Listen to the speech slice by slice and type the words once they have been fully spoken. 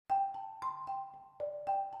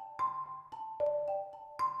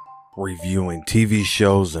reviewing TV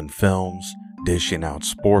shows and films, dishing out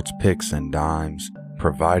sports picks and dimes,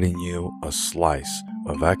 providing you a slice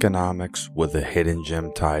of economics with a hidden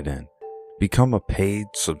gem tied in. Become a paid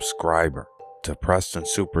subscriber to Preston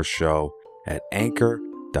Super Show at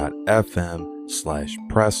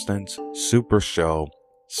anchor.fm/Preston's Super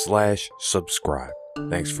Show/subscribe.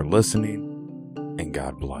 Thanks for listening, and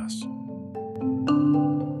God bless.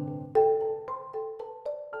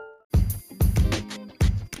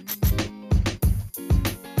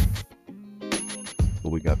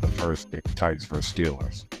 We got the first game, Titans versus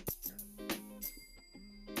Steelers.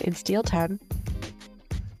 In Steel 10.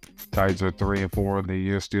 Titans are 3-4 on the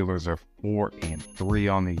year. Steelers are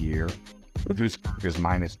 4-3 on the year. Pittsburgh is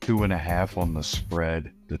 -2.5 on the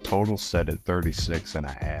spread. The total set at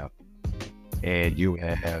 36.5. And you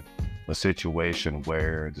have a situation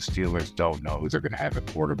where the Steelers don't know who they're going to have a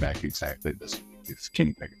quarterback exactly this week. It's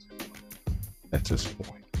Kenny Pickett's going to play at this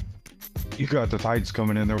point. You got the Titans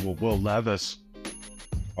coming in there with Will Levis.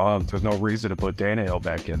 There's no reason to put Tannehill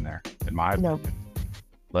back in there, in my opinion.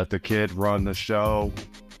 Let the kid run the show.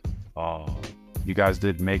 You guys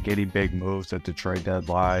didn't make any big moves at the trade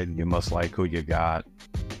deadline. You must like who you got.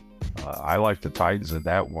 I like the Titans in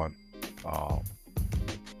that one.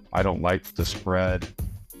 I don't like the spread,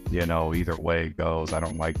 either way it goes. I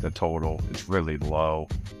don't like the total. It's really low.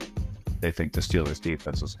 They think the Steelers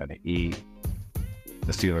defense is going to eat.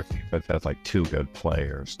 The Steelers defense has like two good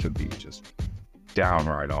players, to be just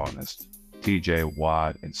downright honest. TJ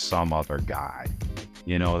Watt and some other guy.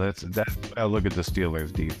 That's I look at the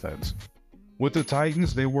Steelers defense. With the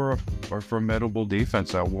Titans, they were a formidable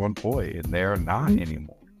defense at one point, and they're not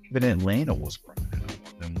anymore. Even Atlanta was running up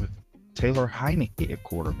on them with Taylor Heineke at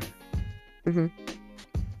quarterback.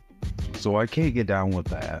 So I can't get down with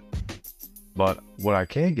that. But what I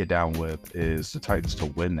can get down with is the Titans to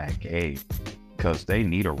win that game, because they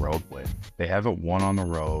need a road win. They haven't won on the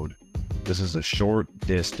road. This is a short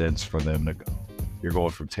distance for them to go. You're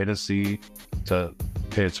going from Tennessee to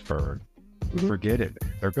Pittsburgh. Forget it.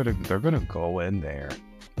 They're gonna go in there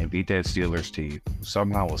and beat that Steelers team, who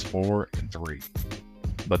somehow was 4-3.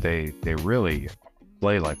 But they really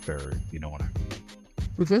play like they're, you know what I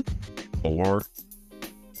mean? 4,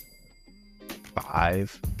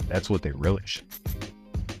 5. That's what they really should be.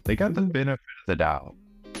 They got the benefit of the doubt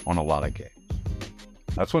on a lot of games.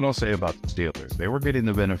 That's what I'll say about the Steelers. They were getting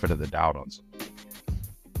the benefit of the doubt on some games,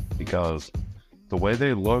 because the way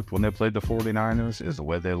they looked when they played the 49ers is the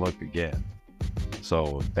way they look again.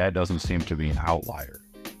 So that doesn't seem to be an outlier.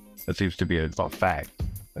 That seems to be a fact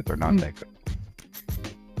that they're not that good.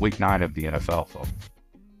 Week 9 of the NFL, folks.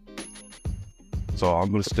 So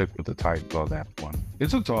I'm going to stick with the Titans on that one.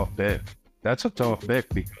 It's a tough pick. That's a tough pick,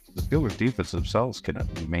 because the Steelers defense themselves can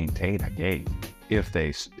maintain a game if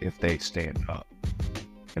they stand up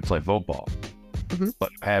and play football.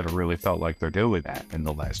 But I haven't really felt like they're doing that in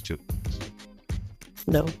the last 2 weeks.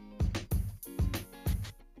 No.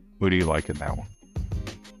 Who do you like in that one?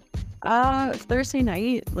 Thursday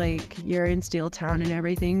night, you're in Steel Town and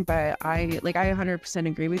everything, but I 100%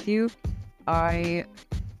 agree with you. I'm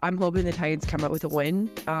hoping the Titans come out with a win.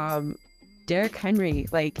 Derrick Henry,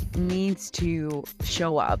 needs to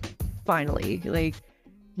show up, finally.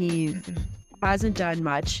 He hasn't done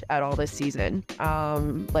much at all this season.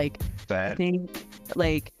 I think,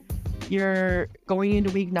 you're going into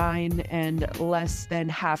week 9 and less than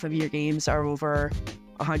half of your games are over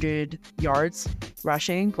 100 yards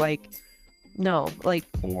rushing. No,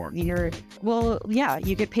 you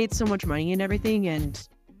get paid so much money and everything, and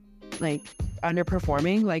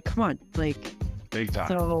underperforming, come on, big time.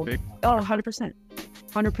 So, big. 100%.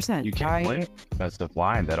 You can't blame offensive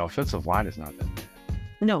line. That offensive line is not that bad.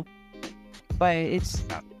 No, but it's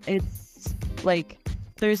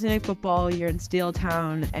Thursday night football. You're in Steel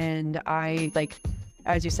Town, and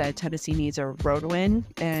as you said, Tennessee needs a road win,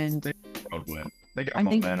 and road win. They got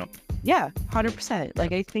momentum. Yeah, 100%.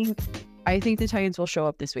 I think the Titans will show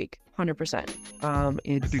up this week. 100%. I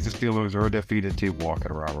think the Steelers are a defeated team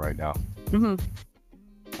walking around right now.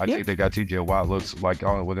 I think they got TJ Watt. Looks like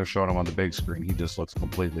when they're showing him on the big screen, he just looks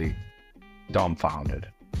completely dumbfounded.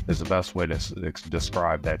 Is the best way to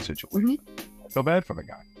describe that situation. I feel bad for the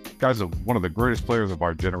guy. Guy's one of the greatest players of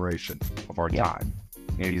our generation, of our time,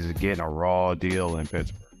 and he's getting a raw deal in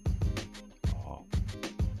Pittsburgh.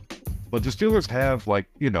 But the Steelers have,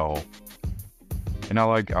 and I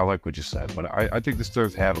like what you said, but I think the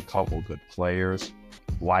Steelers have a couple good players,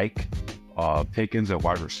 like Pickens at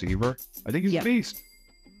wide receiver. I think he's a beast.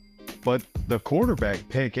 But the quarterback,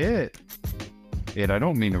 Pickett, and I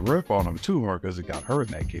don't mean to rip on him too hard because he got hurt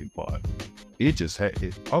in that game, but it just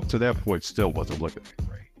up to that point still wasn't looking that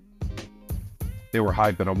great. they were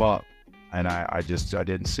hyping him up, and I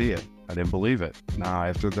didn't see it. I didn't believe it. Now,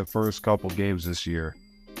 after the first couple games this year,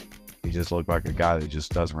 he just looked like a guy that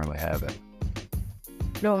just doesn't really have it.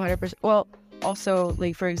 No, 100%. Well, also,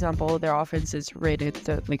 like, for example, their offense is rated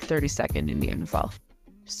to, like, 32nd in the NFL.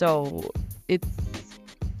 So it's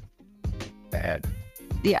Bad.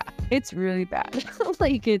 yeah, it's really bad.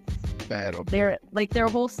 Like, it's Bad. their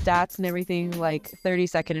whole stats and everything, like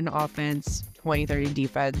 32nd in offense, 23rd in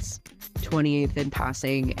defense, 28th in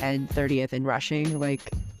passing, and 30th in rushing. Like,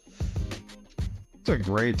 It's a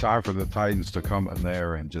great time for the Titans to come in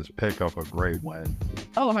there and just pick up a great win.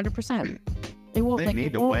 oh, 100%. It won't. They Like, need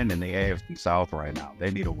it to won't- win in the AFC South right now. They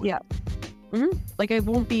need to win. Yeah. Like, it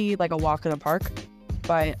won't be like a walk in the park,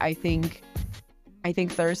 but I think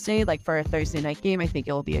Thursday, like for a Thursday night game, I think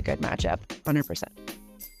it'll be a good matchup. 100%.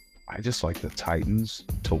 I just like the Titans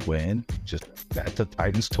to win. Just bet the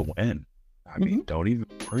Titans to win. I mean, don't even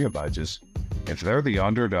worry about it. Just if they're the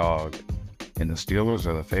underdog and the Steelers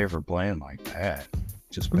are the favorite playing like that,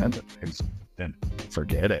 just bet the Titans and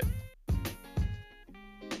forget it.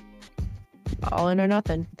 All in or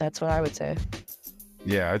nothing. That's what I would say.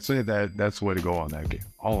 Yeah, I'd say that's the way to go on that game.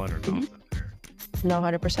 All in or nothing there. No,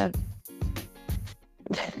 100%.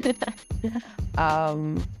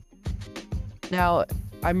 Now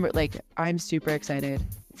I'm super excited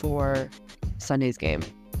for Sunday's game.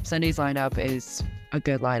 Sunday's lineup is a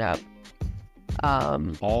good lineup.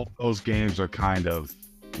 All those games are kind of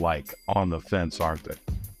like on the fence, aren't they?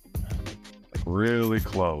 Like really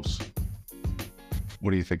close.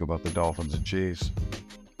 What do you think about the Dolphins and Chiefs?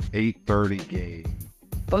 8:30 game.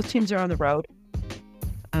 Both teams are on the road.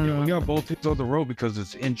 We got both teams on the road because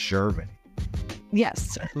it's in Germany.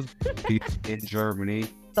 Yes, It's in Germany.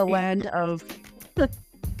 the land of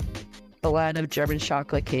German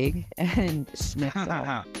chocolate cake and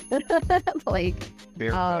schnitzel. Like,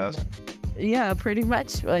 Beer fest. yeah, pretty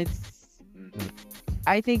much.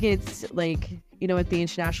 I think it's like, with the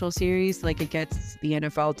international series, like, it gets the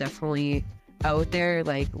NFL definitely out there.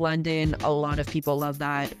 Like, London, a lot of people love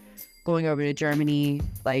that. Going over to Germany,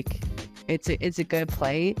 like, it's a good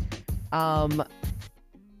play. Cool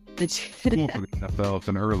for the NFL. It's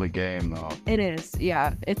an early game though. It is,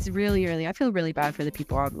 yeah. It's really early. I feel really bad for the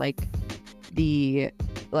people on the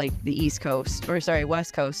East Coast, or sorry,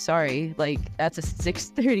 West Coast. Sorry, like, that's a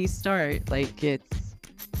 6:30 start. Like,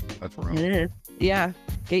 That's rough. it is. Yeah,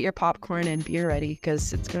 get your popcorn and beer ready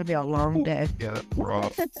because it's gonna be a long day. Yeah, that's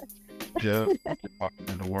rough. Yeah, walking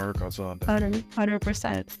into work on Sunday.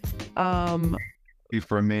 100%.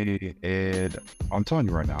 For me, Ed, I'm telling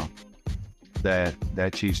you right now, that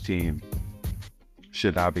Chiefs team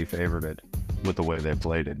should not be favored with the way they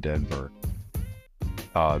played in Denver.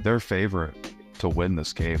 They're favorite to win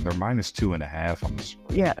this game. They're -2.5 on the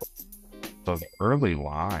spread. Yeah. So the early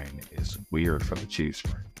line is weird for the Chiefs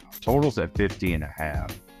right now. Total's at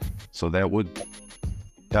 50.5. So that would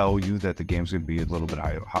tell you that the game's going to be a little bit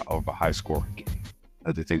of a high scoring game.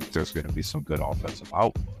 I think there's going to be some good offensive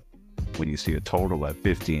output when you see a total at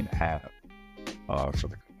 50.5 for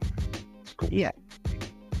the cool. Yeah.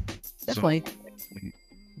 Definitely.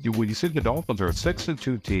 So, when you see the Dolphins are a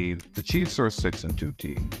 6-2 team, the Chiefs are a 6-2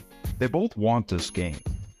 team. They both want this game.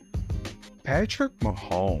 Patrick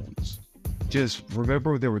Mahomes, just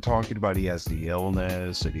remember they were talking about he has the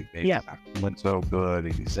illness and he went so good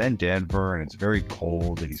and he's in Denver and it's very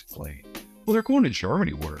cold and he's playing. Well, they're going to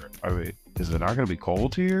Germany is it not going to be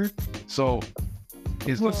cold here? So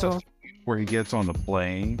is this where he gets on the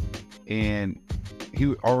plane and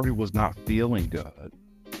he already was not feeling good?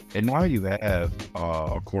 And now you have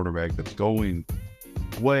a quarterback that's going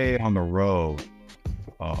way on the road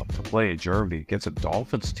to play in Germany against a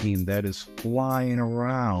Dolphins team that is flying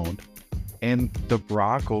around. And the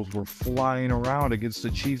Broncos were flying around against the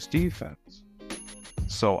Chiefs defense.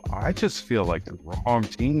 So I just feel like the wrong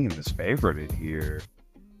team is favored here.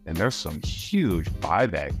 And there's some huge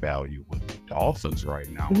buyback value with the Dolphins right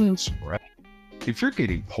now. If you're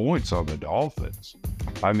getting points on the Dolphins,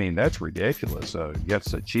 I mean, that's ridiculous.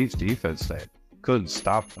 Against the Chiefs defense that couldn't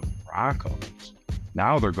stop the Broncos.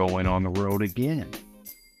 Now they're going on the road again.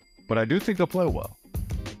 But I do think they'll play well.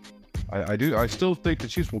 I still think the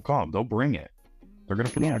Chiefs will come. They'll bring it. They're going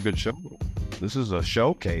to put on a good show. This is a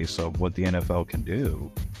showcase of what the NFL can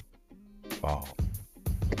do.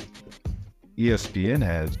 ESPN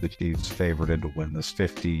has the Chiefs favored to win this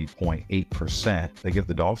 50.8%. They give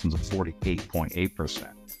the Dolphins a 48.8%.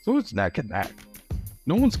 So it's neck and neck.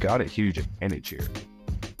 No one's got a huge advantage here.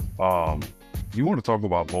 You want to talk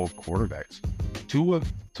about both quarterbacks. Tua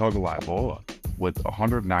Tagovailoa with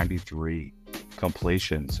 193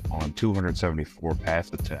 completions on 274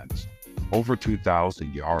 pass attempts, over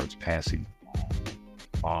 2,000 yards passing.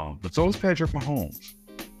 But so is Patrick Mahomes.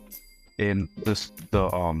 And the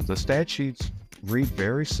stat sheets read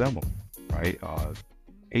very similar, right?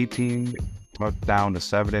 18 touchdown to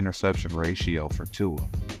 7 interception ratio for Tua,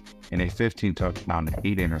 and a 15 touchdown to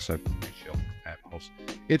 8 interception ratio for Pat Mahomes.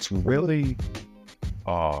 It's really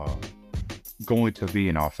going to be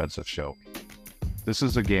an offensive show. This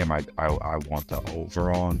is a game I want the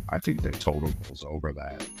over on. I think the total goes over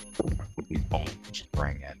that. I think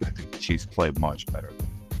the Chiefs play much better.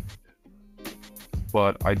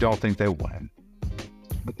 But I don't think they win.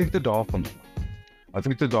 I think the Dolphins win. I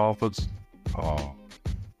think the Dolphins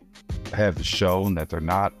have shown that they're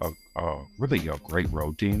not really a great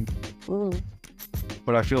road team.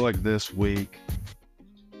 But I feel like this week,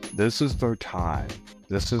 this is their time.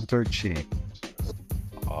 This is their chance.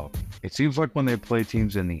 It seems like when they play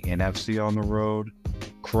teams in the NFC on the road,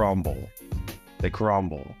 they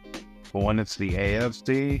crumble. But when it's the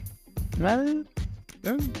AFC, they're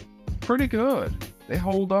pretty good. They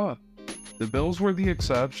hold up. The Bills were the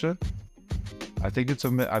exception. I think it's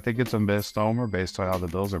a misnomer based on how the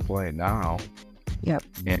Bills are playing now. Yep.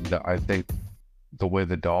 And I think the way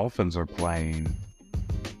the Dolphins are playing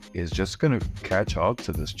is just going to catch up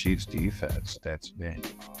to this Chiefs defense that's been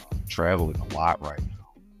traveling a lot right now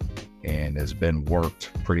and has been worked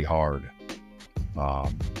pretty hard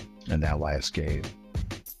in that last game.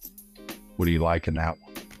 What do you like in that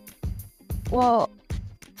one? Well,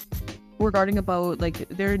 regarding about, like,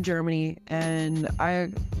 they're in Germany, and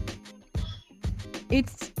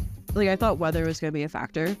it's like, I thought weather was going to be a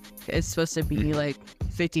factor. It's supposed to be like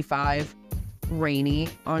 55, rainy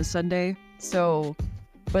on Sunday. So,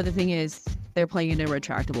 but the thing is, they're playing in a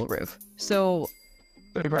retractable roof. So,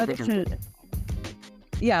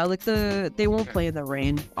 yeah, like they won't play in the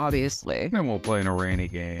rain, obviously. They won't play in a rainy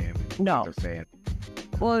game. No. They're fan.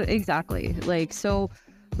 Well, exactly. Like, so,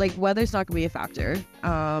 like, weather's not going to be a factor.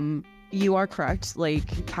 You are correct.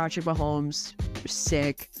 Like, Patrick Mahomes,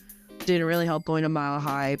 sick. Didn't really help going a mile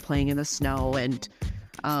high, playing in the snow, and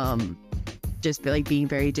just like being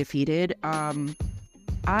very defeated. Well,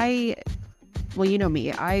 you know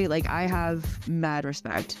me. I have mad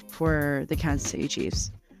respect for the Kansas City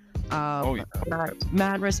Chiefs.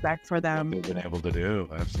 Mad respect for them. What they've been able to do.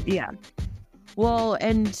 Absolutely. Yeah. Well,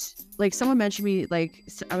 and like someone mentioned me, like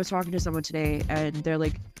I was talking to someone today, and they're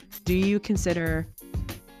like, "Do you consider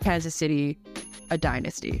Kansas City a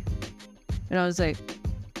dynasty?" And I was like,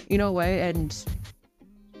 you know what? And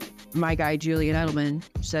my guy Julian Edelman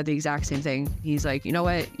said the exact same thing. He's like, you know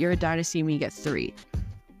what? You're a dynasty when you get 3.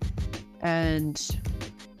 And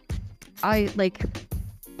I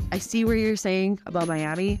see what you're saying about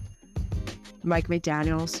Miami. Mike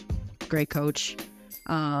McDaniels, great coach,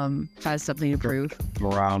 has something to prove.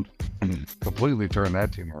 Around, completely turned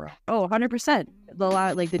that team around. Oh, 100%.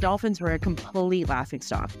 The Dolphins were a complete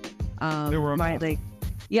laughingstock. They were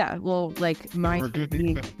yeah, well, like Mike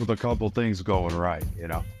with a couple things going right, you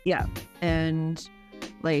know. Yeah, and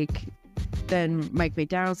like then Mike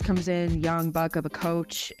McDaniels comes in, young buck of a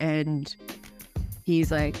coach, and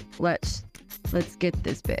he's like, let's get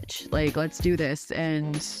this bitch, like let's do this,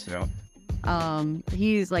 and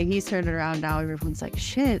he's turning around now. Everyone's like,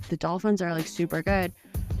 shit, the Dolphins are like super good.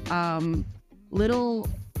 Little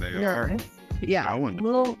nervous, yeah,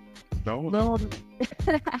 little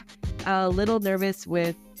nervous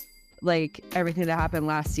with like everything that happened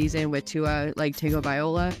last season with Tua, like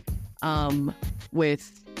Tagovailoa,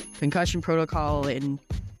 with concussion protocol and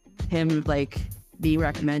him like being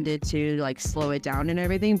recommended to like slow it down and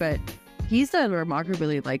everything. But he's done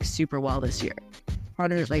remarkably like super well this year,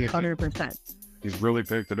 100%. He's really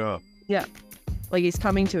picked it up. Yeah, like he's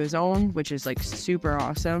coming to his own, which is like super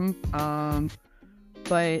awesome.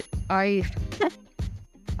 But I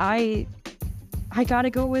gotta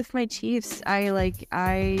go with my Chiefs. Like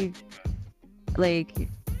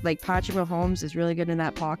Patrick Mahomes is really good in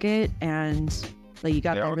that pocket, and like you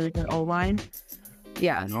got that really good O-line.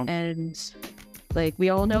 Yeah, and like we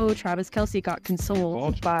all know Travis Kelce got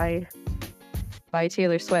consoled by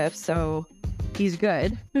Taylor Swift, so he's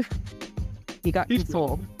good. He got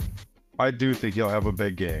consoled. I do think he'll have a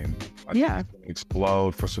big game. I think he's gonna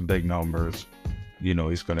explode for some big numbers. You know,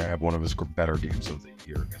 he's going to have one of his better games of the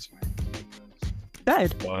year against me.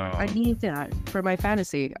 Good. I need that for my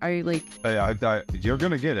fantasy. You're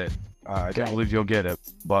going to get it. I can't believe you'll get it.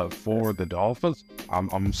 But for the Dolphins,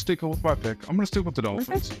 I'm sticking with my pick. I'm going to stick with the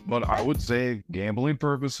Dolphins. But I would say, gambling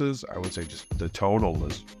purposes, I would say just the total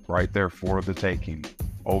is right there for the taking.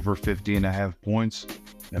 Over 50.5 points.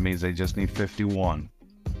 That means they just need 51.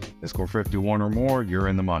 They score 51 or more, you're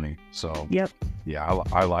in the money. So, yep. Yeah,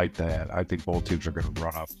 I like that. I think both teams are going to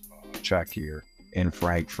run up a check here in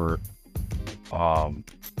Frankfurt. Um,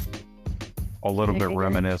 a little bit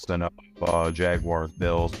reminiscent of Jaguars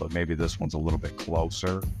Bills, but maybe this one's a little bit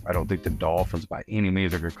closer. I don't think the Dolphins by any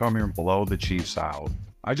means are going to come here and blow the Chiefs out.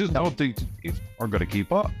 I just don't think the Chiefs are going to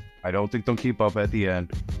keep up. I don't think they'll keep up at the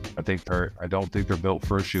end. I don't think they're built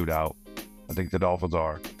for a shootout. I think the Dolphins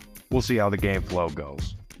are. We'll see how the game flow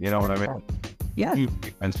goes. You know what I mean? Yeah.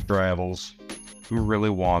 And travels. Who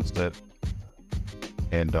really wants it?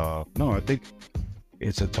 And no, I think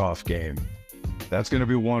it's a tough game. That's going to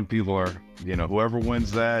be one people are, whoever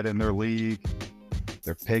wins that in their league,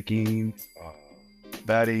 they're picking,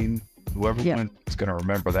 betting, whoever wins is going to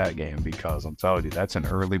remember that game, because I'm telling you, that's an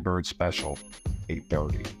early bird special,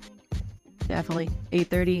 8:30. Definitely.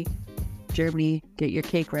 8:30, Germany, get your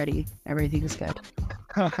cake ready. Everything's good.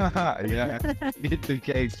 Yeah, get the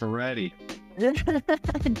cakes ready.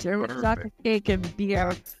 German chocolate cake and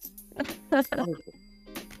beer.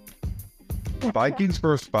 Vikings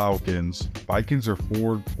versus Falcons. Vikings are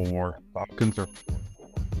 4-4. Falcons are 4-4.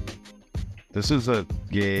 This is a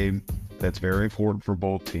game that's very important for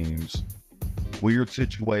both teams. Weird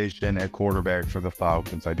situation at quarterback for the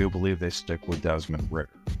Falcons. I do believe they stick with Desmond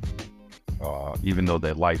Ridder, even though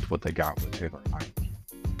they liked what they got with Taylor Heineke.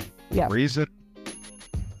 Yeah. Reason,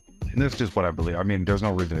 and this is just what I believe. I mean, there's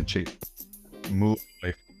no reason to move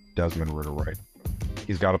away from Desmond Ridder, right?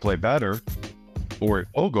 He's got to play better, or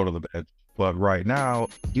he'll go to the bench. But right now,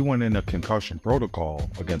 he went in a concussion protocol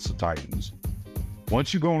against the Titans.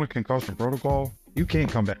 Once you go in a concussion protocol, you can't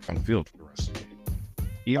come back on the field for the rest of the game.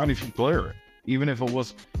 Even if you clear it. Even if it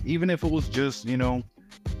was just, you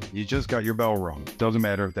just got your bell rung. Doesn't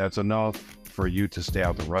matter. That's enough for you to stay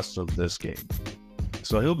out the rest of this game.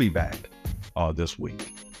 So he'll be back this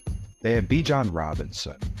week. They have Bijan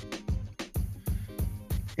Robinson.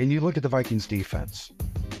 And you look at the Vikings defense,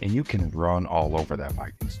 and you can run all over that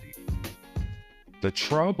Vikings defense. The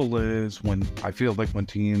trouble is when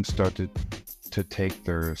teams start to take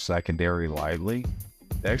their secondary lightly,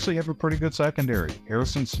 they actually have a pretty good secondary.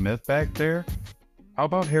 Harrison Smith back there. How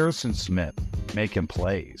about Harrison Smith making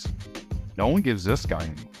plays? No one gives this guy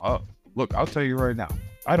any up. Look, I'll tell you right now,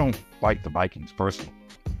 I don't like the Vikings personally,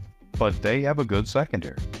 but they have a good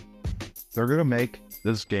secondary. They're going to make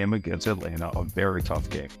this game against Atlanta a very tough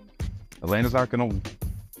game. Atlanta's not going to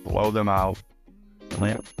blow them out.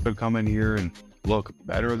 Atlanta's going to come in here and look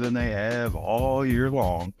better than they have all year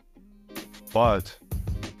long, but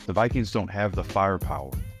the Vikings don't have the firepower.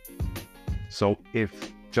 So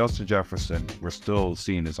if Justin Jefferson, we're still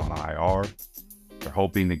seeing is on IR, they're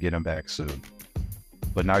hoping to get him back soon.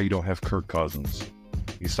 But now you don't have Kirk Cousins.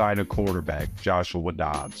 You signed a quarterback, Joshua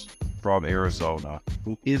Dobbs, from Arizona,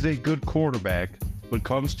 who is a good quarterback, but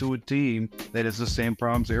comes to a team that has the same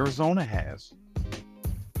problems Arizona has.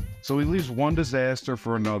 So he leaves one disaster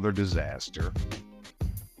for another disaster.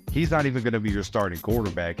 He's not even going to be your starting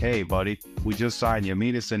quarterback. Hey, buddy, we just signed you.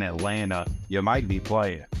 Meet us in Atlanta. You might be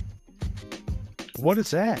playing. What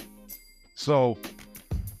is that? So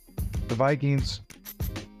the Vikings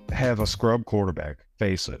have a scrub quarterback.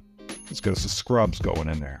 Face it. It's because the scrub's going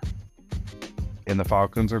in there. And the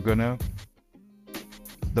Falcons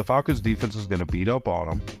defense is going to beat up on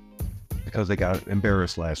them because they got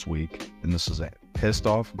embarrassed last week. And this is a pissed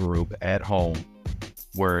off group at home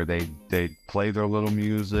where they play their little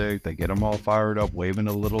music, they get them all fired up, waving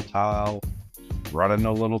a little towel, running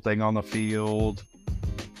a little thing on the field.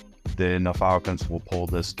 Then the Falcons will pull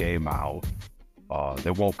this game out.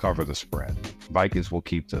 They won't cover the spread. Vikings will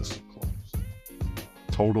keep this close.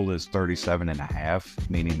 Total is 37.5,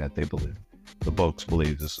 meaning that the books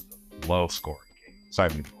believe this is a low scoring game. It's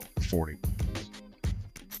not even 40 points.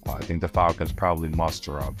 I think the Falcons probably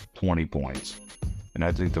muster up 20 points. And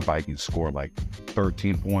I think the Vikings score like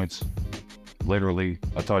 13 points, literally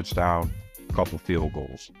a touchdown, a couple field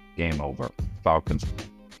goals, game over. Falcons.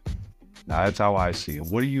 Now that's how I see it.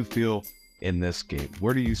 What do you feel in this game?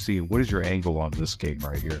 What is your angle on this game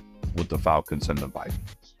right here with the Falcons and the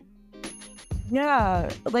Vikings? Yeah,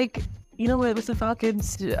 with the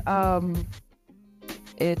Falcons,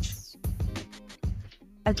 it's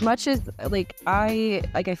as much as I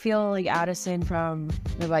feel like Addison from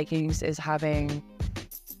the Vikings is having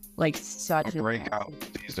such a breakout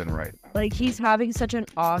season right now. He's having such an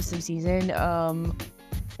awesome season.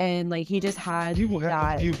 And he just had he will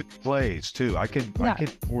have a few big plays too. I could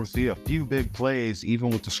foresee a few big plays even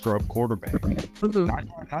with the scrub quarterback.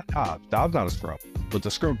 Not Dobbs. Dobbs not a scrub, but the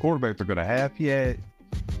scrub quarterback they're gonna have,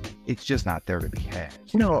 it's just not there to be had.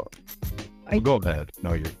 No, go ahead.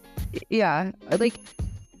 No,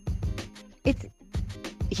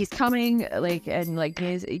 he's coming,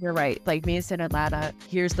 you're right. Me in Atlanta,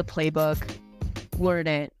 here's the playbook, learn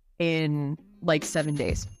it in 7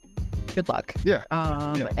 days. good luck. Yeah.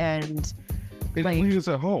 And Atlanta's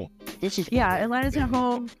at home. This is Atlanta's at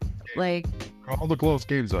home. Like all the close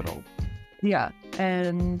games at home. Yeah,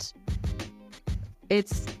 and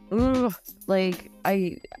it's like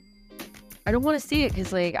I don't want to see it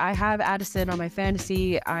because like I have Addison on my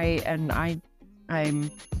fantasy. I'm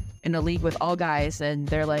in a league with all guys, and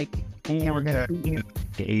they're like, yeah, we're gonna beat you.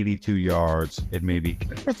 82 yards. It may be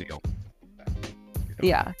steal.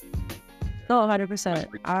 Yeah. No, 100%.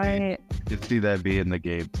 I could see that being the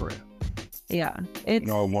game for him. Yeah, it's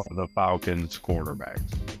one of the Falcons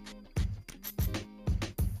quarterbacks.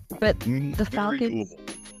 But the Falcons,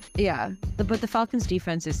 but the Falcons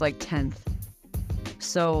defense is like 10th.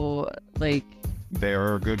 So like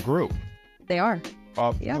they're a good group. They are.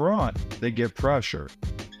 Up front, they get pressure.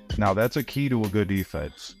 Now that's a key to a good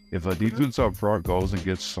defense. If a defense up front goes and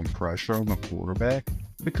gets some pressure on the quarterback,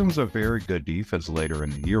 it becomes a very good defense later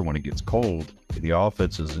in the year when it gets cold. The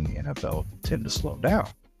offenses in the NFL tend to slow down.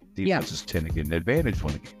 Defenses tend to get an advantage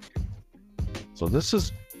when they get cold. So this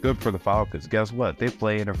is good for the Falcons. Guess what? They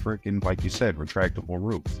play in a freaking, like you said, retractable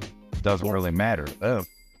roof. Doesn't really matter to them.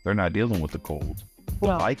 They're not dealing with the cold.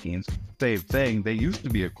 The Vikings, same thing. They used to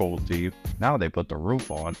be a cold team. Now they put the roof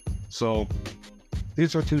on. So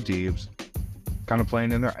these are two teams kind of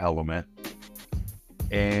playing in their element.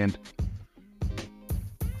 And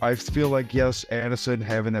I feel like, yes, Addison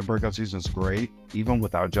having that breakout season is great. Even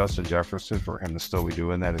without Justin Jefferson, for him to still be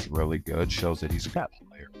doing that is really good. Shows that he's a good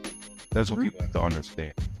player. That's what people have to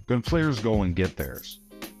understand. Good players go and get theirs.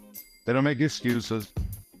 They don't make excuses.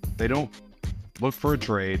 They don't look for a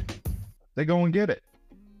trade. They go and get it.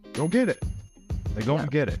 Go get it. They go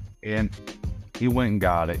and get it. And he went and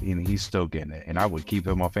got it, and he's still getting it. And I would keep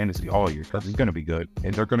him on fantasy all year because he's going to be good.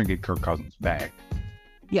 And they're going to get Kirk Cousins back.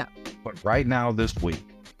 Yeah. But right now, this week,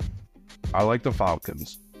 I like the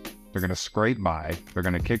Falcons. They're going to scrape by. They're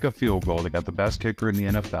going to kick a field goal. They got the best kicker in the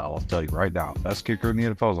NFL. I'll tell you right now. Best kicker in the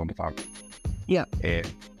NFL is on the Falcons. Yeah. And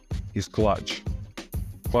he's clutch.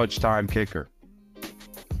 Clutch time kicker.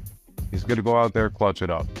 He's going to go out there, clutch it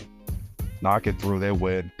up. Knock it through. They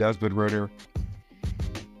win. Desmond Ridder,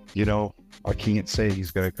 I can't say he's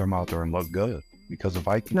going to come out there and look good because the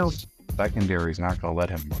Vikings secondary is not going to let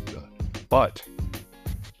him look good. But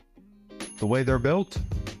the way they're built,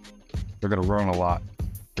 they're going to run a lot.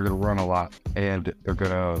 And they're going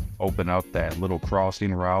to open up that little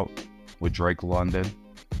crossing route with Drake London.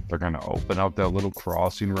 They're going to open up that little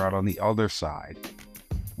crossing route on the other side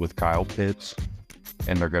with Kyle Pitts.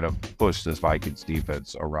 And they're going to push this Vikings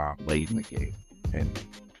defense around late in the game and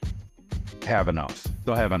have enough.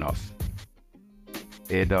 They'll have enough.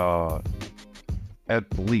 And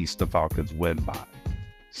at least the Falcons win by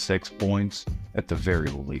 6 points at the very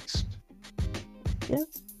least.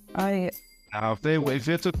 Yeah. Now, if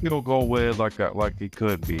it's a field goal win like it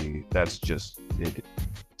could be, that's just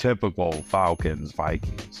typical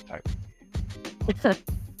Falcons-Vikings type of game.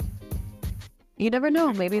 You never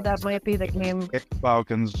know. Maybe that might be the game. If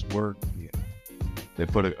Falcons were, they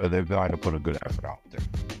might have put a good effort out there.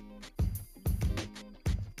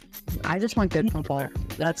 I just want good football.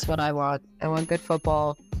 That's what I want. I want good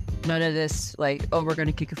football. None of this like, oh, we're going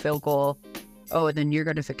to kick a field goal. Oh, and then you're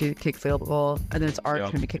going to kick field goal. And then it's Art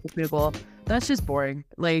going to kick a field goal. That's just boring.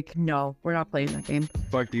 Like, no, we're not playing that game.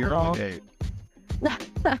 It's like the early days.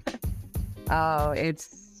 Oh,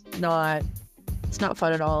 it's not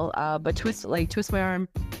fun at all. But twist my arm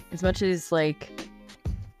as much as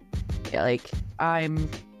I'm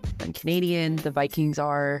Canadian. The Vikings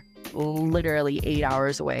are literally 8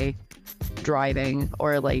 hours away driving,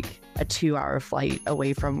 or like a 2-hour flight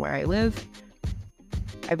away from where I live.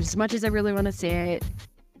 As much as I really want to say it,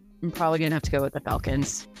 I'm probably gonna have to go with the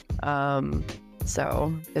Falcons.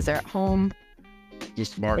 So is they're at home?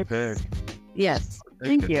 Just smart pick. Yes,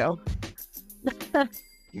 thank you.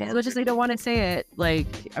 As much as I don't want to say it,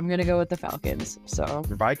 I'm gonna go with the Falcons. So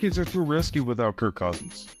the Vikings are too risky without Kirk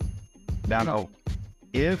Cousins. Now,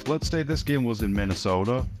 if let's say this game was in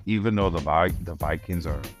Minnesota, even though the Vikings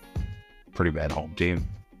are a pretty bad home team,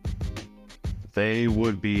 they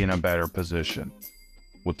would be in a better position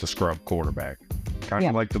with the scrub quarterback, kind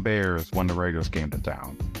of like the Bears when the Raiders came to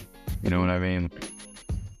town. You know what I mean?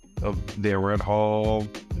 They were at home.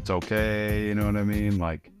 It's okay. You know what I mean?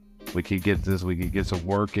 We could get this. We could get some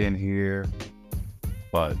work in here.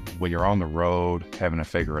 But when you're on the road, having to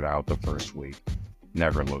figure it out the first week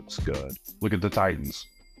never looks good. Look at the Titans.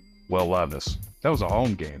 Will Levis. That was a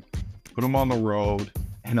home game. Put them on the road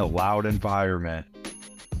in a loud environment.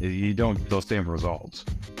 You don't get those same results.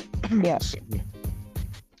 Yes.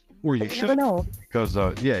 Or you should. Know. Because,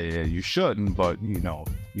 you shouldn't, but,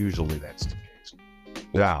 usually that's the case.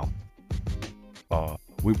 Now,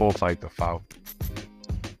 We both like the Falcons.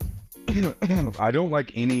 I don't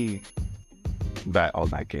like any bet on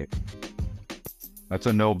that game. That's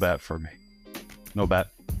a no bet for me. No bet.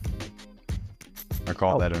 I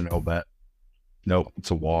call that a no bet. Nope,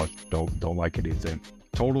 it's a wash. Don't like anything.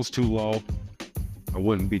 Total's too low. I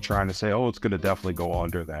wouldn't be trying to say, oh, it's gonna definitely go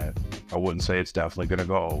under that. I wouldn't say it's definitely gonna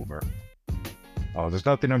go over. There's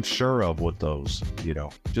nothing I'm sure of with those,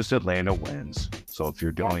 just Atlanta wins. So if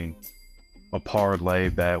you're doing a parlay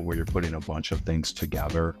bet where you're putting a bunch of things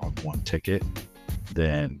together on one ticket,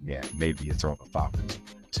 then yeah, maybe you throw the Falcons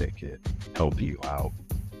ticket, help you out,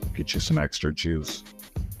 get you some extra juice,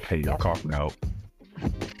 pay your car note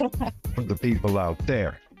for the people out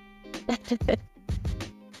there.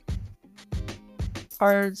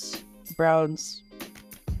 Cards, Browns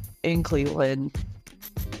in Cleveland.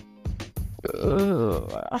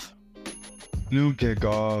 Ugh. New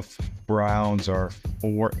kickoff. Browns are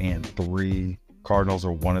 4-3. Cardinals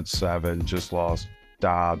are 1-7. Just lost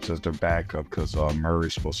Dobbs as their backup because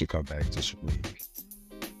Murray's supposed to come back this week.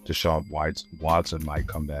 Deshaun Watson might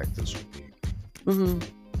come back this week. Mm-hmm.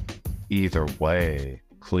 Either way,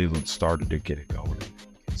 Cleveland started to get it going.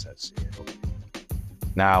 That's it.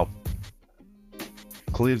 Now,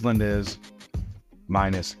 Cleveland is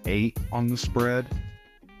 -8 on the spread.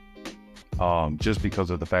 Just because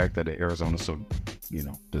of the fact that Arizona's so,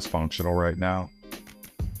 dysfunctional right now.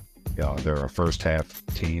 Yeah, they're a first half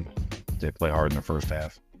team. They play hard in the first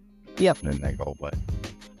half. Yep. And then they go away.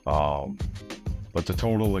 But the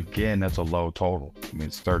total, again, that's a low total. I mean,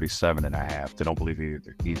 it's 37.5. They don't believe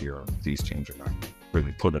either of these teams are going to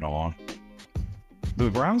really put it on. The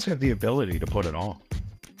Browns have the ability to put it on.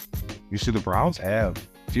 You see, the Browns have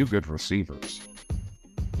a few good receivers.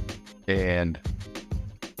 And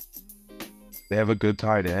they have a good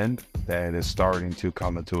tight end that is starting to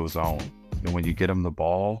come into his own. And when you get him the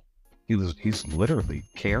ball, he's literally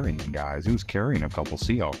carrying guys. He was carrying a couple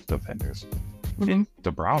Seahawks defenders. Mm-hmm.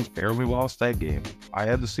 The Browns barely lost that game. I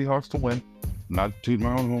had the Seahawks to win. Not to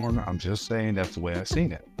my own horn. I'm just saying that's the way I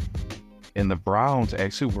seen it. And the Browns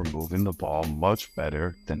actually were moving the ball much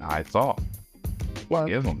better than I thought. Well,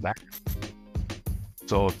 Give them that.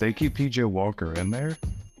 So if they keep PJ Walker in there,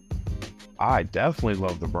 I definitely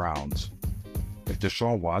love the Browns. If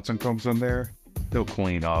Deshaun Watson comes in there, he'll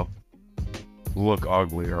clean up. Look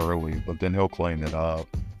ugly early, but then he'll clean it up.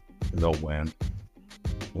 And they'll win,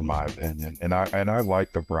 in my opinion. And I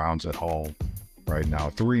like the Browns at home right now.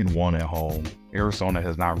 3-1 at home. Arizona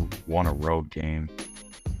has not won a road game.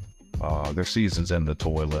 Their season's in the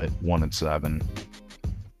toilet. 1-7.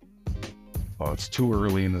 It's too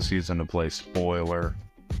early in the season to play spoiler.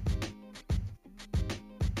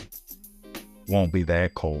 Won't be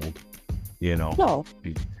that cold. no.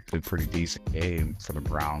 Be a pretty decent game for the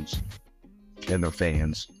Browns and their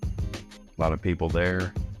fans. A lot of people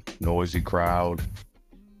there, noisy crowd.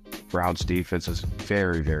 Browns defense is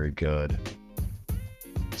very, very good.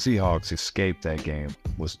 Seahawks escaped that game.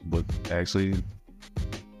 Was actually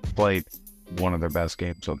played one of their best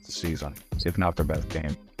games of the season, if not their best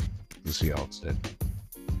game. The Seahawks did.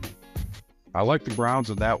 I like the Browns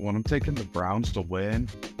in that one. I'm taking the Browns to win.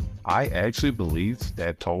 I actually believe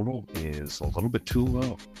that total is a little bit too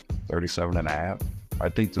low, 37.5. I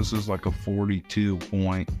think this is like a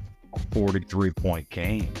 42-point, 43-point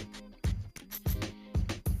game.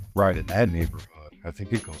 Right in that neighborhood. I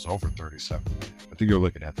think it goes over 37. I think you're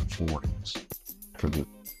looking at the 40s for the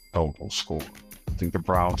total score. I think the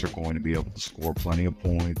Browns are going to be able to score plenty of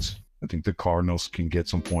points. I think the Cardinals can get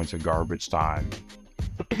some points at garbage time.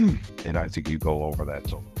 And I think you go over that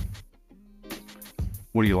total.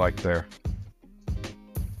 What do you like there?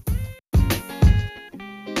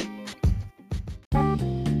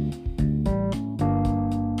 And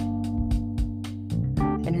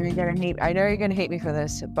I know you're gonna hate me for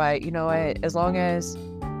this, but you know what? As long as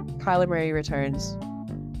Kyler Murray returns,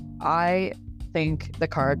 I think the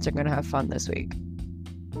Cards are gonna have fun this week.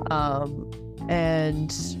 And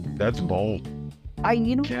That's bold. I'm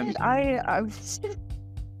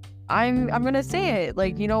gonna say it.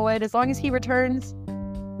 Like, you know what? As long as he returns,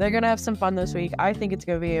 they're gonna have some fun this week. I think it's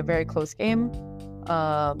gonna be a very close game.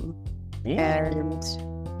 And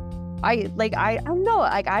I don't know.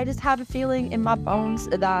 Like, I just have a feeling in my bones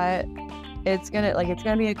that it's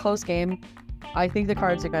gonna be a close game. I think the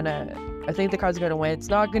Cards are gonna win. It's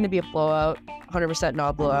not gonna be a blowout, 100% not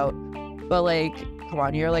a blowout. But like, come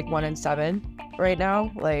on, you're like 1-7 right now.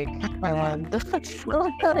 Like,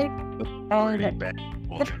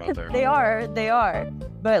 they are.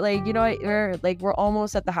 But like, you know what? We're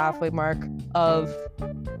almost at the halfway mark of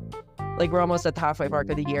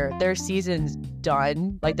the year. Their season's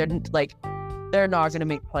done. Like, they're like, they're not going to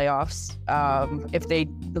make playoffs. If they,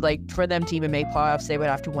 like, for them to even make playoffs, they would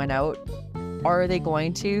have to win out. Are they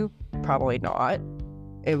going to? Probably not.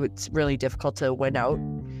 It's really difficult to win out.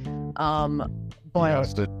 But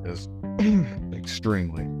Yes, it is.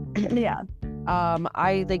 Extremely. yeah.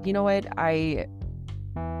 I like, you know what? I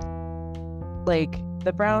like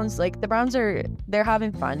the Browns. Like, the Browns they're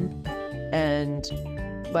having fun,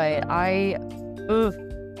 but ugh,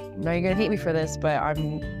 now you're gonna hate me for this, but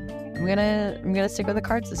I'm gonna stick with the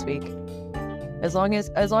Cards this week. As long as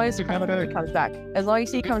Kyler comes back. As long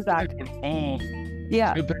as he comes back.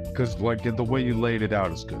 Yeah. Because like the way you laid it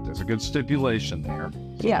out is good. There's a good stipulation there.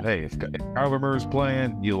 So, Yeah. hey, if Kyler Murray's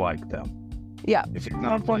playing, you like them. Yeah. If he's If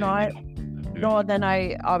not we're playing, No, then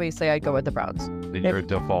I'd go with the Browns. then you're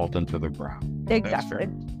defaulting to the Browns. Exactly.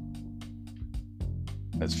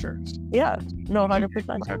 That's fair. Yeah. No,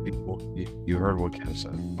 100%. You heard what Kim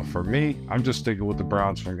said. For me, I'm just sticking with the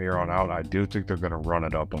Browns from here on out. I do think they're going to run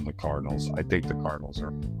it up on the Cardinals. I think the Cardinals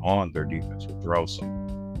are on their defense will throw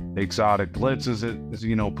some exotic blitzes.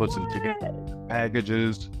 Puts them together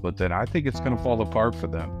packages. But then I think it's going to fall apart for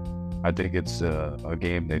them. I think it's a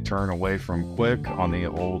game they turn away from quick on the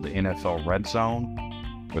old NFL red zone,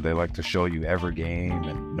 where they like to show you every game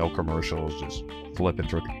and no commercials, just flip it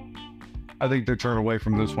through. I think they turn away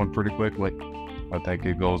from this one pretty quickly. I think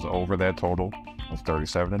it goes over that total of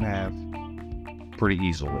 37.5 pretty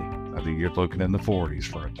easily. I think you're looking in the 40s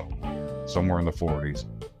for a total, somewhere in the 40s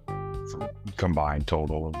for combined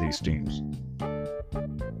total of these teams.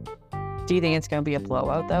 Do you think it's going to be a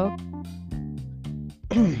blowout, though?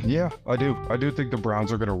 Yeah, I do. I do think the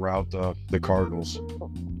Browns are going to rout the Cardinals.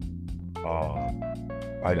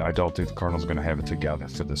 I don't think the Cardinals are going to have it together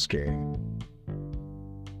for this game.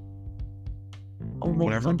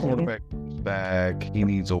 Whenever a quarterback comes back, he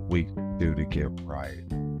needs a week or two to get right.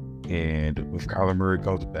 And if Kyler Murray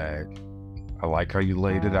goes back, I like how you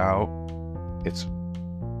laid it out. It's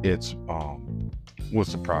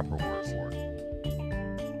what's the proper word for it?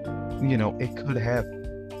 It could happen.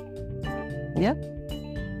 Yeah.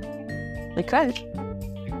 It could.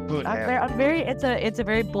 It could happen. It's a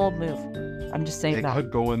very bold move. I'm just saying They that.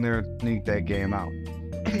 could go in there and sneak that game out.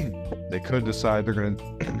 They could decide they're going to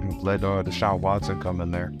let Deshaun Watson come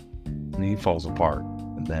in there, and he falls apart.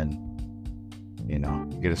 And then, you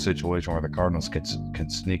get a situation where the Cardinals can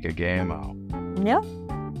sneak a game out. Yep.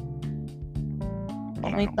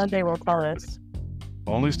 Only Sunday will tell us.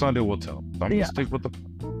 Only Sunday will tell. I'm going to stick with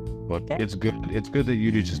but Okay. it's good. It's good that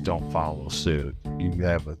you just don't follow suit. You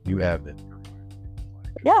have it. Yeah.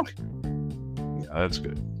 Yeah, that's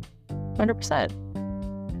good. 100%.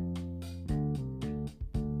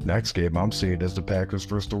 Next game I'm seeing is the Packers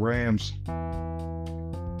versus the Rams.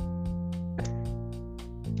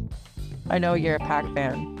 I know you're a Pack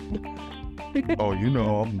fan. Oh,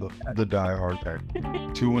 I'm the diehard Packers.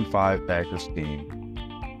 2-5 Packers team.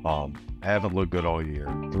 Haven't looked good all year.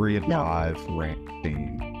 3-5 Rams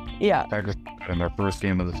team. Yeah. Packers in their first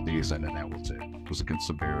game of the season, and that was it. It was against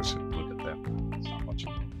the Bears. Look at that. It's not much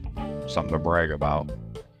something to brag about.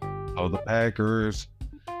 Oh, the Packers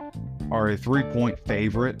are a 3-point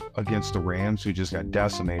favorite against the Rams, who just got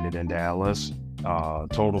decimated in Dallas.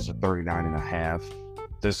 Totals at 39.5.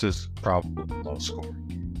 This is probably low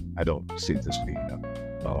scoring. I don't see this being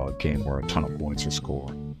a game where a ton of points are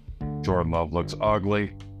scored. Jordan Love looks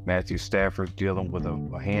ugly. Matthew Stafford dealing with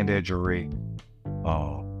a hand injury.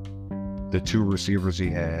 The two receivers he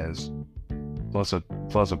has, plus a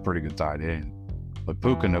pretty good tight end. But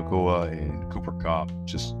Puka Nacua and Cooper Kupp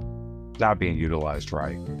just not being utilized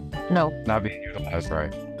right. No. Not being utilized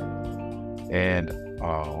right. And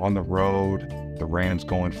on the road, the Rams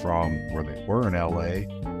going from where they were in LA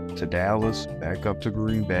to Dallas, back up to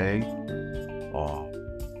Green Bay.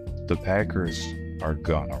 The Packers are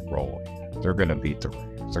gonna roll. They're gonna beat the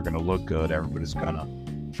Rams. They're gonna look good. Everybody's gonna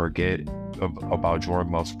forget about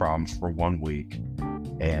Jordan Love's problems for 1 week.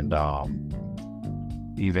 And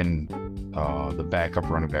even the backup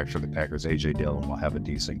running back for the Packers, A.J. Dillon, will have a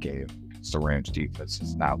decent game. The Rams defense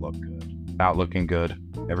does not look good. Not looking good.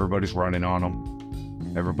 Everybody's running on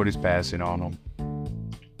them. Everybody's passing on them.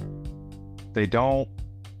 They don't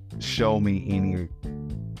show me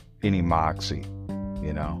any moxie,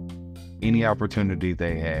 Any opportunity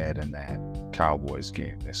they had in that Cowboys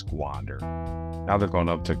game, they squandered. Now they're going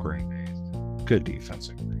up to Green Bay. Good defense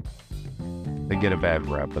in Green Bay. They get a bad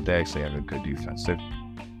rep, but they actually have a good defense.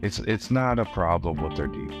 It's not a problem with their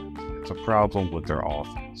defense. It's a problem with their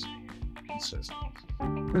offense. Consistency.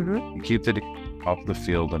 Mm-hmm. You keep it off the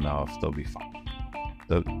field enough, they'll be fine.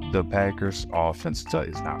 The Packers offense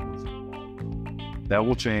is not moving. That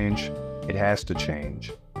will change. It has to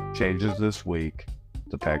change. Changes this week.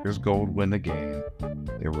 The Packers go and win the game.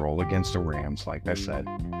 They roll against the Rams, like I said.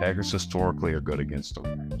 Packers historically are good against the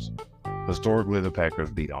Rams. Historically, the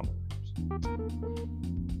Packers beat them.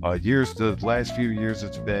 The last few years,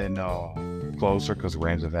 it's been closer because the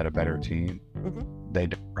Rams have had a better team. Mm-hmm.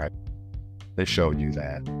 They showed you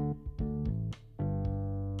that.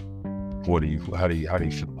 How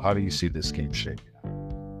do you see this game shaping?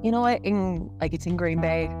 You know what? It's in Green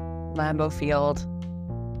Bay, Lambeau Field.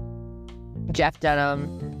 Jeff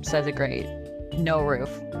Dunham says it great. No roof.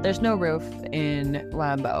 There's no roof in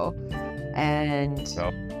Lambeau, and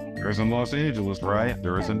there is in Los Angeles, right?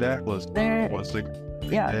 There is in Dallas. What's the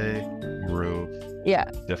roof?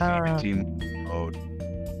 Yeah. Defeated team mode.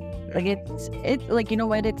 Like it's like, you know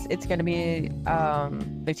what? It's gonna be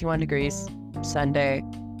 51 degrees Sunday,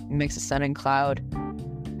 mix of sun and cloud.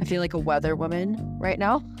 I feel like a weather woman right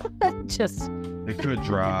now. It could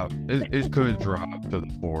drop. It could drop to the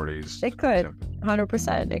 40s. It could.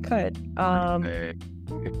 100%. It could.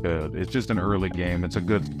 It could. It's just an early game. It's a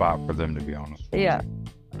good spot for them, to be honest. Yeah.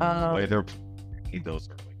 They're playing those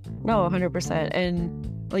early. No, 100%.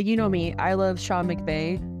 And like, you know me, I love Sean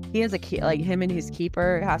McVay. He has him and his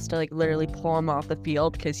keeper has to like literally pull him off the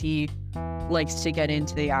field because he likes to get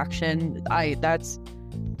into the action.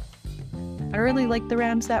 I really like the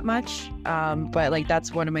Rams that much, but like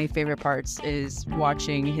that's one of my favorite parts is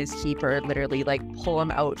watching his keeper literally like pull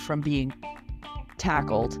him out from being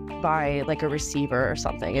tackled by like a receiver or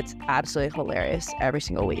something. It's absolutely hilarious every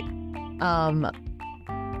single week. I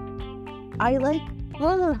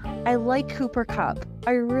like Cooper Kupp.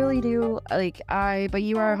 I really do. But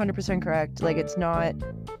you are 100% correct. Like it's not.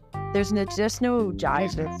 There's just no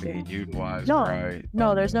jive this year.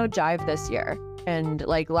 No, there's no jive this year. And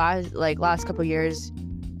last couple years,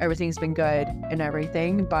 everything's been good and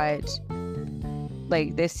everything, but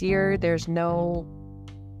like this year, there's no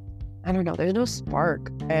spark,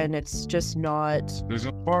 and it's just not. There's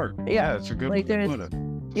no spark. Yeah, it's a good. There's no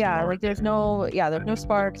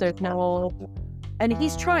spark. There's no. And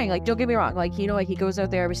he's trying. Like, don't get me wrong. Like, he goes out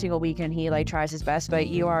there every single week and he like tries his best. But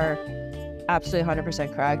you are absolutely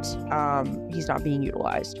 100% correct. He's not being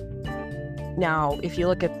utilized. Now, if you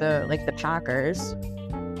look at the Packers,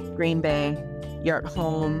 Green Bay, you're at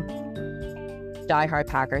home, diehard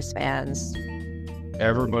Packers fans.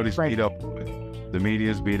 Everybody's beat up. The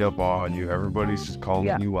media's beat up on you. Everybody's just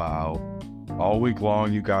calling you out. All week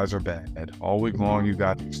long, you guys are bad. All week long, you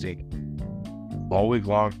got to stink. All week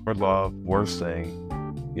long for love, worst thing.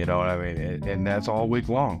 You know what I mean? And that's all week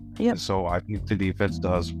long. Yep. So I think the defense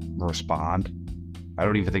does respond. I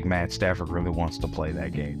don't even think Matt Stafford really wants to play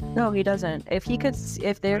that game. No, he doesn't. If there's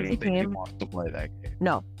a game, he wants to play that game.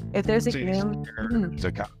 No, if there's a game,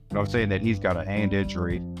 I'm saying that he's got a hand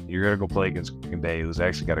injury. You're gonna go play against Green Bay, who's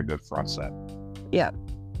actually got a good front set. Yeah,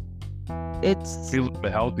 it's be a little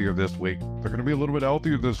bit healthier this week. They're gonna be a little bit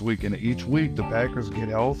healthier this week, and each week the Packers get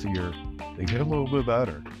healthier. They get a little bit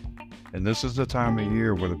better, and this is the time of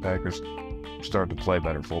year where the Packers start to play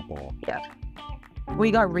better football. Yeah, we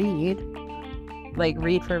got Reed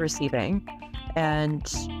for receiving, and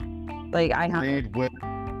Reed with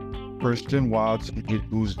Christian Watson,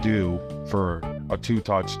 who's due for a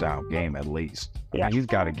 2-touchdown game at least. Yeah, he's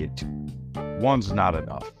got to get 2. One's not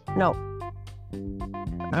enough. No,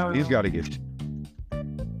 he's got to get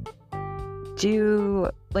 2. Do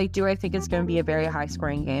I think it's going to be a very high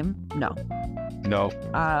scoring game? No.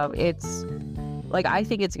 It's I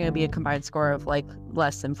think it's going to be a combined score of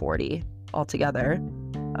less than 40 altogether.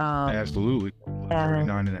 Absolutely.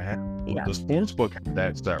 39.5. Yeah. The sports book,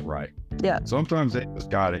 that's that right. Yeah. Sometimes they just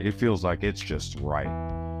got it. It feels like it's just right.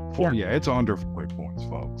 It's under 40 points,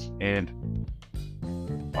 folks. And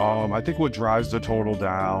I think what drives the total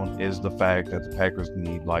down is the fact that the Packers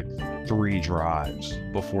need 3 drives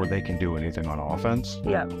before they can do anything on offense.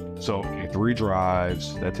 Yeah. So 3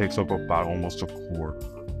 drives, that takes up about almost a quarter.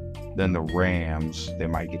 Then the Rams, they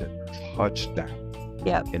might get a touchdown.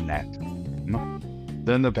 Yeah. In that time.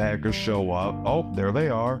 Then the Packers show up. Oh, there they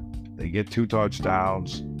are. They get 2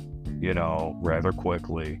 touchdowns, rather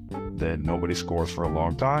quickly. Then nobody scores for a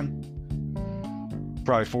long time.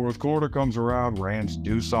 Probably fourth quarter comes around, Rams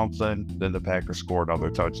do something, then the Packers score another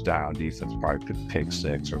touchdown. Defense probably could pick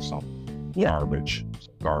 6 or something. Yeah.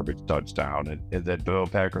 Garbage touchdown, and then the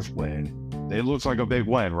Packers win. It looks like a big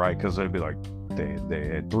win, right? Because they'd be they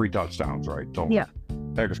had 3 touchdowns, right? Total. Yeah.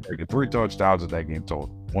 Packers get 3 touchdowns in that game total.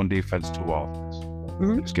 1 defense, 2 offense.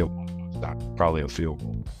 Mm-hmm. Just get 1 touchdown, probably a field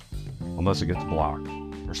goal, unless it gets blocked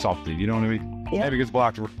or something. You know what I mean? Yeah. Maybe it gets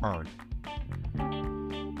blocked or returned.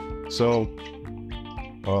 So.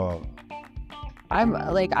 I'm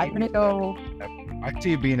gonna go. I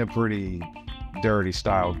see it being a pretty dirty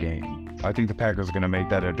style game. I think the Packers are going to make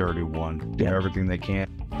that a dirty one. Do everything they can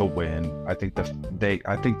to win. I think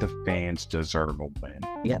the fans deserve a win.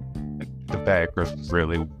 Yeah. The Packers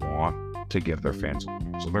really want to give their fans,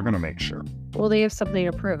 so they're going to make sure. Well, they have something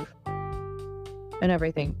to prove and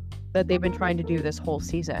everything that they've been trying to do this whole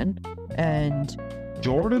season. And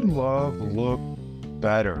Jordan Love looked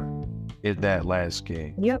better in that last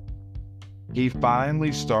game. Yep. He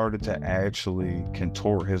finally started to actually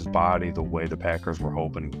contort his body the way the Packers were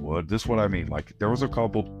hoping he would. This is what I mean. Like, there was a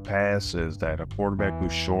couple passes that a quarterback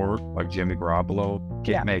who's short, like Jimmy Garoppolo,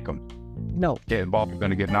 can't make them. No. The ball was going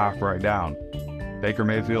to get knocked right down. Baker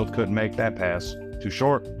Mayfield couldn't make that pass. Too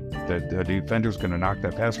short. The defender's going to knock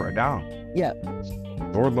that pass right down. Yeah.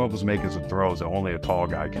 Jordan Love was making some throws that only a tall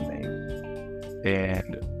guy can make.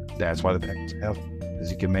 And that's why the Packers have him, because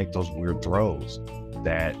he can make those weird throws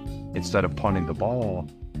that instead of punting the ball,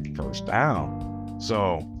 first down.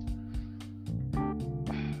 So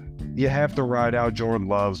you have to ride out Jordan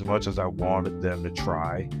Love as much as I wanted them to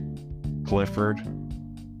try. Clifford,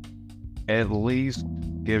 at least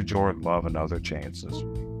give Jordan Love another chance this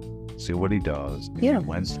week. See what he does. If he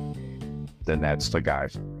wins, then that's the guy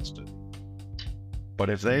for us to. But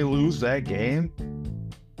if they lose that game,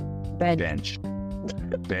 bench.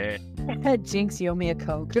 Jinx, you owe me a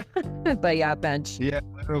Coke. But yeah, bench. Yeah,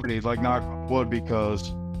 literally, like knock on wood,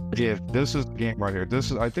 because if this is the game right here,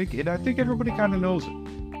 I think everybody kind of knows it.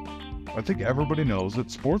 I think everybody knows it.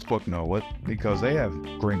 Sportsbook know it because they have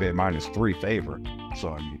Green Bay -3 favorite. So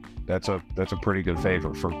I mean, that's a pretty good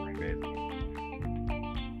favor for Green Bay.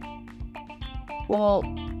 Well,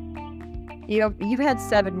 you've had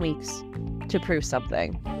 7 weeks to prove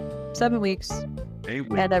something. 7 weeks. 8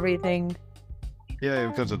 weeks. And everything. Yeah,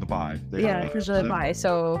 because of the bye. Because of the bye.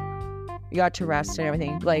 So you got to rest and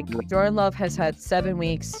everything. Like, Jordan Love has had 7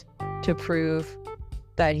 weeks to prove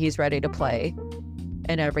that he's ready to play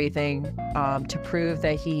and everything, to prove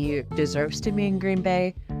that he deserves to be in Green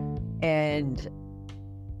Bay. And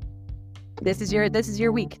this is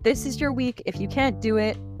your week. This is your week. If you can't do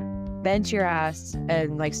it, bench your ass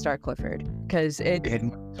and like start Clifford, because it.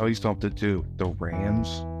 And I'll tell you something too. The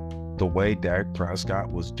Rams, the way Dak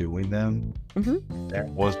Prescott was doing them, that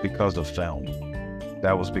was because of film.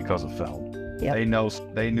 That was because of film. Yep.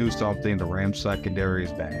 They knew something. The Rams secondary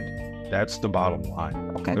is bad. That's the bottom line.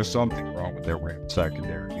 Okay. There's something wrong with their Rams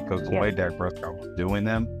secondary, because the way Dak Prescott was doing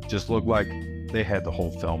them just looked like they had the whole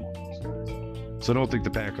film. So I don't think the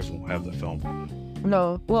Packers will have the film.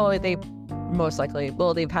 No. Well, they most likely.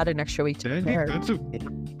 Well, they've had an extra week to prepare. That's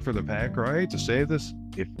for the Pack, right? To save this,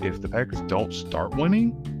 if the Packers don't start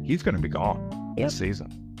winning, he's going to be gone this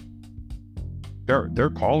season. They're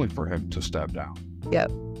calling for him to step down.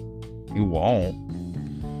 Yep. He won't.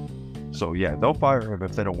 So yeah, they'll fire him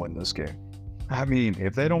if they don't win this game. I mean,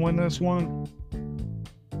 if they don't win this one,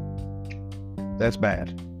 that's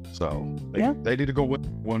bad. So they need to go win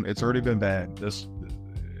one. It's already been bad. It's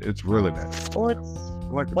really bad. Well, it's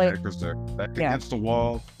like the Packers there, back against the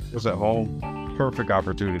wall. It was at home. Perfect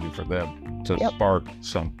opportunity for them to spark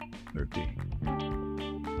some their team.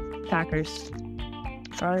 Packers.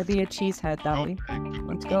 Try to be a cheesehead that week.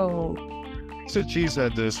 Let's go. It's a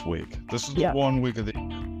cheesehead this week. This is the 1 week of the year.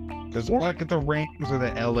 Because look at the Rams or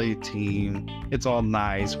the LA team. It's all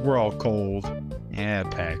nice. We're all cold. Yeah,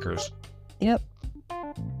 Packers. Yep.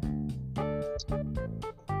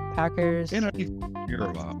 Packers. And I need to cheer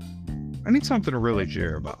about. I need something to really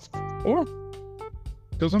cheer about. Yeah.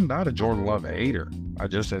 Because I'm not a Jordan Love hater. I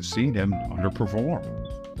just have seen him underperform.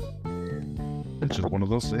 It's just one of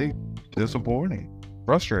those things. Disappointing.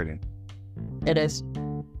 Frustrating. It is.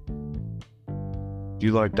 Do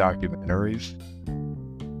you like documentaries?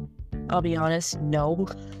 I'll be honest, no.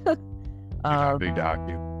 Big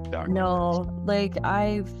docu. No, like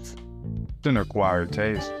It's an acquired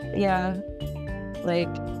taste. Yeah. Like,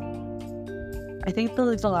 I think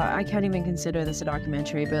I can't even consider this a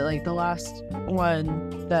documentary, but like the last one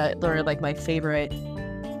that like my favorite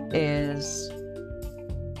is,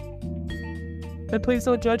 but please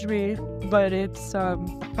don't judge me, but it's I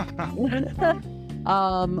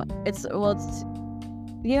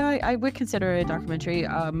would consider it a documentary.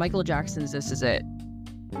 Michael Jackson's This Is It.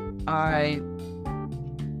 I'm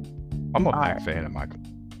a big fan of Michael.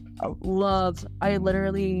 I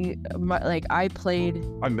literally I played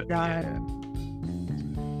that.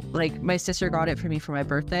 Like, my sister got it for me for my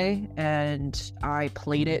birthday, and I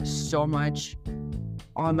played it so much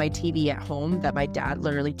on my TV at home that my dad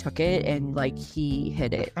literally took it and like he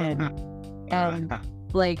hid it, and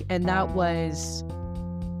that was,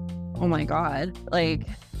 oh my god, like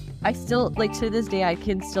I still, like, to this day I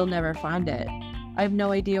can still never find it. I have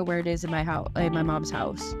no idea where it is in my house, in my mom's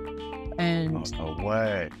house, And no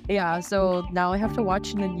way. yeah, so now I have to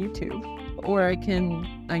watch it on YouTube, or I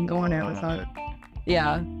can go on Amazon.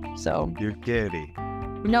 Yeah, so You're kidding.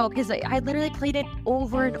 no, because I literally played it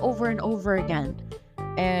over and over and over again,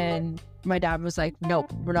 and my dad was like,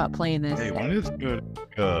 "Nope, we're not playing this." Hey, when it's good, it's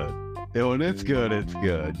good. Yeah, when it's good, it's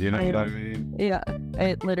good. You know what I mean? Yeah,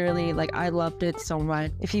 it literally, like, I loved it so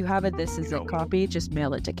much. If you have it, this is a copy, just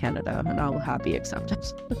mail it to Canada, and I'll happy accept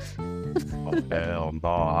it. Oh, hell no,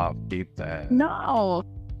 I'll keep that. No,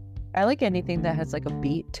 I like anything that has like a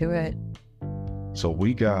beat to it. So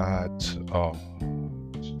we got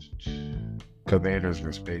Commanders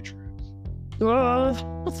versus Patriots.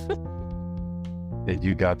 And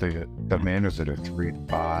you got the Commanders that are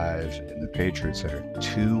 3-5 and the Patriots that are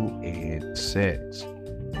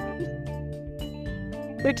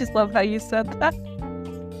 2-6. I just love how you said that.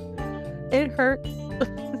 It hurts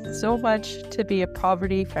so much to be a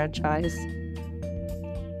poverty franchise.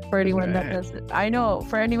 For anyone that doesn't, I know.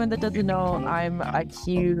 For anyone that doesn't know, I'm a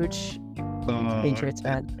huge Patriots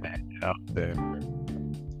fan. Out there.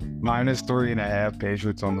 -3.5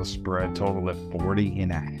 Patriots on the spread, total at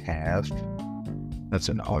 40.5. That's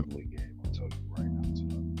an ugly game. I'll tell you right now. It's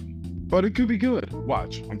an ugly game. But it could be good.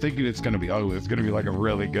 Watch. I'm thinking it's going to be ugly. It's going to be like a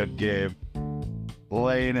really good game.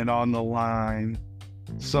 Laying it on the line.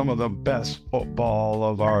 Some of the best football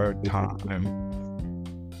of our time.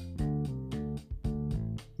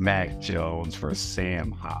 Mac Jones for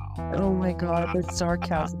Sam Howell. Oh my god, the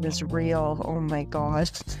sarcasm is real. Oh my god.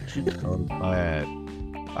 I'm glad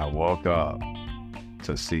I woke up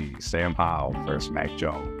to see Sam Howell versus Mac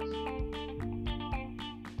Jones.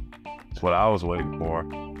 That's what I was waiting for.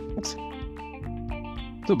 It's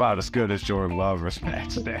about as good as Jordan Love versus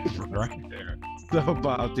Matt Stafford right there. It's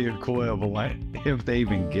about the equivalent, if they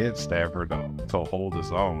even get Stafford to hold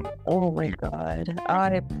his own. Oh my god.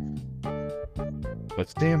 But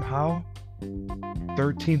Sam Howell,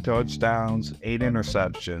 13 touchdowns, 8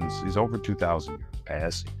 interceptions. He's over 2,000 yards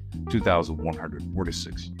passing,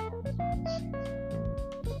 2,146 yards.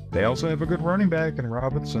 They also have a good running back in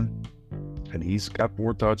Robinson, and he's got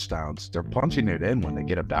 4 touchdowns. They're punching it in when they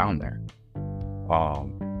get him down there.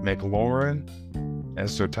 McLaurin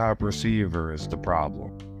as their top receiver is the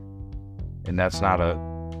problem, and that's not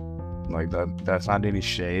that's not any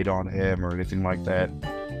shade on him or anything like that,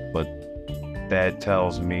 but that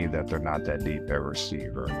tells me that they're not that deep at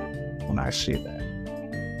receiver when I see that.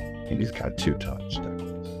 And he's got 2 touchdowns.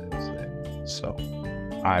 So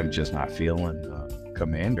I'm just not feeling the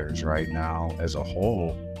Commanders right now as a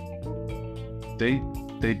whole. They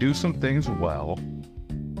do some things well,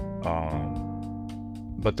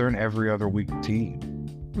 but they're an every other week team.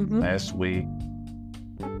 Mm-hmm. Last week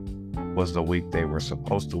was the week they were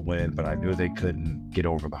supposed to win, but I knew they couldn't get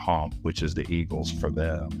over the hump, which is the Eagles for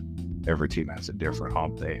them. Every team has a different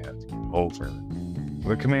hump they have to get over. For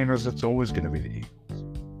the Commanders, it's always going to be the Eagles.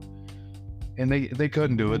 And they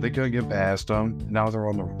couldn't do it. They couldn't get past them. Now they're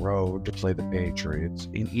on the road to play the Patriots.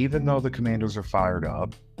 And even though the Commanders are fired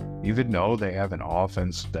up, even though they have an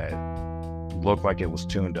offense that looked like it was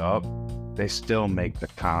tuned up, they still make the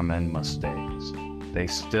common mistakes. They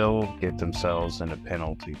still get themselves into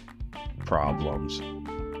penalty problems.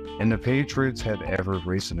 And the Patriots had every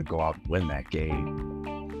reason to go out and win that game.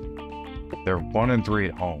 They're 1-3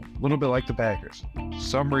 at home, a little bit like the Packers. For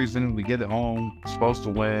some reason, we get it home, supposed to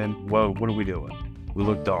win. Well, what are we doing? We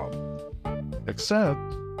look dumb. Except,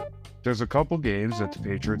 there's a couple games that the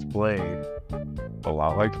Patriots played a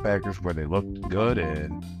lot like the Packers where they looked good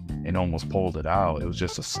and almost pulled it out. It was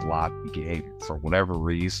just a sloppy game for whatever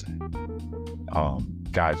reason.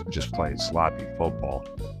 Guys were just playing sloppy football.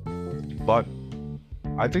 But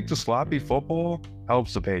I think the sloppy football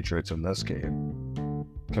helps the Patriots in this game.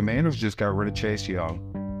 Commanders just got rid of Chase Young.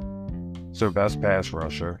 It's their best pass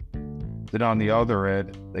rusher. Then on the other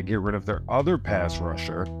end, they get rid of their other pass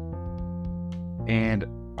rusher. And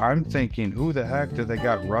I'm thinking, who the heck did they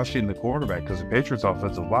got rushing the quarterback? Because the Patriots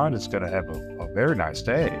offensive line is going to have a very nice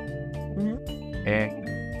day. Mm-hmm.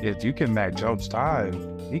 And if you can Mac Jones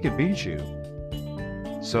time, he can beat you.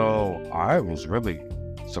 So I was really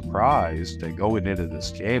surprised that going into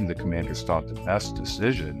this game, the Commanders thought the best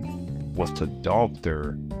decision was to dump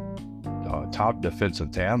their top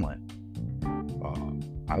defensive talent.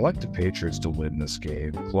 I like the Patriots to win this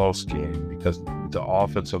game, close game, because the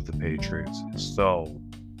offense of the Patriots is so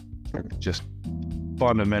just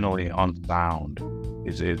fundamentally unsound.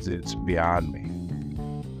 It's beyond me.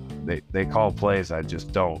 They call plays I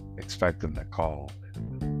just don't expect them to call.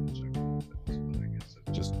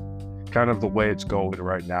 Just kind of the way it's going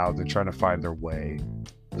right now. They're trying to find their way.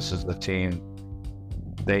 This is the team.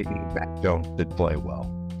 They need Mac Jones to play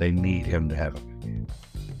well. They need him to have a good game.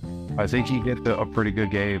 I think he get a pretty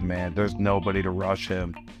good game, man. There's nobody to rush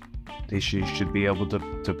him. They should be able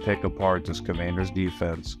to pick apart this Commanders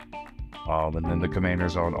defense. And then the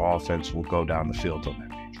Commanders on offense will go down the field on that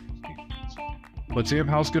Patriots defense. But Sam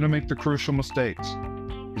Howell's going to make the crucial mistakes.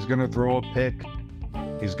 He's going to throw a pick.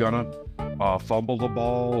 He's going to fumble the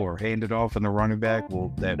ball or hand it off in the running back.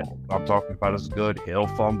 Well, that I'm talking about is good. He'll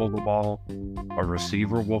fumble the ball. A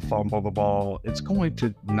receiver will fumble the ball. It's going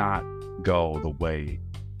to not go the way.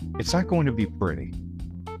 It's not going to be pretty.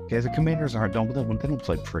 Okay, the Commanders they don't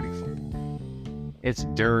play pretty football. It's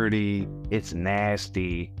dirty. It's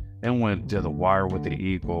nasty. Then went to the wire with the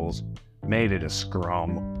Eagles, made it a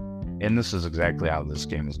scrum, and this is exactly how this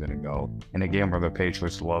game is going to go. In a game where the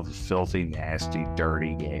Patriots love a filthy, nasty,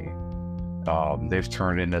 dirty game, they've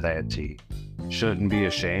turned into that team. Shouldn't be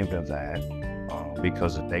ashamed of that,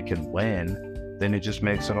 because if they can win, then it just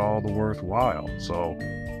makes it all the worthwhile. So,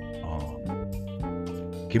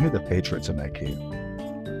 give me the Patriots in that game.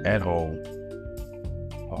 At home,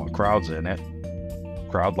 crowd's in it.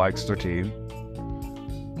 Crowd likes their team.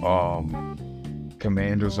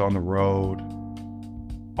 Commanders on the road,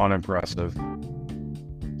 unimpressive.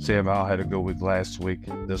 Sam Howell had a good week last week.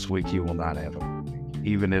 This week he will not have a good week.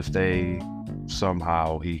 Even if he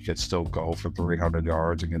could still go for 300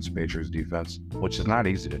 yards against Patriots defense, which is not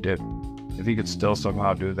easy to do. If he could still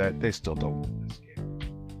somehow do that, they still don't win this game.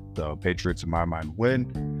 The Patriots, in my mind,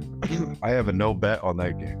 win. I have a no bet on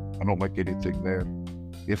that game. I don't like anything there.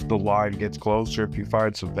 If the line gets closer, if you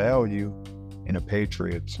find some value in a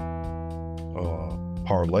Patriots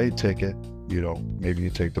parlay ticket, maybe you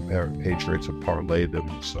take the Patriots and parlay them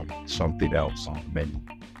with something else on the menu.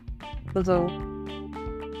 So,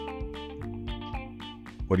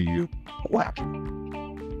 what do you whack?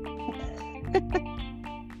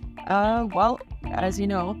 Well, as you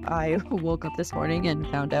know, I woke up this morning and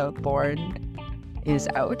found out Bourne is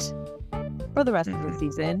out for the rest of the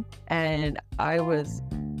season, and I was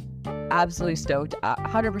absolutely stoked.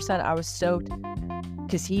 100%, I was stoked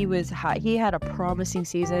because he had a promising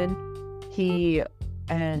season.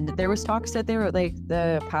 And there was talks that they were like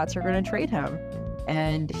the Pats are going to trade him,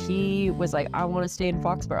 and he was like, I want to stay in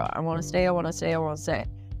Foxborough. I want to stay.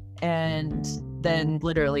 And then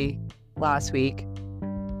literally last week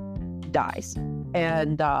dies.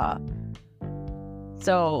 And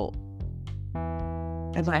so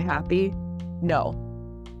am I happy? No.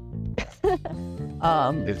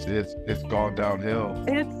 It's gone downhill.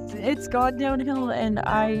 It's gone downhill, and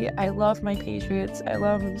I love my Patriots. I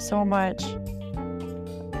love them so much.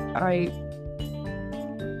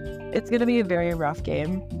 It's gonna be a very rough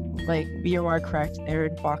game. Like, you are correct, they're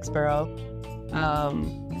in Foxborough.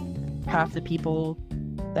 Half the people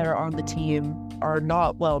that are on the team are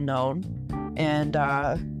not well known, and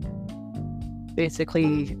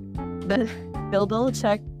basically, Bill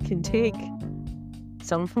Belichick can take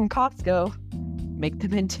someone from Costco, make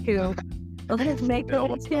them into like a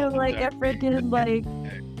freaking like,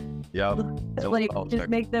 yeah, like just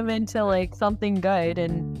make them into like something good.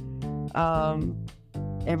 And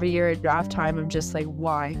every year at draft time, I'm just like,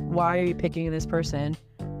 why are you picking this person?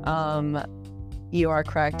 You are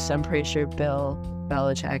correct. I'm pretty sure Bill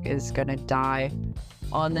Belichick is gonna die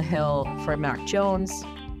on the hill for Mac Jones.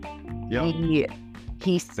 Yep.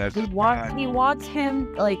 He wants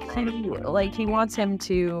him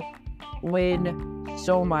to win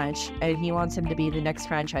so much, and he wants him to be the next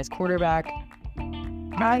franchise quarterback.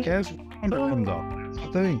 Mac has under him though. That's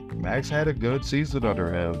the thing. Max had a good season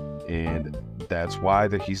under him, and that's why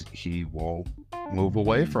he won't move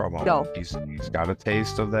away from him. No. He's got a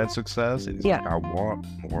taste of that success, and he's like, I want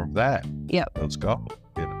more of that. Yeah. Let's go.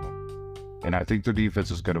 And I think the defense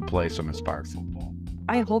is going to play some inspired football.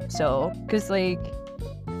 I hope so, because like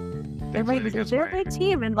they're my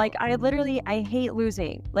team, and like I hate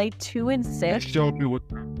losing. Like 2-6. That showed me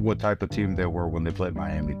what type of team they were when they played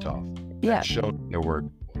Miami tough. Yeah. That showed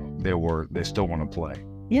they still want to play.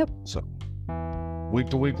 Yep. So week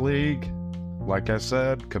to week league, like I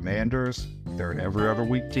said, Commanders, they're an every other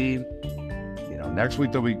week team. Next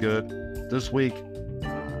week they'll be good. This week,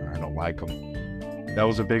 I don't like them. That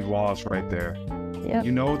was a big loss right there. Yeah.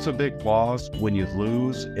 It's a big loss when you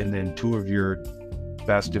lose and then two of your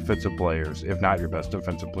best defensive players, if not your best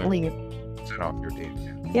defensive player, sit off your team.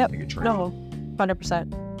 Yep. No,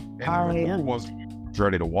 100%. And the was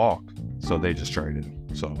ready to walk, so they just traded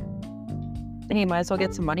him. So hey, might as well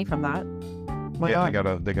get some money from that. They got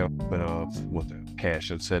a bit of with the cash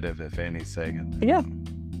incentive, if anything. And, yeah.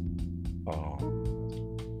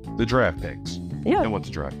 The draft picks. Yeah. And what's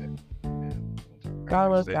the draft pick? Gotta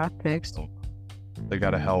love draft picks. They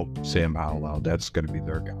got to help Sam Howell out. That's going to be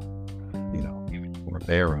their guy.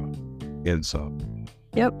 Rivera ends up.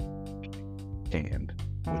 Yep. backhand,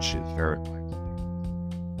 which is very likely.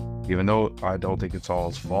 Even though I don't think it's all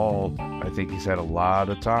his fault, I think he's had a lot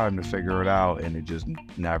of time to figure it out, and it just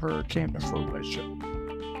never came to fruition.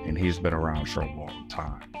 And he's been around for a long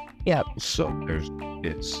time. Yep. So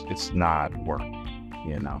it's not working,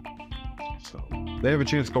 you know. So they have a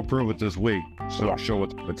chance to go prove it this week. So show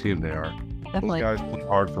what type of team they are. Definitely. Those guys play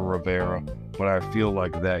hard for Rivera, but I feel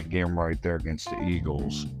like that game right there against the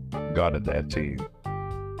Eagles gutted that team.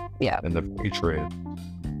 Yeah. And the Patriots,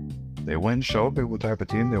 they went and showed me what type of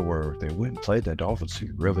team they were. They went and played that Dolphins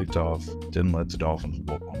team really tough. Didn't let the Dolphins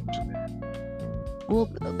whoop them.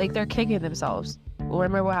 Well, like they're kicking themselves.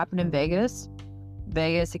 Remember what happened in Vegas?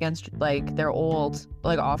 Vegas against like their old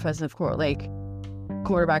like offensive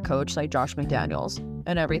quarterback coach like Josh McDaniels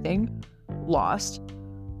and everything. Lost.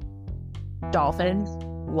 Dolphins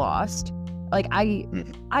lost. Like I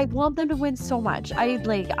want them to win so much. I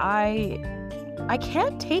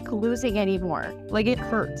can't take losing anymore. Like it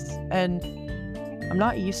hurts and I'm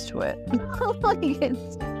not used to it. Like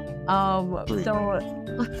it's so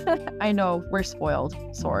I know we're spoiled.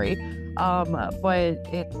 Sorry. But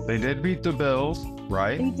it's They did beat the Bills,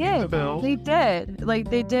 right? They did. The Bills. They did. Like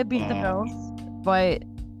they did beat the Bills, but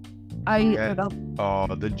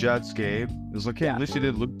the Jets game. It was like, hey, at least you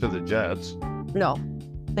didn't look to the Jets. No,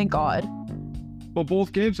 thank God. Well,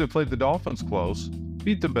 both games they played the Dolphins close,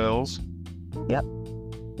 beat the Bills. Yep.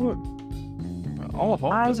 All of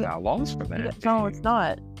hope is not lost for that. No, it's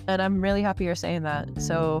not. And I'm really happy you're saying that.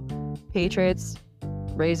 So, Patriots,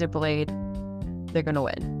 razor blade, they're gonna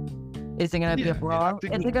win. Is it gonna be a blowout?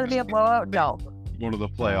 Is it gonna be a blowout? No. One of the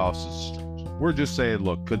playoffs is. We're just saying,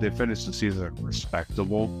 look, could they finish the season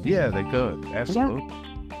respectable? Yeah, they could. Absolutely. Yeah.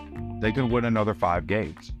 They could win another 5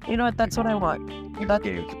 games. You know what? That's what I want. 6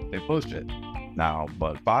 games. They pushed it. Now,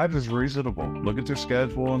 but 5 is reasonable. Look at their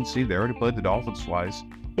schedule and see they already played the Dolphins twice.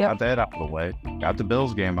 Yep. Got that out of the way. Got the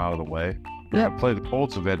Bills game out of the way. Yep. Play the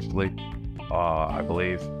Colts eventually. I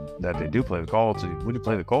believe that they do play the Colts. When you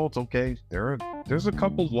play the Colts, okay, there's a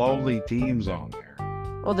couple lowly teams on there.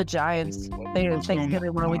 Well, the Giants. They didn't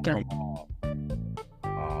Thanksgiving one weekend.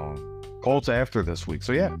 Colts after this week.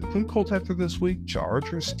 So yeah, the Colts after this week.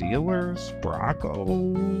 Chargers, Steelers,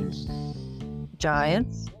 Broncos,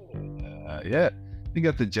 Giants. Yeah, you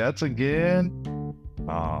got the Jets again.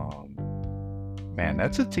 Man,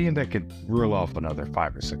 that's a team that could reel off another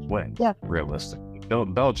 5 or 6 wins. Yeah, realistically.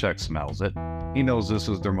 Belichick smells it. He knows this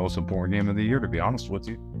is their most important game of the year. To be honest with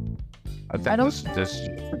you, I think this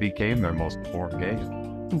became their most important game.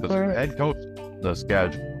 The head coach, the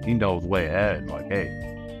schedule, he knows way ahead. Like, hey,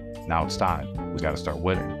 now it's time. We got to start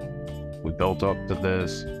winning. We built up to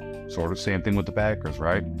this. Sort of same thing with the Packers,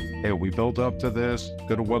 right? Hey, we built up to this.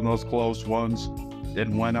 Could have won those close ones.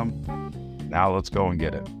 Didn't win them. Now let's go and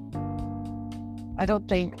get it. I don't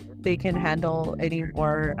think they can handle any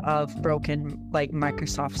more of broken like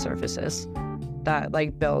Microsoft Surfaces that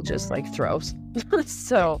like Bill just like throws.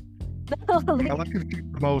 So I like his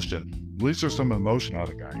emotion. At least there's some emotion out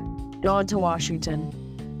of the guy. On to Washington.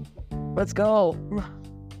 Let's go.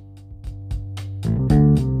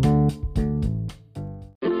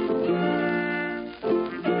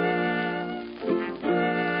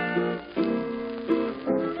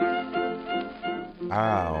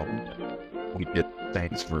 Wow. We get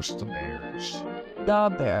Saints versus the Bears. The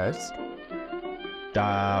Bears.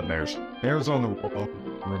 Bears on the road.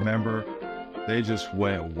 Remember, they just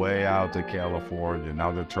went way out to California.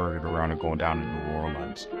 Now they're turning around and going down to New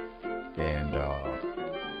Orleans. And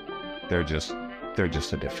they're just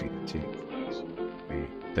a defeated team.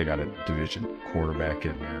 They got a division quarterback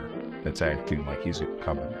in there that's acting like he's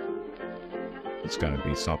coming. It's going to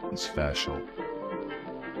be something special.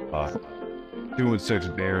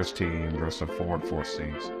 2-6 Bears team versus a 4-4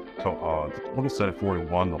 Saints. So the total set at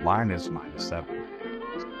 41. The line is -7.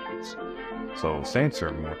 So Saints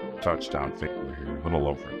are more touchdown favorite here, a little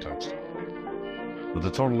over a touchdown. But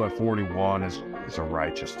the total at 41 is a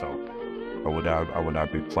righteous total. I would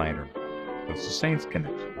not be playing her because the Saints can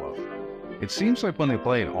explode. It seems like when they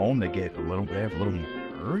play at home, they have a little more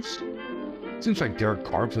worse. It seems like Derek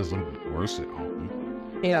Carr is a little bit worse at home.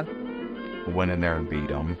 Yeah. Went in there and beat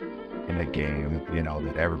them in a game,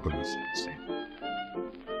 that everybody's saying.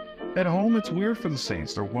 At home, it's weird for the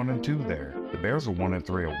Saints. They're 1-2 there. The Bears are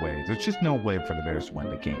 1-3 away. There's just no way for the Bears to win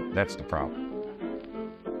the game. That's the problem.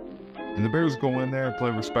 And the Bears go in there and play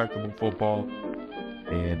respectable football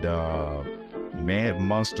and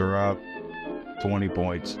muster up 20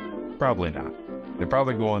 points. Probably not. They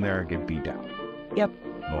probably go in there and get beat down. Yep.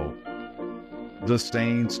 So the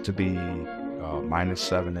Saints to be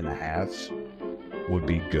 -7.5 would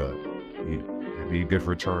be good. It'd be a good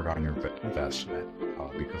return on your investment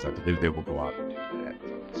because I believe they will go out and do that.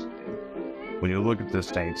 When you look at this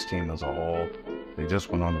Saints team as a whole, they just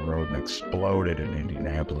went on the road and exploded in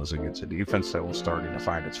Indianapolis against a defense that was starting to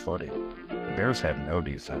find its footing. The Bears had no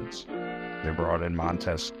defense. They brought in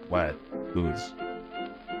Montez Sweat, who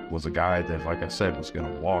was a guy that, like I said, was going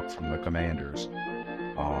to walk from the Commanders.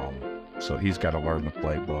 So he's got to learn the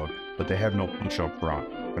playbook. But they have no push up front.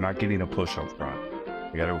 They're not getting a push up front.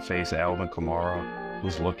 They got to face Alvin Kamara,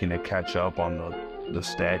 who's looking to catch up on the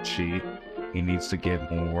stat sheet. He needs to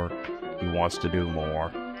get more. He wants to do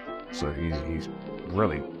more. So he's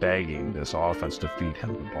really begging this offense to feed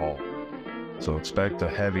him the ball. So expect a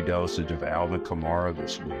heavy dosage of Alvin Kamara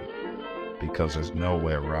this week, because there's no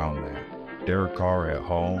way around that. Derek Carr at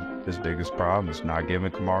home, his biggest problem is not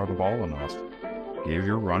giving Kamara the ball enough. Give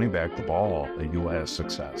your running back the ball and you'll have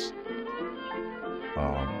success.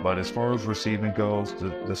 But as far as receiving goes,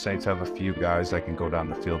 the Saints have a few guys that can go down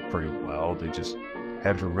the field pretty well. They just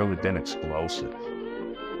haven't really been explosive.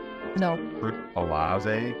 No.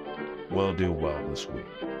 Olave will do well this week.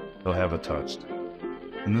 He'll have a touchdown.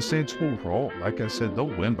 And the Saints will roll. Like I said, they'll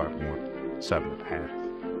win by more than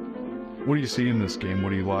 7.5. What do you see in this game? What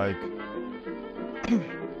do you like?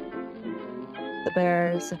 The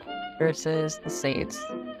Bears versus the Saints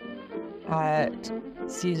at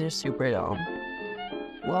Caesar Superdome.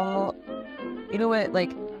 Well, you know what?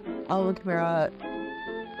 Like, Alvin Kamara,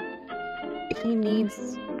 he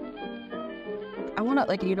needs... I want to,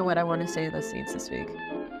 like, you know what? I want to say the Saints this week.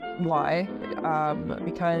 Why?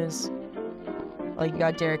 Because, like, you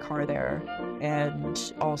got Derek Carr there,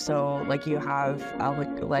 and also, like, you have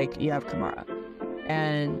Alvin, like, you have Kamara.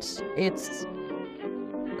 And it's,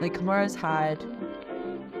 like, Kamara's had,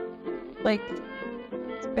 like,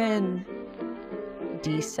 it's been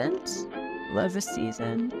decent of a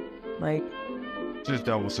season. Like, just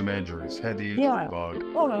dealt with some injuries. Had the injury bug.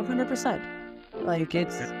 Oh, 100%. Like,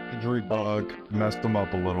 it's... Injury bug messed him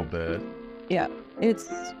up a little bit. Yeah, it's...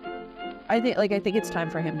 I think it's time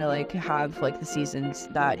for him to, like, have, like, the seasons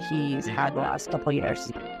that he's had the last couple of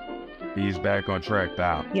years. He's back on track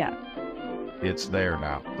now. Yeah. It's there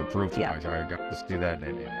now. The proof. Yeah. I got to see that in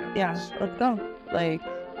Indianapolis. Yeah, let's go. Like,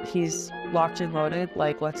 he's locked and loaded.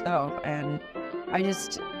 Like, let's go. And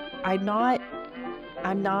I'm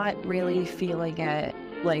not really feeling it,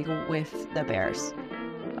 like, with the Bears.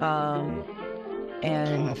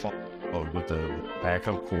 And with the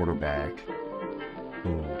backup quarterback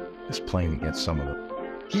who is playing against some of the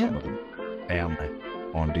family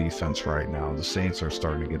on defense right now. The Saints are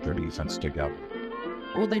starting to get their defense together.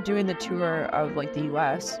 Well, they're doing the tour of, like, the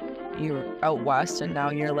U.S. You're out west, and now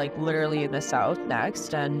you're, like, literally in the South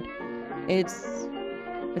next, and it's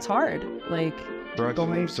hard. Like,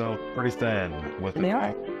 Stretching himself pretty thin with they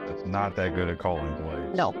are. It's not that good at calling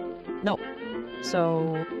plays. No.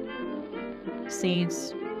 So,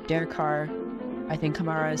 Saints, Derek Carr, I think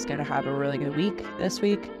Kamara is going to have a really good week this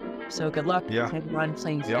week. So good luck to everyone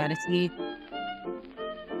playing fantasy.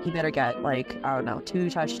 He better get, like, I don't know, 2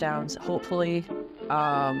 touchdowns, hopefully.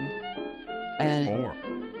 And 4.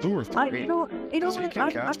 2 or 3. I know,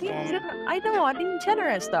 I'm being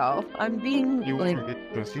generous though. I'm being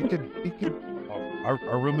I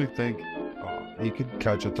really think he could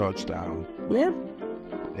catch a touchdown. Yeah.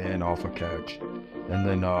 And off a catch. And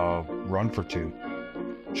then run for 2.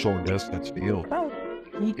 Short distance field. Oh,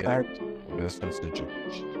 he could. Distance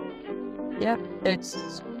situation. Yeah,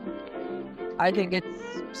 I think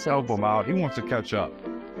it's help him out. He wants to catch up.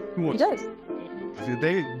 He does.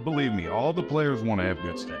 Believe me, all the players want to have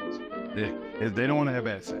good stats. They don't want to have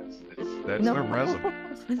bad stats. That's their resume.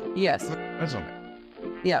 Yes. Resume.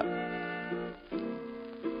 Yeah.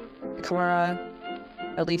 Kamara,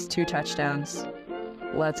 at least 2 touchdowns.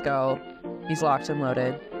 Let's go. He's locked and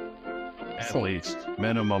loaded. At least.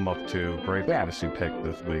 Minimum of 2. Great fantasy pick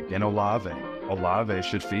this week. And Olave. Olave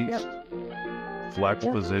should feast. Flex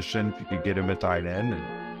position, if you could get him at tight end. And,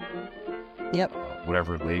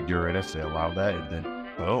 whatever league you're in, if they allow that, and then,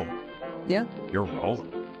 boom. Yeah. You're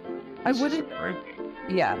rolling. I wouldn't...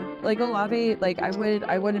 Yeah. Like, Olave, like, I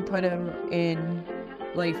wouldn't put him in...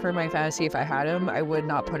 Like, for my fantasy, if I had him, I would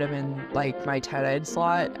not put him in, like, my tight end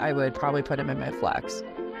slot. I would probably put him in my flex.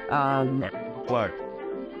 Flex.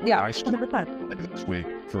 Yeah, nice 100%. This week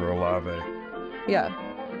for Olave. Yeah.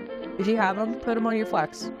 If you have him, put him on your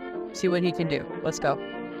flex. See what he can do. Let's go.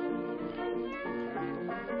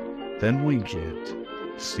 Then we get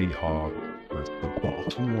Seahawks versus the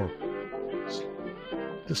Baltimore Ravens.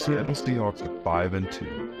 The Seattle Seahawks are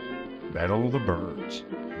 5-2. Battle of the Birds.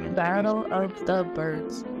 Battle of the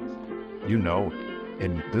Birds. You know,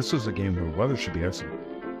 and this is a game where weather should be actually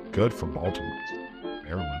good for Baltimore,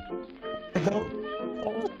 Maryland.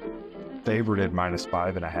 favored at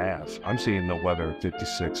 -5.5. I'm seeing the weather at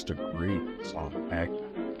 56 degrees on back,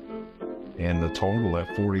 and the total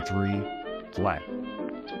at 43 flat.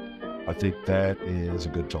 I think that is a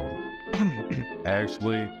good total.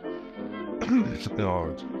 Actually, it's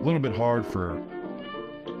a little bit hard for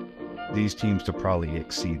these teams to probably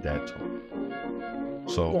exceed that total.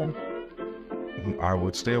 So I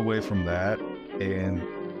would stay away from that. And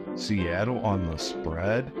Seattle on the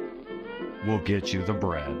spread will get you the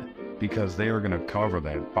bread because they are going to cover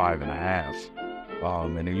that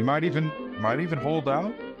 5.5. And you might even hold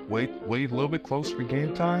out, wait a little bit close for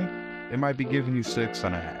game time. It might be giving you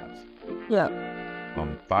 6.5. Yeah.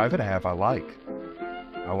 5.5 I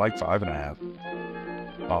like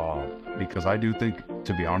 5.5. Because I do think,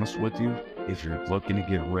 to be honest with you, if you're looking to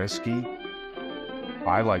get risky,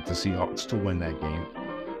 I like the Seahawks to win that game.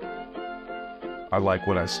 I like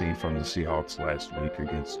what I see from the Seahawks last week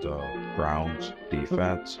against Browns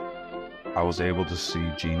defense. I was able to see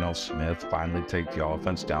Geno Smith finally take the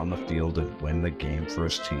offense down the field and win the game for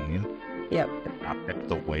his team. Yep. And not have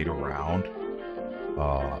to wait around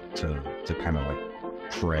to kind of like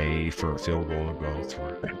pray for a field goal to go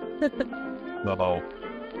through. So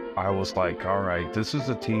I was like, all right, this is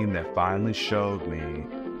a team that finally showed me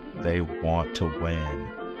they want to win.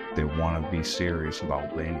 They want to be serious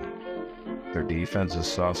about winning. Their defense is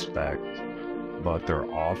suspect, but their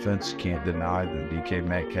offense can't deny them. DK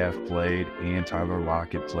Metcalf played and Tyler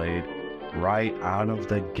Lockett played. Right out of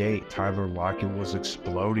the gate, Tyler Lockett was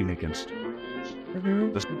exploding against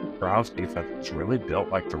the Browns defense is really built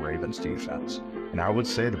like the Ravens defense. And I would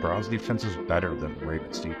say the Browns defense is better than the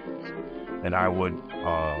Ravens defense. And I would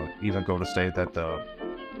even go to say that the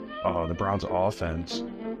Browns offense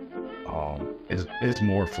is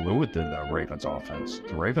more fluid than the Ravens offense.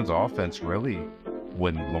 The Ravens offense really,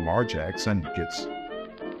 when Lamar Jackson gets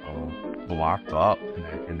blocked up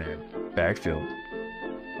in that backfield,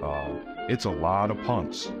 it's a lot of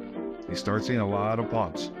punts. You start seeing a lot of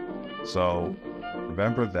punts. So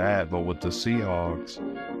remember that. But with the Seahawks,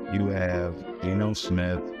 you have Geno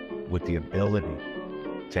Smith with the ability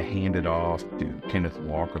to hand it off to Kenneth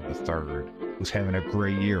Walker III, who's having a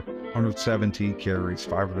great year. 117 carries,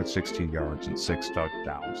 516 yards, and 6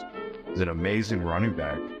 touchdowns. He's an amazing running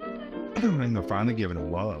back, and they're finally giving him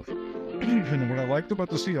love. And what I liked about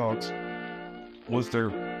the Seahawks was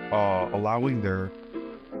they're allowing their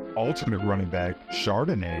alternate running back,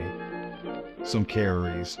 Chardonnay, some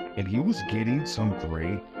carries, and he was getting some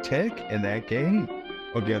great tick in that game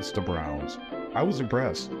against the Browns. I was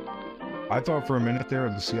impressed. I thought for a minute there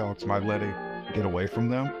the Seahawks might let it get away from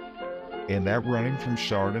them. And that running from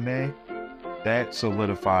Chardonnay, that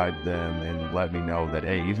solidified them and let me know that,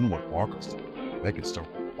 hey, even with Walker's, they can still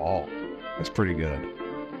ball. It's pretty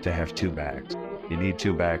good to have two backs. You need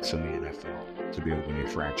two backs in the NFL to be a winning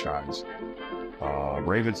franchise.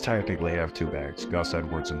 Ravens technically have two backs, Gus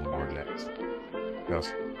Edwards and Lamar Jackson.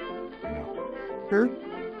 Gus, Sure.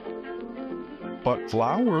 But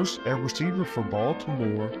Flowers, at receiver for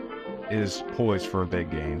Baltimore, is poised for a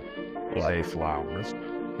big game. Zay Flowers.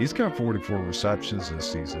 He's got 44 receptions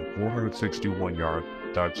this season, 461-yard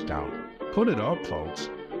touchdown. Put it up, folks.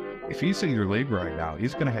 If he's in your league right now,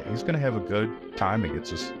 he's gonna have a good time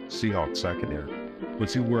against the Seahawks secondary. But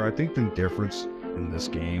see, where I think the difference in this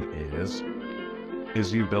game is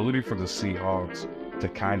the ability for the Seahawks to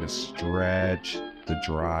kind of stretch the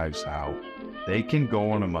drives out. They can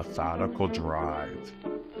go on a methodical drive.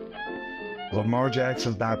 Lamar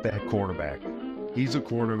Jackson's not that quarterback. He's a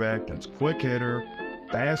quarterback that's quick hitter,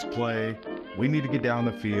 fast play. We need to get down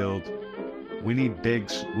the field. We need big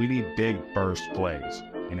burst plays.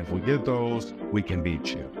 And if we get those, we can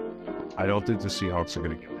beat you. I don't think the Seahawks are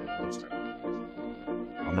going to get those.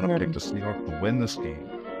 I'm going to pick the Seahawks to win this game.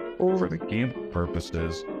 For the game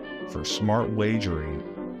purposes, for smart wagering,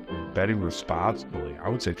 betting responsibly, I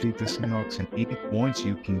would say take the Seahawks and 80 points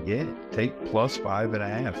you can get. Take plus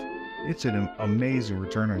 5.5. It's an amazing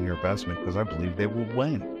return on your investment because I believe they will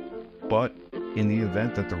win. But in the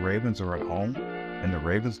event that the Ravens are at home and the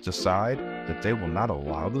Ravens decide that they will not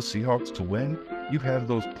allow the Seahawks to win, you have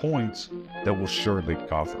those points that will surely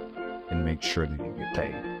cover and make sure that you get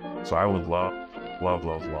paid. So I would love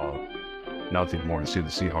nothing more to see the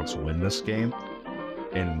Seahawks win this game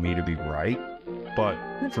and me to be right. But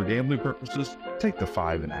for gambling purposes, take the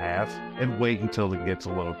 5.5 and wait until it gets a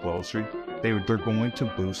little closer. They're going to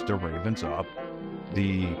boost the Ravens up.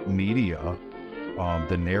 The media,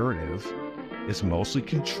 the narrative is mostly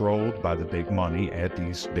controlled by the big money at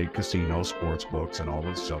these big casinos, sports books, and all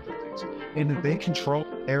those other things. And they control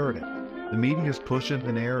the narrative. The media is pushing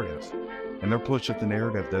the narrative. And they're pushing the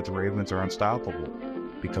narrative that the Ravens are unstoppable.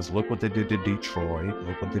 because look what they did to Detroit,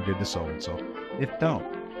 look what they did to so-and-so. No,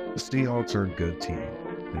 the Seahawks are a good team.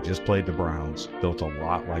 They just played the Browns, built a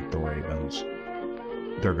lot like the Ravens.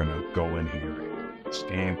 They're going to go in here, this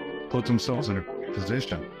game, put themselves in a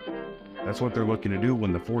position. That's what they're looking to do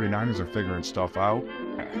when the 49ers are figuring stuff out.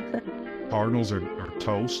 Cardinals are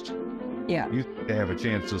toast. Yeah. They have a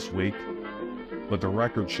chance this week, but the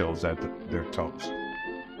record shows that they're toast.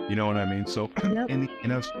 You know what I mean? So in the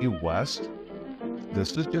NFC West,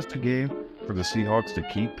 this is just a game for the Seahawks to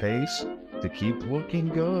keep pace, to keep looking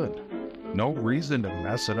good. No reason to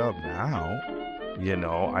mess it up now. You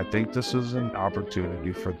know, I think this is an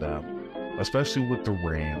opportunity for them, especially with the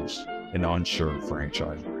Rams, an unsure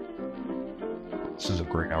franchise. This is a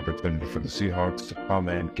great opportunity for the Seahawks to come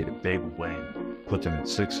in, get a big win, put them at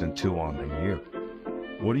 6-2 on the year.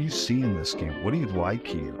 What do you see in this game? What do you like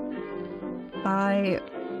here? I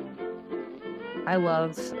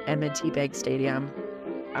love M&T Bank Stadium.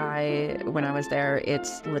 When I was there,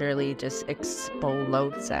 it's literally just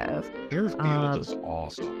explosive. Their field is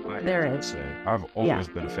awesome. There is. I've always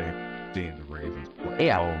been a fan of seeing the Ravens play.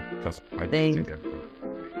 Yeah. Because I think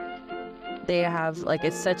they have, like,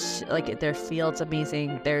 it's such, like, their field's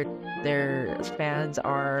amazing. Their fans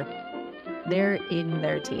they're in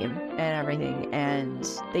their team and everything, and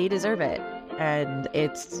they deserve it. And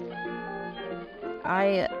it's,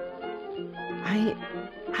 I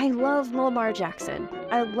love Lamar Jackson.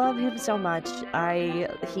 I love him so much.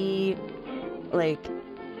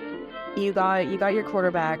 You got your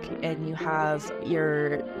quarterback, and you have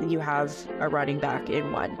a running back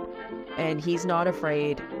in one, and he's not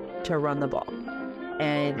afraid to run the ball.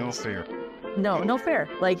 And no fear. No fear.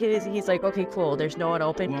 Like, he's like, okay, cool. There's no one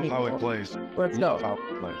open. Love how it plays. Let's go. How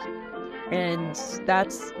it plays. And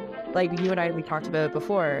that's, like, you and I, we talked about it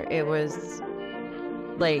before. It was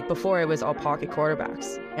like, before it was all pocket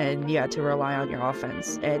quarterbacks, and you had to rely on your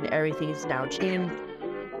offense, and everything's now changed.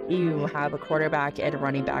 You have a quarterback and a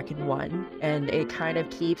running back in one, and it kind of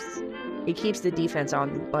keeps the defense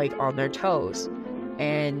on their toes.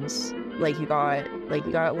 And you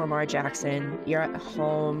got Lamar Jackson, you're at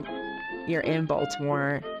home, you're in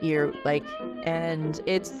Baltimore, and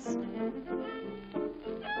it's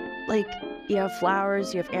like, you have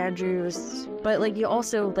Flowers, you have Andrews, but you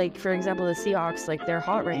also, for example, the Seahawks, they're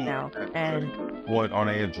hot right now. And what on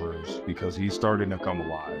Andrews, because he's starting to come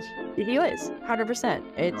alive. He is 100%.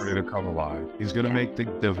 It's starting to come alive. He's going to make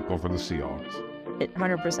things difficult for the Seahawks.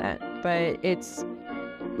 100%. But it's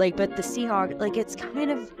but the Seahawks, it's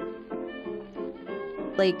kind of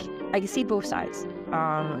I can see both sides.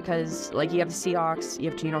 Because you have the Seahawks, you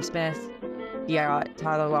have Geno Smith, you got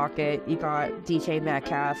Tyler Lockett, you got DK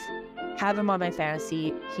Metcalf. Have him on my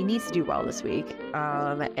fantasy. He needs to do well this week.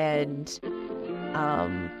 It's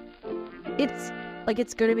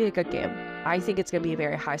going to be a good game. I think it's going to be a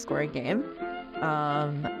very high-scoring game.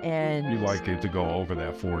 And you like it to go over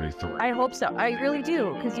that 43? I hope so. I really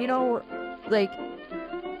do, because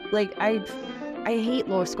I hate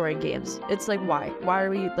low-scoring games. It's why? Why are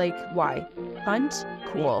we why? Hunt?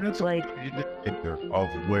 Cool. That's of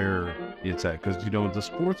where it's at, because the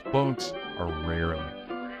sports books are rarely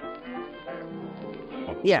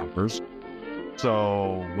numbers.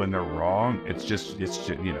 So when they're wrong, it's just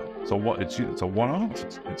so what it's a one-off.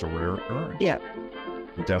 It's a rare occurrence. Yeah,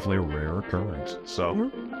 definitely a rare occurrence. So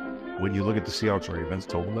when you look at the Seahawks Ravens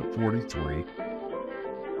total at 43,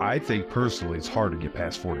 I think personally it's hard to get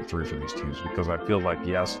past 43 for these teams, because I feel like,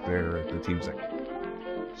 yes, they're the teams that,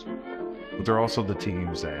 but they're also the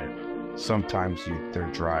teams that sometimes their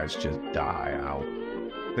drives just die out.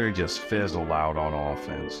 They just fizzle out on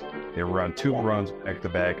offense. They run two runs back to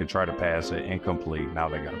back and try to pass it incomplete. Now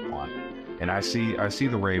they got to punt. And I see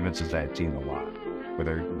the Ravens as that team a lot,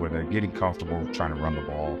 where they're getting comfortable trying to run the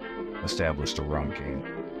ball, establish the run game.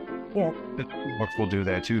 Yeah. The Bucs will do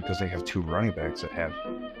that too, because they have two running backs that have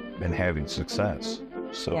been having success.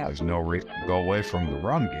 So there's no reason to go away from the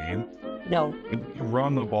run game. No. If you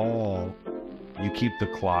run the ball, you keep the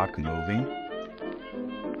clock moving.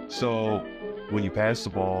 So when you pass the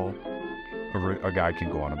ball, a guy can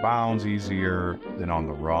go out of bounds easier than on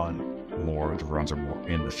the run. The runs are more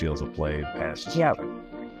in the fields of play. Passes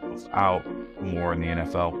out more in the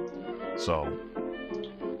NFL. So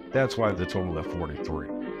that's why the total at 43.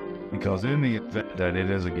 Because in the event that it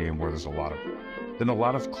is a game where there's a lot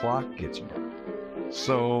of clock gets burned.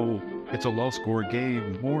 So it's a low-score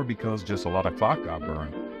game more because just a lot of clock got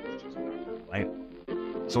burned.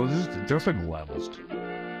 So there's different levels to it.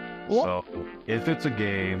 So if it's a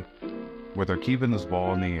game where they're keeping this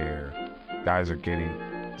ball in the air, guys are getting,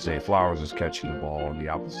 say, Flowers is catching the ball on the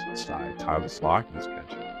opposite side, Tyler Lockett is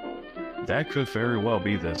catching it. That could very well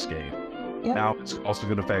be this game. Yeah. Now, it's also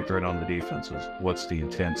going to factor in on the defenses. What's the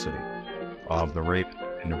intensity of the Ravens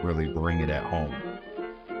and to really bring it at home?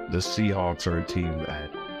 The Seahawks are a team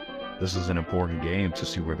that this is an important game to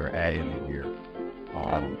see where they're at in the year.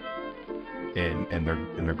 And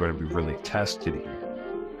they're going to be really tested here.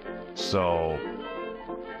 So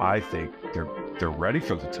I think they're ready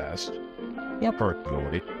for the test. Yep.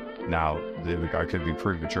 Personally. Now, I could be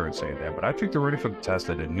premature in saying that, but I think they're ready for the test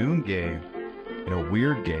at a noon game, in a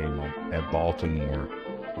weird game at Baltimore.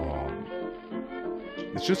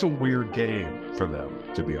 It's just a weird game for them,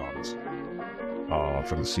 to be honest.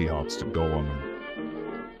 For the Seahawks to go on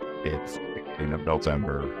it's in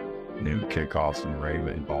November, noon kickoffs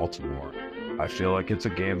in Baltimore. I feel like it's a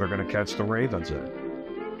game they're going to catch the Ravens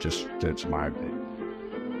in. Just, it's my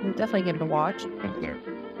opinion. Definitely good to watch.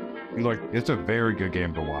 Like, it's a very good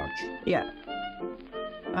game to watch. Yeah.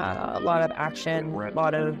 A lot of action, a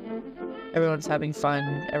lot of everyone's having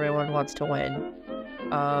fun, everyone wants to win.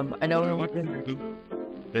 I know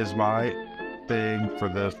is my thing for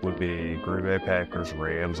this would be Green Bay Packers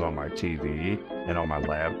Rams on my TV, and on my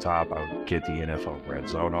laptop I would get the NFL Red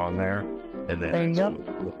Zone on there, and then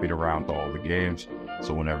flip it around to all the games.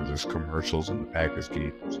 So whenever there's commercials in the Packers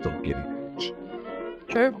game, I'm still getting it.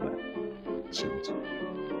 Sure.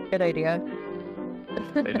 Good idea.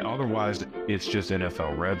 And otherwise, it's just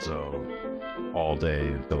NFL Red Zone all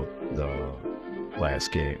day the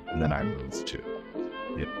last game, and then I move to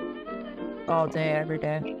all day, every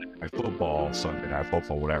day. Football, Sunday Night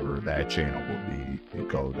Football, whatever that channel will be. You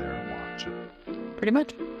go there and watch it. Pretty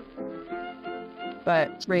much.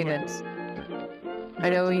 But Ravens. I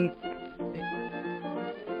know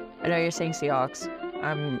you're saying Seahawks.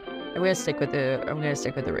 I'm gonna stick with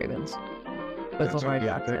the Ravens. I was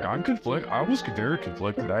very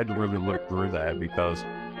conflicted. I had to really look through that because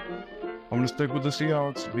I'm gonna stick with the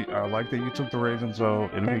Seahawks. I like that you took the Ravens, though.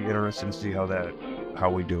 It'll be interesting to see how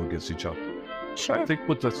we do against each other. Sure. I think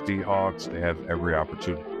with the Seahawks, they have every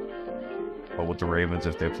opportunity. But with the Ravens,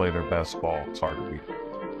 if they play their best ball, it's hard to beat.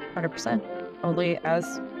 100%. Only,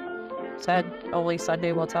 as said, only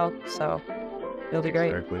Sunday will tell. So it'll be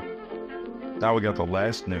great. Exactly. Now we got the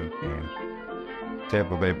last new game.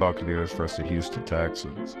 Tampa Bay Buccaneers versus the Houston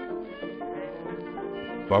Texans.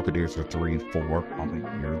 Buccaneers are 3-4 on the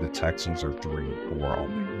year. The Texans are 3-4 on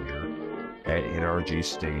the year. At NRG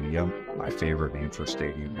Stadium, my favorite name for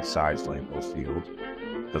stadium besides Lambeau Field,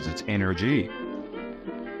 because it's NRG.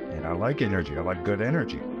 And I like energy. I like good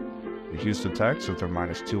energy. The Houston Texans are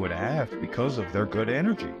 -2.5 because of their good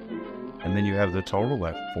energy. And then you have the total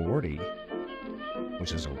at 40,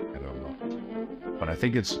 which is, I don't know. But I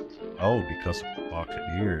think it's because of the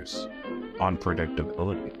Buccaneers'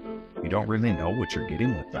 unpredictability. You don't really know what you're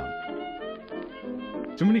getting with them.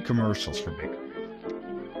 Too many commercials for Baker.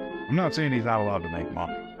 I'm not saying he's not allowed to make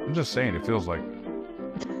money. I'm just saying it feels like,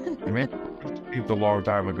 I mean, it's a long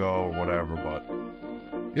time ago or whatever, but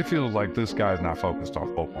it feels like this guy's not focused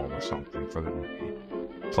on football or something for them to be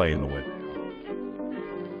playing the win.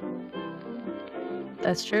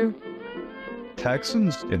 That's true.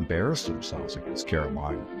 Texans embarrassed themselves against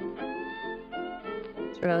Carolina.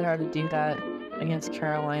 It's really hard to do that against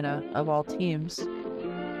Carolina, of all teams.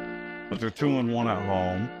 But they're 2-1 at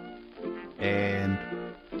home, and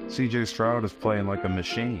CJ Stroud is playing like a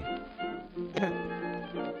machine.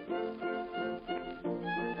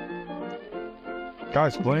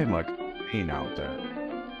 Guy's playing like a machine out there.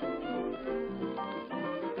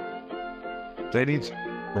 They need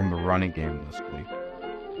from the running game this week.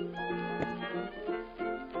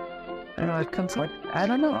 I don't know, it comes like, I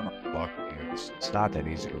don't know. Buccaneers. It's not that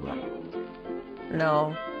easy to run.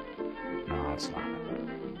 No, it's not.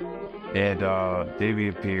 And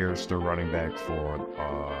Davian Pierce, the running back for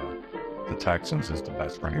the Texans, is the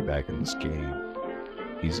best running back in this game.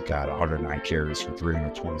 He's got 109 carries for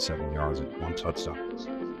 327 yards and 1 touchdown.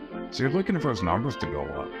 So you're looking for his numbers to go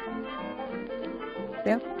up.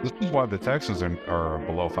 Yeah. This is why the Texans are a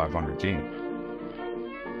below 500 team.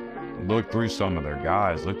 Look through some of their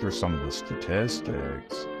guys, look through some of the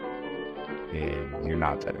statistics, and you're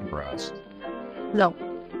not that impressed. no.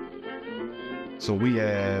 So we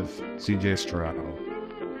have CJ Stroud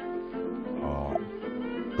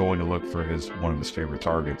going to look for one of his favorite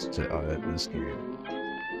targets in this game.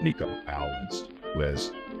 Nico Collins, who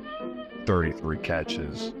has 33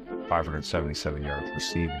 catches, 577 yards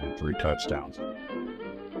receiving, and 3 touchdowns.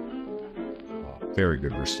 Very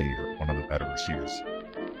good receiver, one of the better receivers.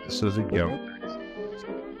 This isn't young,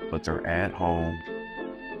 but they're at home,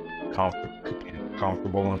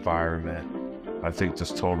 comfortable environment. I think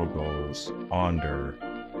this total goes under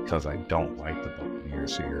because I don't like the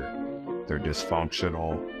Buccaneers here. They're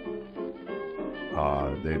dysfunctional.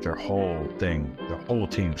 Their whole thing, their whole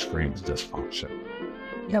team screams dysfunction.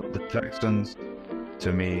 Yep. The Texans,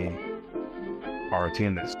 to me, are a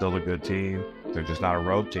team that's still a good team. They're just not a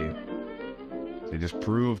road team. They just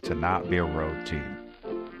prove to not be a road team.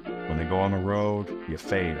 When they go on the road, you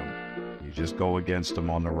fade them. You just go against them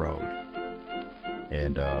on the road.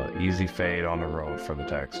 And easy fade on the road for the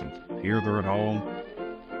Texans. Here they're at home.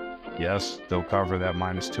 Yes, they'll cover that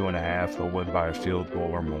 -2.5. They'll win by a field goal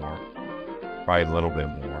or more. Probably a little bit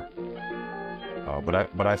more.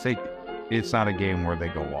 But I think it's not a game where they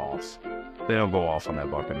go off. They don't go off on that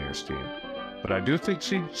Buccaneers team. But I do think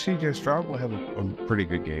CJ Stroud will have a pretty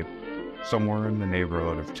good game. Somewhere in the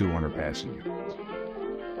neighborhood of 200 passing yards.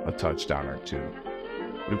 A touchdown or two.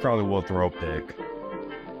 He probably will throw a pick.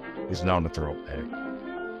 He's known to throw a pick.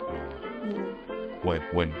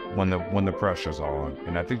 When the pressure's on.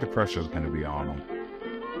 And I think the pressure's going to be on him.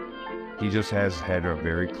 He just has had a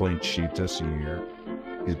very clean sheet this year.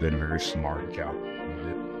 He's been very smart and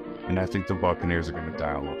calculated. And I think the Buccaneers are going to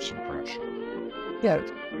dial up some pressure. Yeah.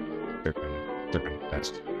 They're going to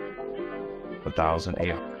test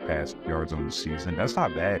 1,800 pass yards on the season. That's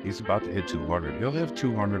not bad. He's about to hit 200. He'll hit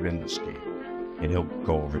 200 in this game. And he'll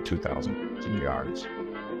go over 2,000 yards.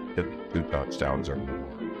 He'll get 2 touchdowns or more.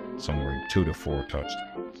 Somewhere in 2 to 4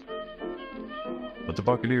 touchdowns. But the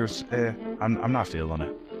Buccaneers, I'm not feeling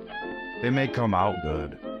it. They may come out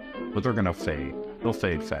good, but they're going to fade. They'll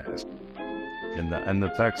fade fast. And the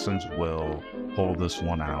Texans will pull this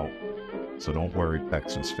one out. So don't worry,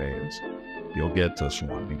 Texans fans. You'll get this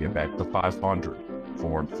one and get back to 500,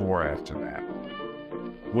 4-4 after that.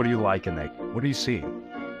 What do you like in that? What do you see?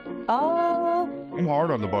 I'm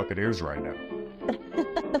hard on the Buccaneers right now.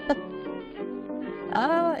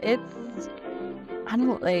 I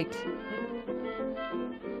don't like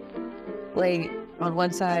on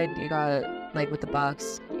one side you got like with the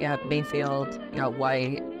Bucks, you got Mayfield, you got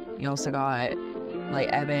White, you also got like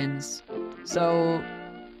Evans. So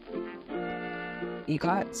you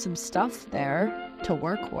got some stuff there to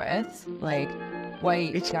work with. Like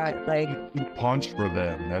White got like punch for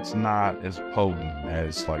them. That's not as potent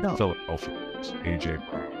as like Philadelphia's AJ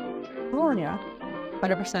Brown. Oh yeah.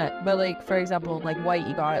 100%. But like for example, like White,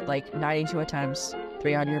 you got like 92 attempts,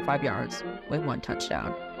 305 yards with 1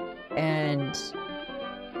 touchdown. And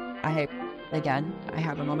I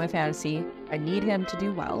have him on my fantasy. I need him to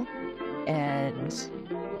do well.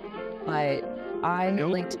 But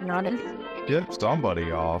to be honest, ship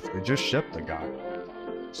somebody off and just ship the guy.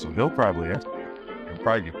 So he'll probably get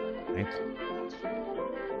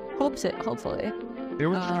hopefully. They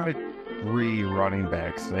were trying to 3 running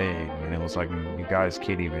back thing, and it was like, you guys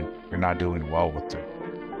you're not doing well with the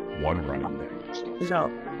 1 running back. No.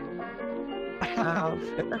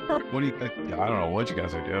 What do you think? I don't know what you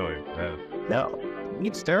guys are doing. No.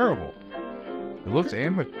 It's terrible. It looks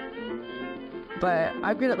amateur. But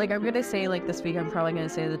I'm gonna say like this week I'm probably gonna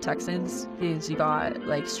say the Texans, because you got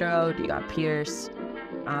like Stroud, you got Pierce,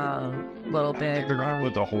 little bit. They're gonna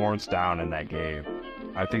put the horns down in that game.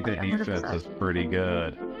 I think the defense is pretty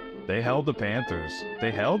good. They held the Panthers.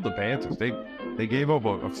 They gave up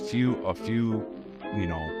a few,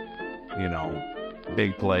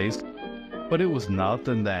 big plays, but it was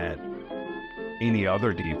nothing that any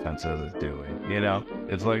other defense is doing.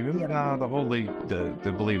 It's like the whole league.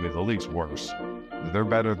 Believe me, the league's worse. They're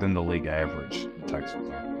better than the league average. The Texans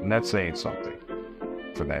are, and that's saying something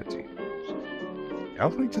for that team. I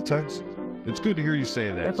think the Texans. It's good to hear you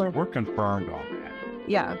say that. So we're confirmed on that.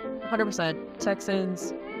 Yeah, 100%.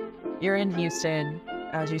 Texans. You're in Houston,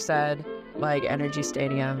 as you said, like Energy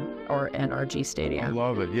Stadium or NRG Stadium. I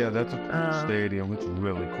love it. Yeah, that's a cool stadium. It's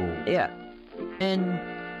really cool. Yeah. And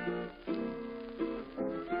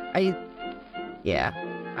I'm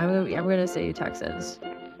gonna say Texans.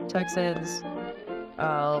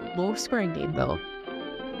 Low scoring game though.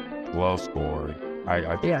 Low scoring.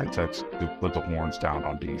 I think the Texans do put the horns down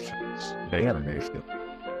on defense. Baker Mayfield.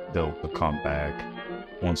 They'll come back.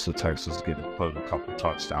 Once the Texans get to put a couple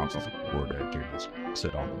touchdowns on the board, they can just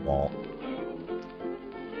sit on the ball.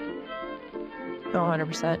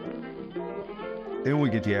 100%. Then we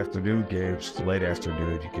get the afternoon games. Late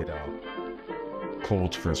afternoon, you get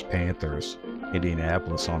Colts versus Panthers.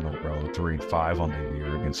 Indianapolis on the road, 3-5 on the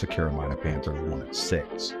year against the Carolina Panthers,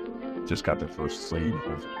 1-6. Just got their first lead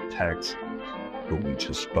over the Texans, who we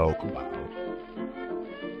just spoke about.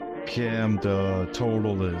 Kim, the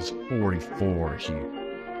total is 44 here.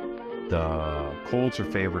 The Colts are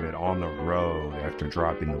favored on the road after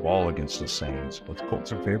dropping the ball against the Saints, but the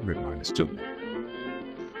Colts are favored at -2.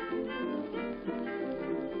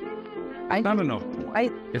 Not enough. I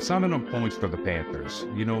It's not enough points for the Panthers.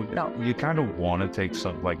 You know, No. you kind of want to take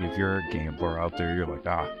some, like if you're a gambler out there, you're like,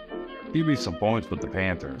 give me some points with the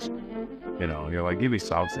Panthers. You know, you're like, give me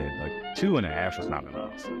something. Like 2.5 is not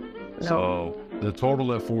enough. No. So the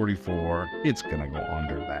total at 44, it's going to go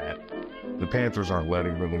under that. The Panthers aren't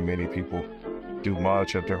letting really many people do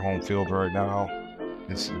much at their home field right now.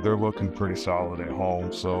 They're looking pretty solid at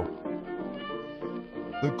home. So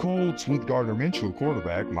the Colts with Gardner Minshew,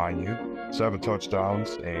 quarterback, mind you, 7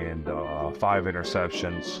 touchdowns and 5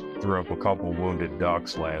 interceptions. Threw up a couple wounded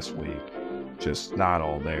ducks last week. Just not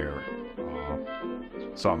all there.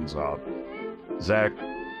 Something's up. Zach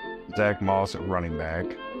Moss at running back.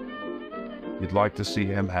 You'd like to see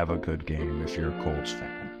him have a good game if you're a Colts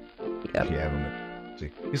fan. Yep. If you have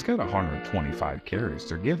him, he's got 125 carries.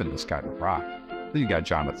 They're giving this guy the rock. Then you got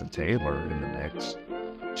Jonathan Taylor in the mix,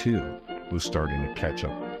 too, who's starting to catch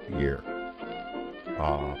up here.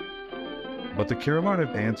 But the Carolina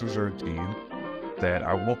Panthers are a team that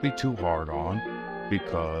I won't be too hard on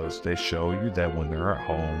because they show you that when they're at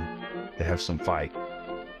home, they have some fight.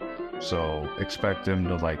 So expect them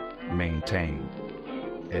to like maintain,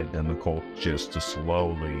 and then the Colts just to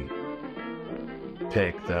slowly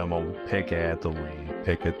pick at the lead,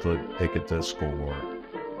 pick at the score,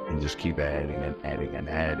 and just keep adding and adding and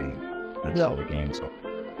adding until the game's over.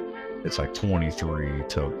 It's like 23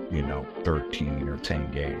 to 13 or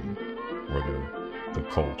 10 game where the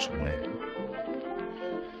Colts win,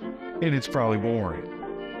 and it's probably boring.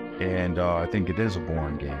 And I think it is a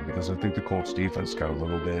boring game because I think the Colts defense got a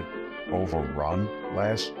little bit overrun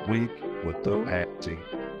last week with the passing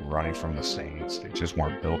running from the Saints. They just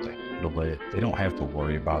weren't built to handle it. They don't have to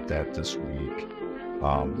worry about that this week.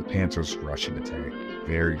 The Panthers rushing attack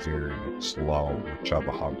very, very slow with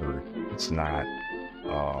Chuba Hubbard. It's not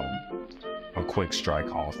a quick strike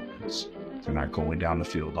offense. They're not going down the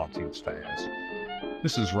field on teams fast.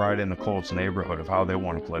 This is right in the Colts neighborhood of how they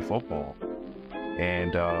want to play football.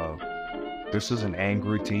 And this is an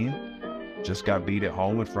angry team. Just got beat at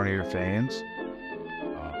home in front of your fans.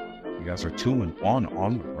 You guys are 2-1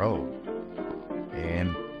 on the road.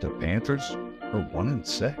 And the Panthers are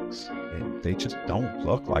 1-6. And they just don't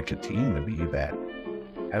look like a team to me that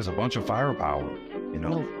has a bunch of firepower,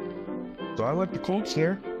 So I like the Colts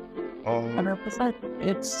here. 100%.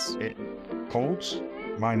 It's Colts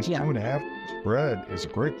minus 2.5 spread is a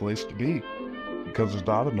great place to be because there's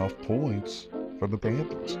not enough points for the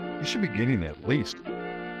Panthers. You should be getting at least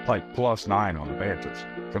like +9 on the Panthers.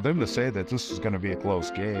 For them to say that this is going to be a close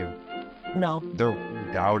game, no. They're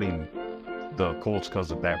doubting the Colts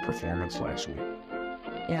because of that performance last week.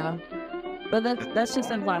 Yeah. But that's just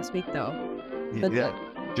in last week, though.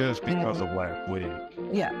 Just because of last week.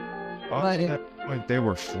 Yeah. At that point, they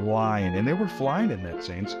were flying, and they were flying in that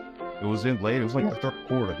Saints. It was in late. It was like the third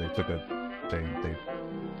quarter. They took they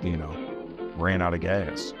ran out of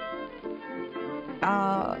gas.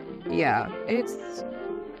 Yeah. It's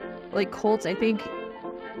like Colts, I think,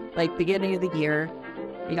 like beginning of the year,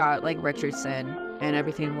 you got like Richardson and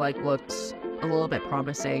everything like looked a little bit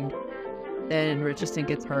promising. Then Richardson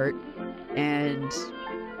gets hurt and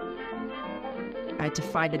I had to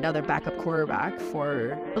find another backup quarterback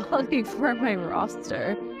for my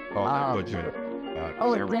roster. It did.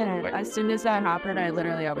 As soon as that happened, I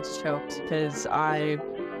was choked because I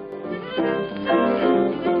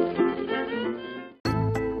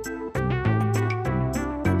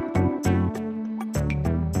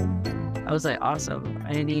was like, awesome.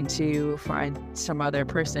 I need to find some other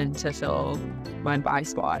person to fill my bye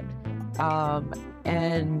spot.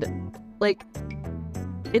 And like,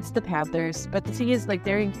 it's the Panthers, but the thing is, like,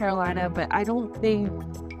 they're in Carolina, but I don't think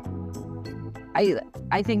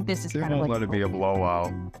I think this is kind of like, let it be a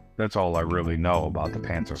blowout. That's all I really know about the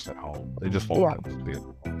Panthers at home. They just won't let it be a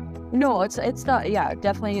blowout. No, it's not. Yeah,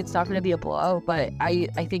 definitely, it's not going to be a blowout. But I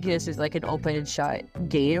think this is like an open and shut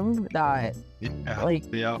game that, it is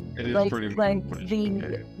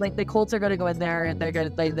the Colts are going to go in there and they're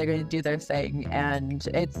going to do their thing, and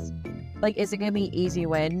it's like, is it going to be easy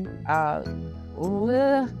win?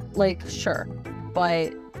 Like, sure,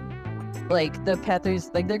 but like the Panthers,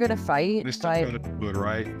 like, they're gonna fight. They're still gonna do it,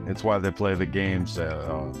 right? It's why they play the games that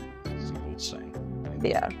saying.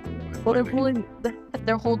 Yeah. Well,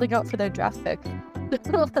 they're holding out for their draft pick.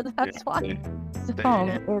 That's why.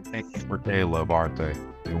 Thank you for Caleb, aren't they?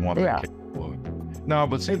 They want to No,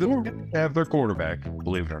 but see, they have their quarterback,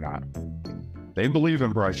 believe it or not. They believe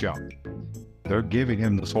in Bryce Young. They're giving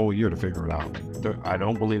him this whole year to figure it out. I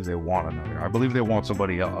don't believe they want another. I believe they want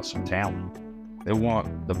somebody else, some talent. They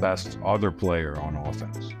want the best other player on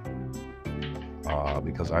offense.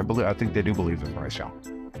 Because I think they do believe in Bryce Young.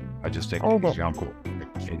 I just think he's young, cool.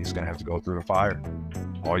 and he's going to have to go through the fire.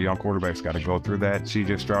 All young quarterbacks got to go through that.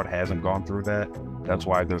 CJ Stroud hasn't gone through that. That's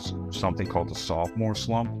why there's something called the sophomore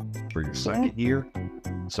slump for your second year.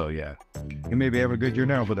 So yeah, he may be having a good year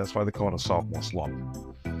now, but that's why they call it a sophomore slump.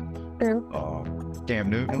 Cam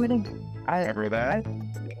Newton, remember that?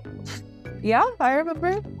 Yeah, I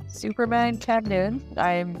remember Superman Cam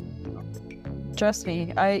Newton. Trust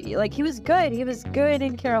me, he was good. He was good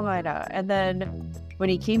in Carolina, and then when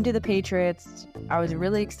he came to the Patriots, I was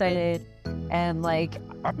really excited, and like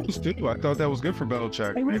I was too. I thought that was good for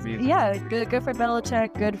Belichick. Yeah, good for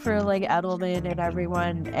Belichick, good for like Edelman and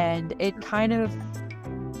everyone, and it kind of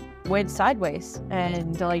went sideways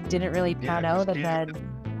and like didn't really pan out, and then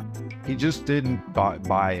he just didn't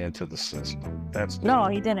buy into the system. No,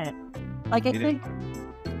 he didn't. Like I think.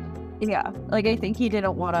 Yeah, like I think he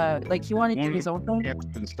didn't want to, like he wanted to do his own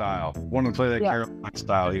thing. Style. Wanted to play that Carolina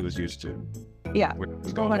style he was used to. Yeah,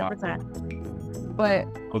 100%.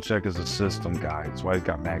 But Belichick is a system guy. That's why he's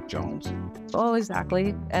got Mac Jones. Oh,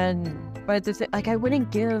 exactly. But like I wouldn't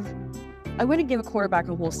give a quarterback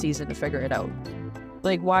a whole season to figure it out.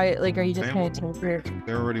 Like why? Like are you just kind of temporary?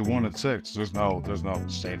 They already won at 6. There's no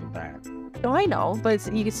saving that. No, I know,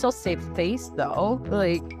 but you can still save face though.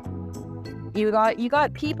 Like. You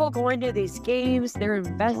got people going to these games. They're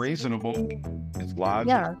investing. Reasonable. It's logical.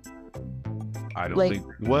 Yeah. I don't think.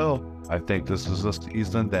 Well, I think this is a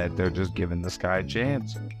season that they're just giving this guy a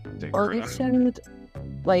chance. Or they should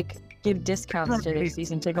give discounts to their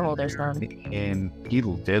season ticket holders. And he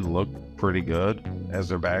did look pretty good as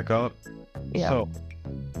their backup. Yeah. So,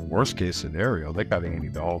 worst case scenario, they got Andy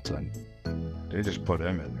Dalton. They just put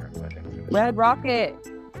him in there. Red Rocket.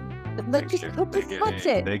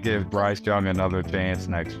 They give Bryce Young another chance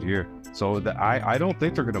next year. So I don't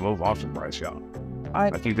think they're going to move off from Bryce Young. I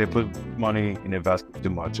think they put money and invested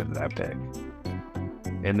too much into that pick.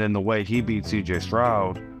 And then the way he beat CJ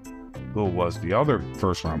Stroud, who was the other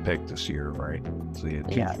first-round pick this year, right? So he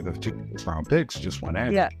had the 2 first-round picks just went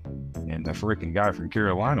at it. And the freaking guy from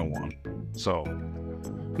Carolina won. So,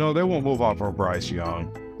 no, they won't move off of Bryce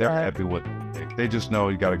Young. They're happy with it. They just know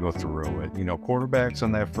you got to go through it. Quarterbacks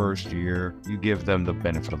in that first year, you give them the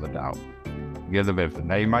benefit of the doubt. You give them the benefit.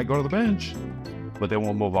 Now, you might go to the bench, but they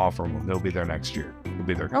won't move off from him. They'll be there next year. They'll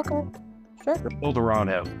be there. Okay. Sure. They'll build around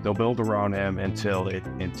him. They'll build around him until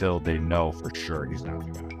they know for sure he's not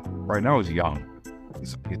the guy. Right now, he's young.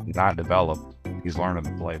 He's not developed. He's learning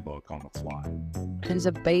the playbook on the fly. He's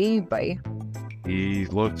a baby. He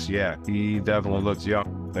definitely looks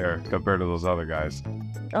young there compared to those other guys.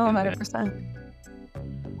 Oh, 100%.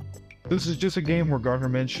 This is just a game where Gardner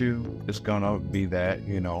Minshew is going to be that,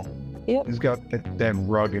 Yep. He's got that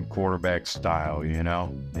rugged quarterback style, and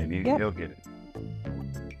he'll get it.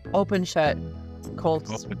 Open shut.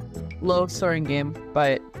 Colts. Low scoring game,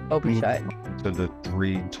 but open shut. To the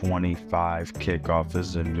 3:25 kickoff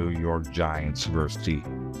is the New York Giants versus the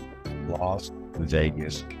Las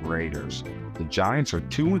Vegas Raiders. The Giants are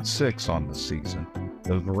 2-6 on the season.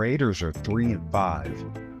 The Raiders are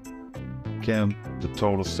 3-5. Kim, the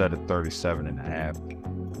total set at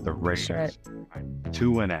 37.5. The Raiders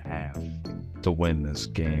 2.5 to win this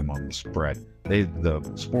game on the spread. The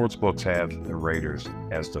sports books have the Raiders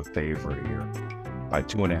as the favorite here by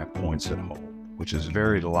 2.5 points at home, which is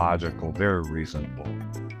very logical, very reasonable.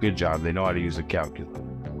 Good job. They know how to use a calculator.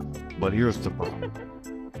 But here's the problem.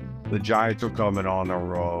 The Giants are coming on the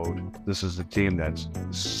road. This is a team that's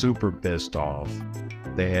super pissed off.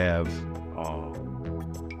 They have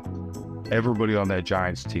everybody on that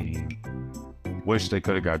Giants team wish they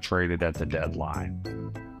could have got traded at the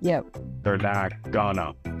deadline. Yep. They're not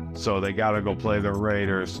gonna. So they got to go play the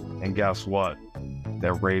Raiders. And guess what?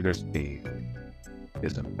 That Raiders team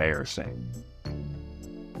is embarrassing.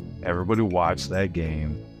 Everybody watched that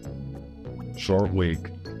game. Short week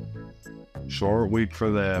for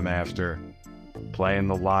them after playing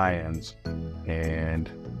the Lions and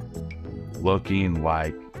looking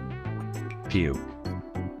like puke.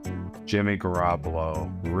 Jimmy Garoppolo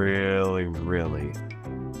really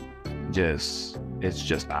it's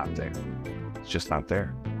just not there. It's just not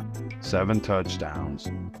there. 7 touchdowns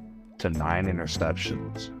to 9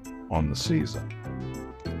 interceptions on the season.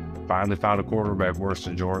 Finally found a quarterback worse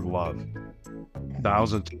than Jordan Love.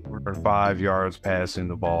 1,205 yards passing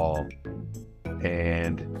the ball.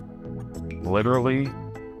 And literally,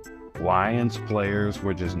 Lions players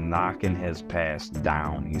were just knocking his pass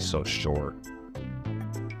down. He's so short.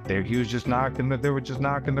 They were just knocking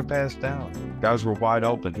the pass down. Guys were wide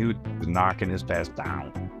open. He was knocking his pass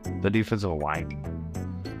down. The defensive line.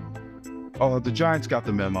 Oh, the Giants got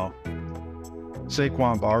the memo.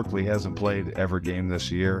 Saquon Barkley hasn't played every game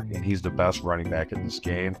this year, and he's the best running back in this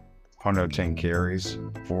game. 110 carries,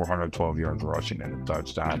 412 yards rushing, and a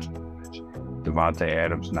touchdown. Devontae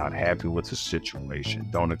Adams not happy with the situation.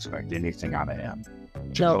 Don't expect anything out of him.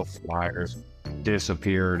 Joe Flyers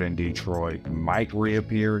disappeared in Detroit. Might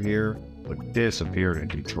reappear here, but disappeared in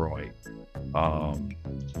Detroit. No,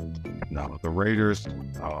 the Raiders,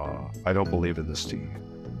 I don't believe in this team.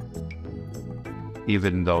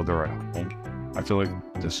 Even though they're at home, I feel like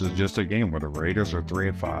this is just a game where the Raiders are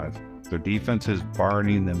 3-5. Their defense is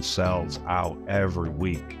burning themselves out every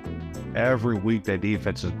week. Every week, their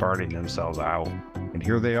defense is burning themselves out. And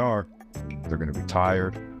here they are. They're going to be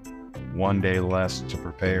tired. One day less to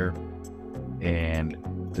prepare. And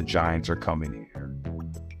the Giants are coming here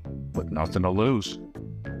with nothing to lose.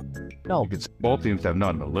 No. Both teams have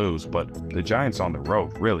nothing to lose, but the Giants on the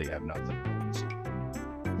road really have nothing to lose.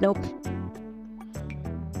 Nope.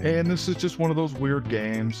 And this is just one of those weird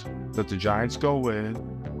games that the Giants go in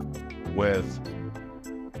with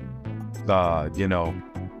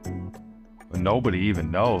nobody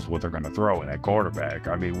even knows what they're going to throw in at quarterback.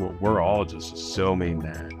 I mean, we're all just assuming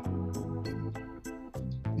that,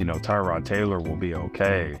 Tyrod Taylor will be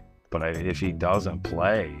okay. But if he doesn't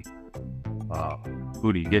play,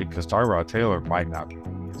 who do you get? Because Tyrod Taylor might not be the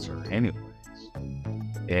answer anyways.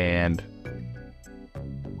 And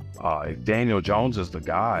if Daniel Jones is the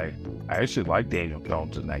guy, I actually like Daniel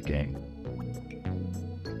Jones in that game.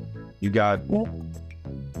 You got 3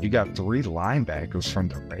 linebackers from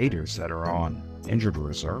the Raiders that are on injured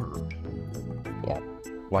reserve. Yeah.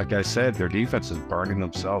 Like I said, their defense is burning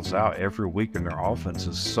themselves out every week, and their offense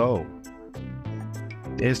is so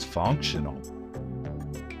dysfunctional.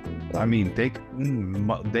 I mean,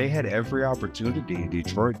 they had every opportunity in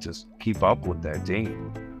Detroit to keep up with that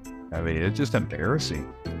team. I mean, it's just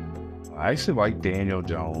embarrassing. I actually like Daniel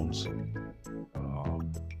Jones.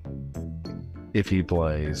 If he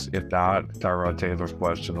plays. If not, Tyrod Taylor's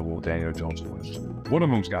questionable, Daniel Jones questionable. One of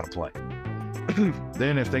them's got to play.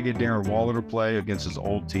 Then if they get Darren Waller to play against his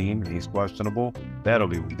old team and he's questionable, that'll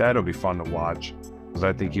be fun to watch, because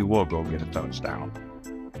I think he will go get a touchdown.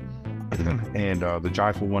 And the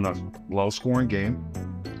Giants will win a low-scoring game.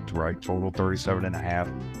 Right, total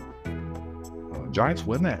 37.5. Giants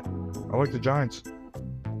win that. I like the Giants.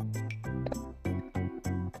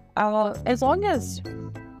 As long as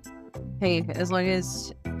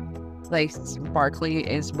like Barkley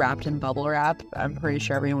is wrapped in bubble wrap, I'm pretty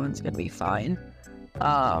sure everyone's gonna be fine.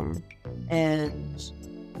 And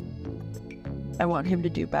I want him to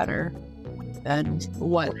do better than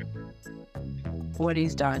what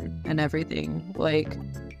he's done and everything. Like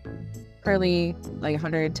currently, like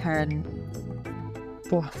 110,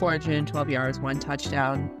 412 yards, 1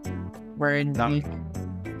 touchdown. We're in week.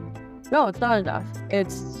 No, it's not enough.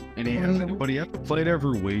 But he hasn't played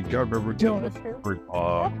every week. I remember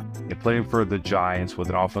playing for the Giants with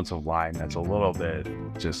an offensive line that's a little bit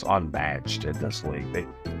just unmatched in this league.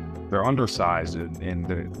 They're undersized, and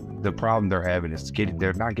the problem they're having is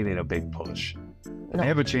they're not getting a big push. No. They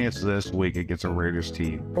have a chance this week against a Raiders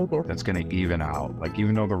team that's going to even out. Like,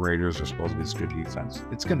 even though the Raiders are supposed to be this good defense,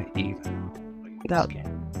 it's going to even out.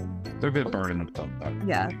 They're a bit burning themselves out.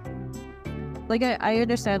 Yeah. Like, I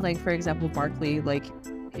understand, like, for example, Barkley, like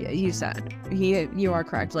you said, you are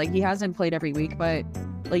correct. Like, he hasn't played every week, but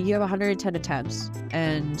like you have 110 attempts,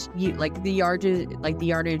 and the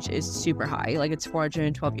yardage is super high. Like, it's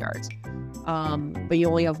 412 yards. But you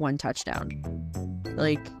only have 1 touchdown.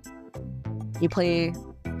 Like, you play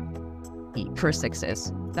for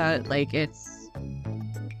 6s. That, like, it's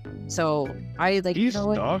so he's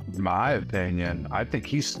stuck, in my opinion. I think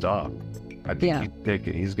he's stuck. I think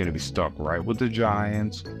he's going to be stuck right with the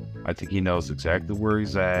Giants. I think he knows exactly where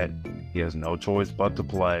he's at. He has no choice but to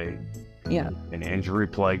play. Yeah. An injury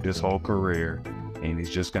plagued his whole career, and he's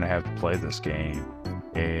just going to have to play this game.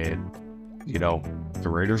 And, the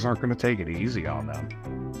Raiders aren't going to take it easy on them.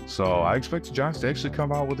 So I expect the Giants to actually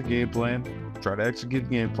come out with a game plan, try to execute the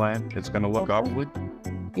game plan. It's going to look ugly.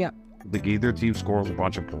 Yeah. Either team scores a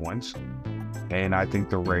bunch of points, and I think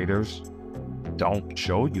the Raiders don't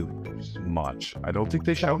show you much. I don't think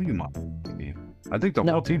they show you much. I think the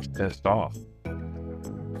whole team's pissed off.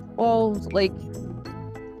 Well, like,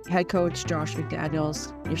 head coach Josh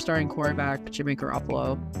McDaniels, your starting quarterback Jimmy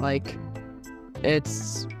Garoppolo, like,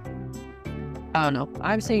 it's, I don't know.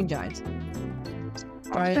 I'm saying Giants.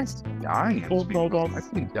 Giants. I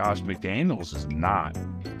think Josh McDaniels is not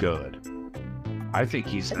good. I think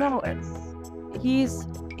he's a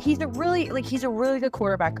really good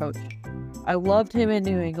quarterback coach. I loved him in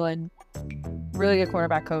New England. Really good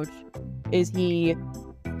quarterback coach. Is he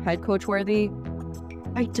head coach worthy?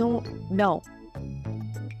 I don't know.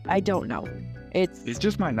 It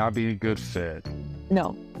just might not be a good fit.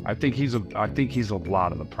 No. I think he's a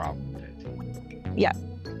lot of the problem. Yeah.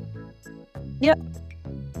 Yep.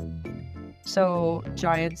 So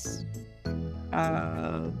Giants.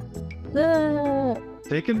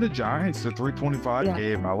 Taking the Giants to 325 Yeah.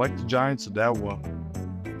 game. I like the Giants in that one.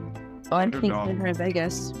 I'm thinking Underdog. they're in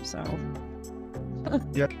Vegas, so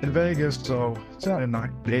Yeah, in Vegas, so it's not a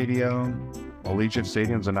nice stadium. Allegiant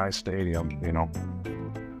Stadium's a nice stadium, you know.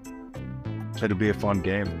 It'll be a fun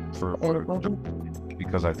game for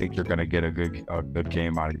because I think you're going to get a good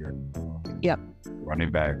game out of your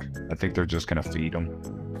running back. I think they're just going to feed them.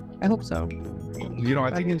 I hope so. You know,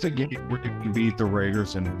 I think it's a game where you can beat the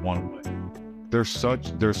Raiders in one way.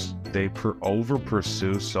 They over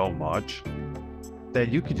pursue so much that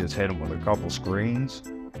you can just hit them with a couple screens.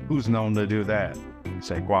 Who's known to do that?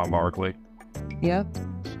 Saquon Barkley. Yep.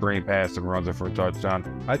 Screen pass and runs it for a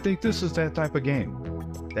touchdown. I think this is that type of game.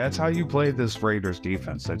 That's how you play this Raiders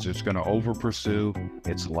defense. That's just going to over pursue.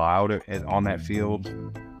 It's loud on that field.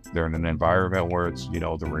 They're in an environment where it's, you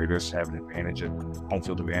know, the Raiders have an advantage, home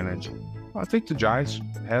field advantage. I think the Giants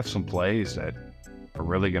have some plays that are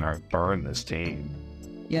really going to burn this team.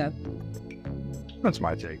 Yeah. That's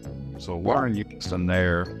my take. So Warren Houston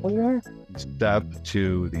there. Step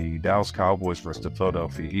to the Dallas Cowboys versus the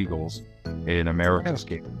Philadelphia Eagles in America's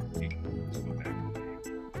game.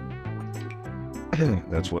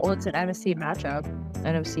 That's what. Well, it's an NFC matchup,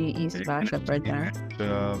 NFC East matchup right there.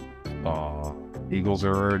 Eagles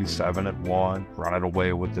are already 7-1, running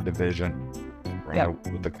away with the division, running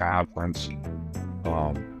with the conference.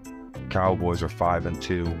 Cowboys are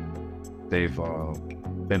 5-2. They've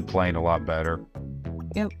been playing a lot better.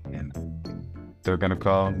 Yep. And they're going to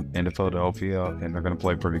come into Philadelphia and they're going to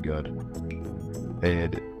play pretty good.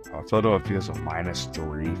 And Philadelphia is a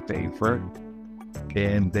 -3 favorite.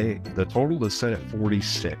 And the total is set at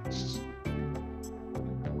 46.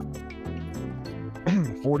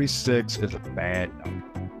 46 is a bad number.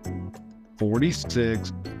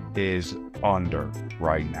 46 is under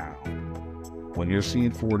right now. When you're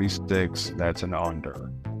seeing 46, that's an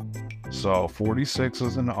under. So 46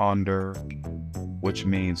 is an under, which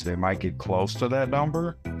means they might get close to that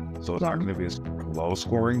number. So it's not going to be a low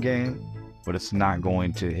scoring game, but it's not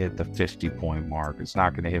going to hit the 50-point mark. It's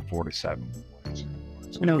not going to hit 47 points.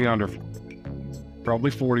 It's going to be under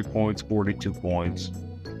probably 40 points, 42 points,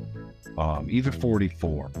 even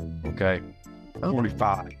 44. Okay.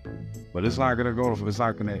 45. But it's not going to go, it's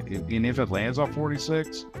not going to, and if it lands on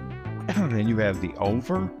 46, and you have the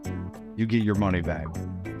over, you get your money back.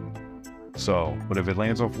 So, but if it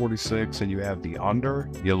lands on 46 and you have the under,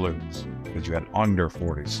 you lose because you had under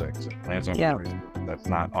 46. If it lands on 46, that's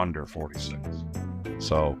not under 46.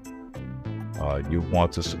 So, you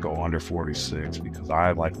want this to go under 46 because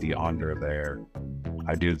I like the under there.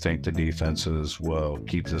 I do think the defenses will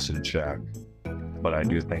keep this in check, but I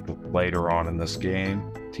do think later on in this game,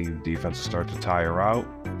 team defenses start to tire out.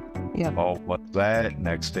 Yeah. Oh, what's that?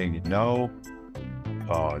 Next thing you know,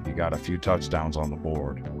 you got a few touchdowns on the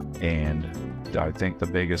board. And I think the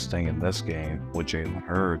biggest thing in this game with Jalen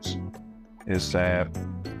Hurts is that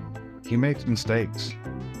he makes mistakes.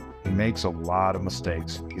 He makes a lot of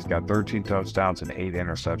mistakes. He's got 13 touchdowns and 8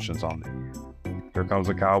 interceptions on the year. Here comes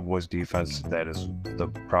the Cowboys defense that is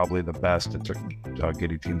probably the best at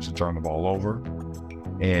getting teams to turn the ball over.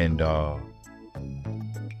 And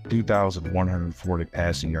 2,140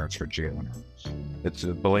 passing yards for Jalen Hurts. It's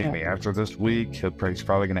believe me, after this week, he's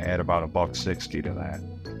probably going to add about $160 to that.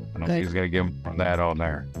 I don't think he's going to give him that on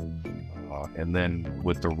there. And then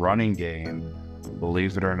with the running game,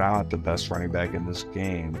 believe it or not, the best running back in this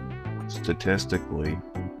game, statistically,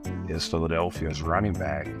 is Philadelphia's running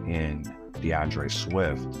back in DeAndre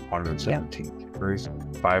Swift, 117 carries,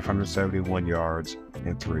 571 yards,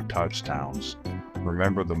 and 3 touchdowns.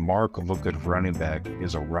 Remember, the mark of a good running back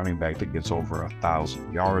is a running back that gets over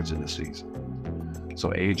 1,000 yards in the season.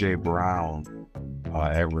 So A.J. Brown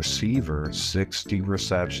at receiver, 60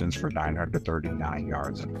 receptions for 939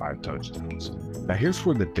 yards and 5 touchdowns. Now, here's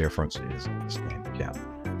where the difference is in this game,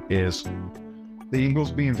 Ken, is the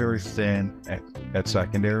Eagles being very thin at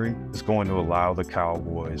secondary is going to allow the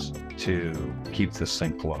Cowboys to keep this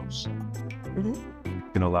thing close.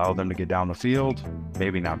 Can allow them to get down the field,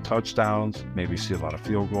 maybe not touchdowns, maybe see a lot of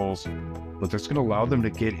field goals, but it's going to allow them to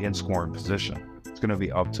get in scoring position. It's going to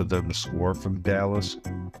be up to them to score from Dallas.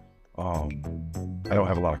 I don't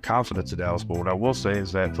have a lot of confidence in Dallas, but what I will say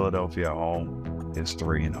is that Philadelphia at home is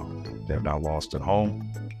 3-0. They have not lost at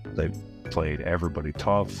home. They've played everybody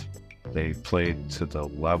tough. They played to the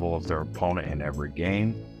level of their opponent in every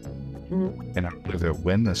game. And I believe they'll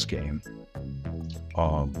win this game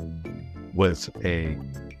with a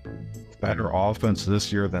better offense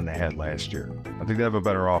this year than they had last year. I think they have a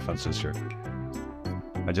better offense this year.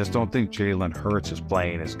 I just don't think Jalen Hurts is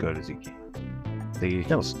playing as good as he can. I think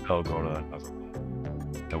he'll still go to another level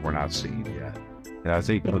that we're not seeing yet. And I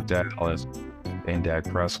think with Dallas and Dak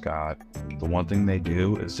Prescott, the one thing they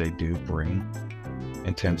do is they do bring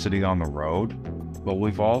intensity on the road, but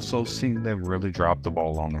we've also seen them really drop the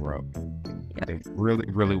ball on the road. They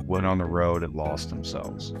really went on the road and lost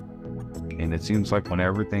themselves. And it seems like when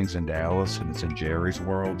everything's in Dallas and it's in Jerry's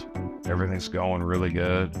world, everything's going really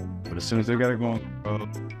good. But as soon as they got to go on the road,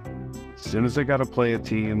 as soon as they got to play a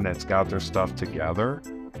team that's got their stuff together,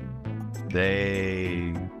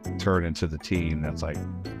 they turn into the team that's like,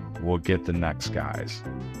 we'll get the next guys.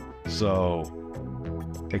 So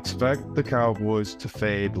expect the Cowboys to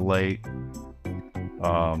fade late.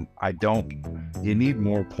 You need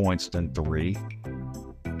more points than 3.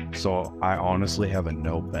 So I honestly have a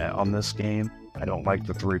no bet on this game. I don't like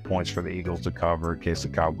the 3 points for the Eagles to cover in case the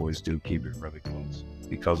Cowboys do keep it really close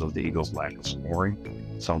because of the Eagles' lack of scoring,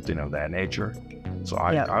 something of that nature. So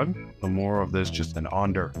I'm more of this just an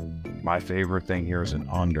under. My favorite thing here is an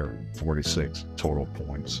under 46 total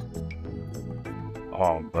points.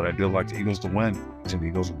 But I do like the Eagles to win. I think the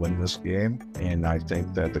Eagles win this game, and I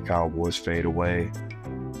think that the Cowboys fade away.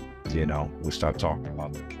 We start talking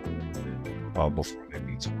about them before they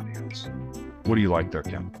beat somebody else. What do you like there,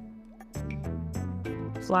 Kim?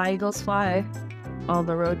 Fly, Eagles, fly on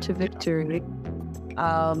the road to victory.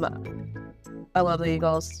 I love the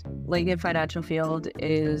Eagles. Lincoln Financial Field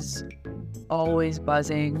is always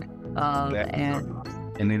buzzing,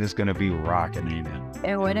 and it is going to be rocking in it.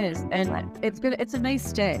 And it is, and it's a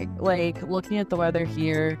nice day. Like looking at the weather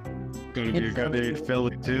here, Going to be a good day in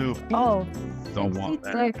Philly too. Oh, don't want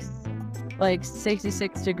that. Like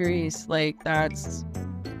 66 degrees. Like that's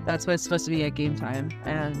what it's supposed to be at game time,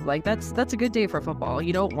 and like that's a good day for football.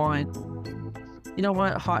 You don't want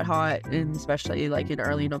hot, and especially like in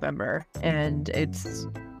early November. And it's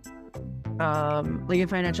Lincoln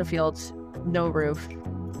Financial Field, no roof,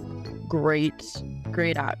 great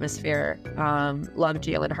atmosphere. Love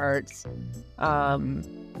Jalen Hurts.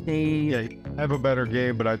 They have a better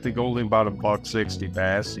game, but I think only about $160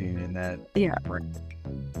 passing in that. Yeah.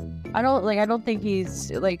 I don't think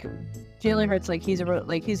he's like Jalen Hurts. Like he's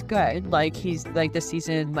good. Like he's like this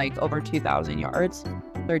season like over 2,000 yards,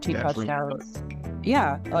 13 touchdowns.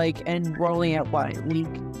 Yeah, like, and we're only at what week?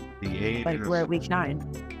 We're at week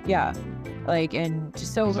 9. Yeah, like, and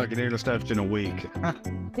just so it's like an interception a week.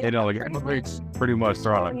 It's pretty much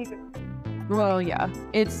throwing. Well, yeah,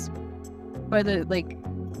 it's but you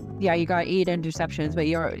got 8 interceptions, but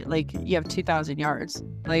you have 2,000 yards.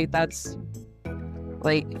 Like that's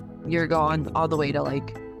like you're going all the way to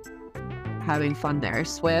like having fun there.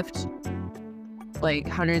 Swift, like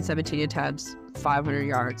 117 attempts, 500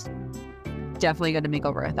 yards. Definitely going to make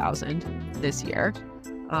over 1,000 this year.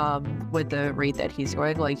 With the rate that he's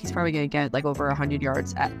going, like he's probably going to get like over 100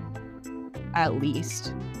 yards at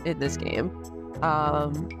least in this game.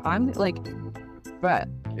 I'm like, but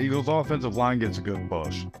Eagles' offensive line gets a good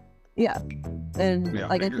push. Yeah, and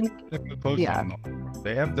like I think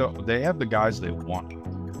they have the guys they want.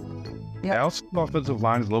 Yeah, also the offensive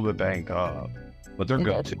line is a little bit banged up, but they're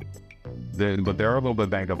good too. But they're a little bit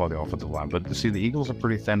banged up on the offensive line. But see, the Eagles are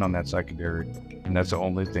pretty thin on that secondary, and that's the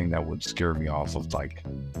only thing that would scare me off of like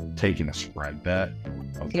taking a spread bet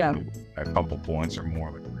of a couple points or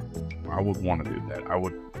more. I would want to do that. I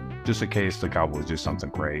would, just in case the Cowboys do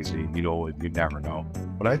something crazy. You never know.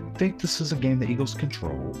 But I think this is a game the Eagles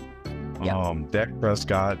control. Dak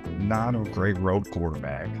Prescott, not a great road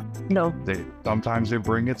quarterback. No. Sometimes they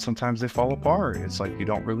bring it, sometimes they fall apart. It's like you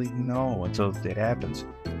don't really know until it happens.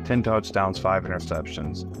 10 touchdowns, 5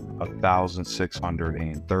 interceptions,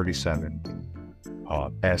 1,637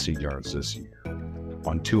 passing yards this year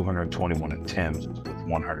on 221 attempts with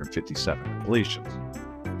 157 completions.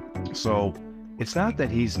 So it's not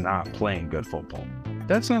that he's not playing good football.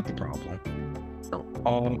 That's not the problem.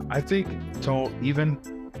 I think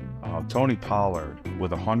Tony Pollard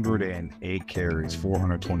with 108 carries,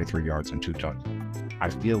 423 yards, and 2 touchdowns. I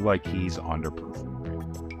feel like he's underperforming.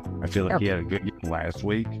 I feel like he had a good game last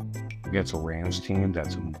week against a Rams team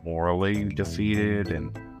that's morally defeated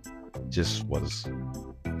and just was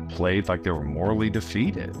played like they were morally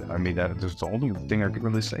defeated. I mean, that's the only thing I can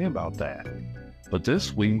really say about that. But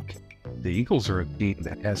this week, the Eagles are a team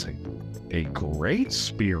that has a great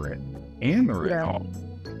spirit, and they're at home.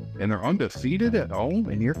 And they're undefeated at home,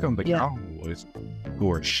 and here come the Cowboys,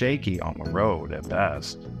 who are shaky on the road at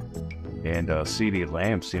best. And CeeDee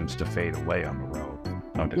Lamb seems to fade away on the road.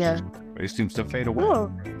 He seems to fade away.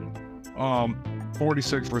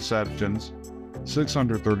 46 receptions,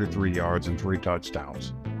 633 yards, and 3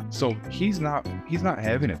 touchdowns. So he's not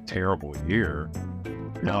having a terrible year.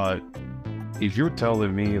 But if you're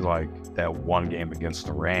telling me like that one game against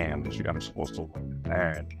the Rams, I'm supposed to look at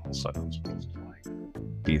that, and all of a sudden I'm supposed to like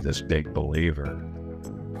be this big believer,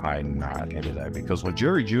 I'm not into that, because when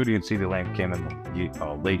Jerry Jeudy and CeeDee Lamb came in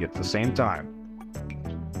the league at the same time,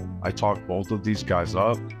 I talked both of these guys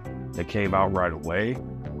up. They came out right away.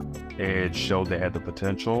 It showed they had the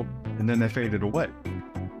potential, and then they faded away.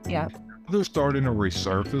 Yeah. They're starting to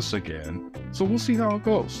resurface again, so we'll see how it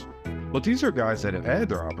goes. But these are guys that have had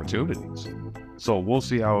their opportunities, so we'll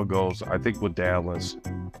see how it goes. I think with Dallas,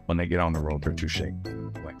 when they get on the road, they're too shaky.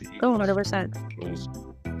 Like the Oh, 100%. Eagles.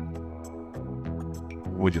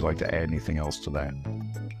 Would you like to add anything else to that?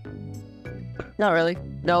 Not really.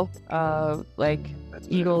 No. Like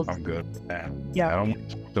Eagles. I'm good. Yeah. I don't want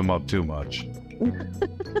to put them up too much.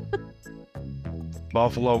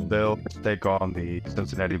 Buffalo Bills take on the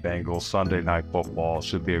Cincinnati Bengals. Sunday Night Football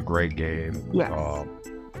should be a great game. Yes.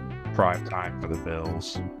 Prime time for the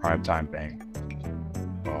Bills. Prime time Bengals.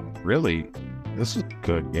 Really, this is a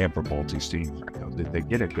good game for both these teams right now. They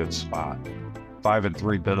get a good spot.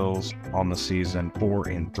 5-3 Bills on the season.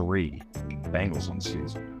 4-3 Bengals on the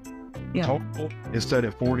season. Yeah. Total is set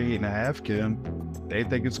at 48.5, Kim. They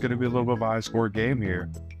think it's going to be a little bit of a high-scored game here.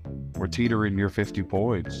 We're teetering near 50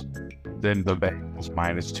 points. Then the Bengals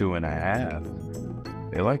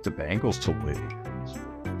 -2.5. They like the Bengals to win.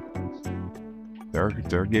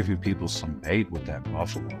 They're giving people some bait with that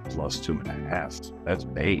Buffalo +2.5. That's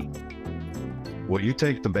bait. Well, you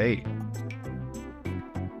take the bait.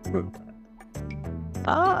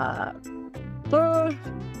 I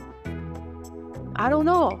don't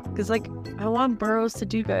know, because like I want Burrows to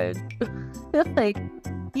do good. Like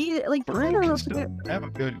he like I don't know. Have a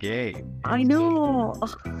good game. I know.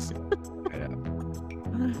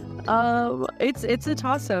 Yeah. It's a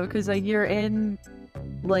toss up because like you're in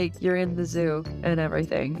the zoo and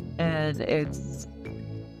everything, and it's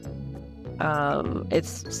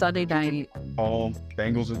Sunday night. Home.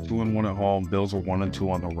 Bengals are 2-1 at home. Bills are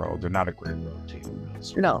 1-2 on the road. They're not a great road team.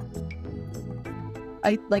 No.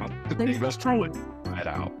 I like The there's Bengals to win.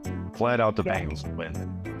 Flat out the Bengals win.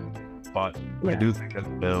 But I do think that the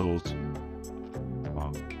Bills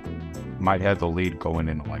might have the lead going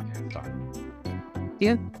into like halftime.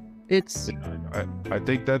 Yeah. It's I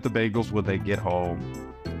think that the Bengals, when they get home,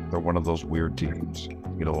 they're one of those weird teams.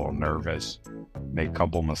 Get a little nervous, make a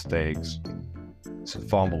couple mistakes,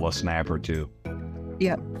 fumble a snap or two.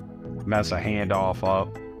 Yep. Mess a handoff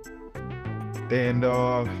up. And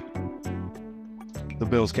the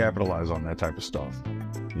Bills capitalize on that type of stuff.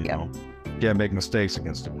 You know? Can't make mistakes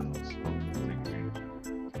against the Bills.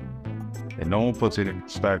 And no one puts any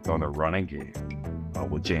respect on their running game.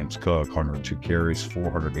 With James Cook, 102 carries,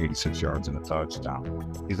 486 yards, and a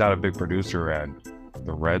touchdown. He's not a big producer at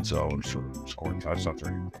the red zone for scoring touchdowns or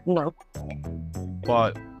anything. no.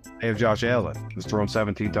 But they have Josh Allen, who's thrown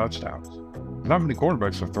 17 touchdowns. Not many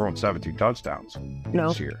quarterbacks have thrown 17 touchdowns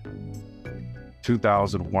this year.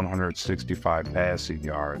 2,165 passing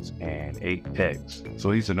yards and 8 picks. So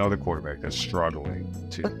he's another quarterback that's struggling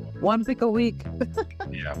to. One pick a week.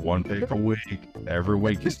 Yeah, one pick a week. Every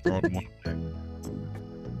week he's throwing one pick.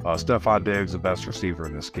 Stephon Diggs, the best receiver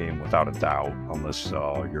in this game, without a doubt, unless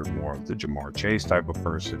you're more of the Jamar Chase type of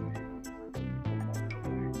person.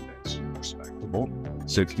 It's respectable.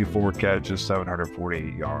 64 catches,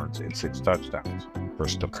 748 yards, and 6 touchdowns for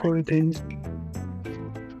Stephon.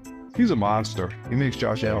 He's a monster. He makes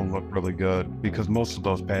Josh Allen look really good because most of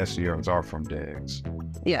those passing yards are from Diggs.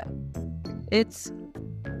 Yeah. It's,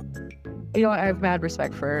 you know, I have mad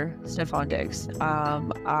respect for Stephon Diggs.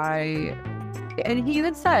 And he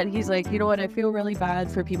even said, he's like, you know what, I feel really bad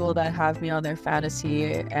for people that have me on their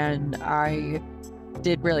fantasy, and I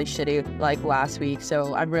did really shitty like last week,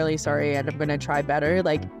 so I'm really sorry, and I'm gonna try better.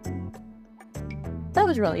 Like, that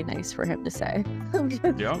was really nice for him to say.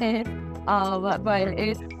 Yeah.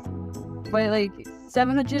 But like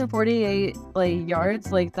 748 like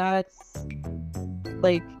yards, like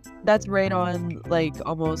that's right on like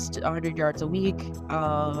almost 100 yards a week,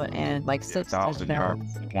 and like 6,000 yards.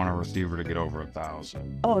 Want a receiver to get over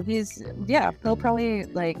 1,000. Oh, he'll probably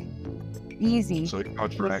like easy. So he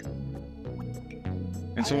track.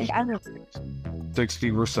 And so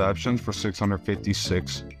 60 receptions for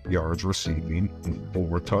 656 yards receiving and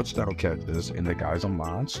 4 touchdown catches, and the guy's a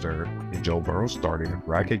monster. And Joe Burrow's starting to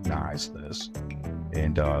recognize this.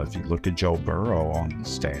 And if you look at Joe Burrow on the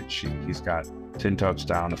stat sheet, he's got 10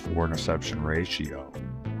 touchdown to 4 interception ratio,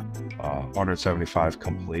 175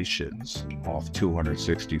 completions off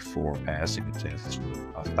 264 passing attempts,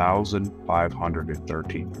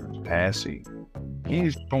 1,513 yards passing,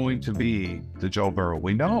 He's going to be the Joe Burrow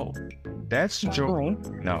we know. That's the Joe Burrow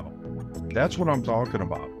we know. That's what I'm talking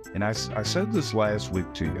about. And I said this last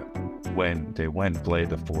week to you when they went and played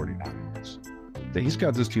the 49ers. That he's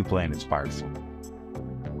got this team playing inspired football.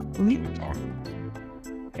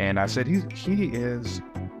 And I said he is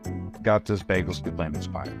got this Bengals team playing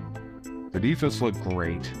inspired. The defense looked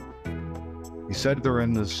great. He said they're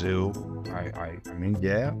in the zoo. I mean,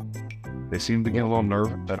 yeah. They seem to get a little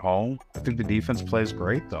nervous at home. I think the defense plays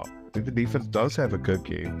great, though. I think the defense does have a good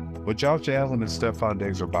game. But Josh Allen and Stephon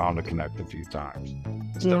Diggs are bound to connect a few times.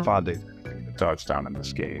 Stephon Diggs had a touchdown in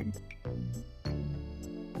this game.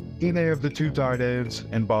 Then they have the two tight ends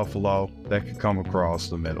in Buffalo that can come across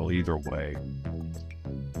the middle either way.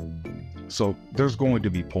 So there's going to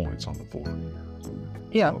be points on the board.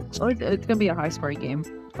 Yeah, so it's going to be a high-scoring game,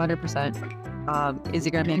 100%. Is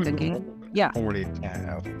it going to be a good game? Yeah.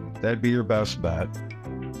 40.5. That'd be your best bet.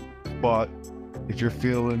 But if you're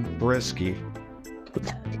feeling risky,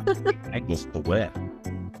 Bengals to win.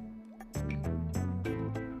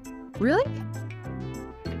 Really?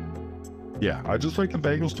 Yeah, I just like the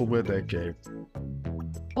Bengals to win that game.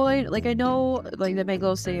 Well, I know, like, the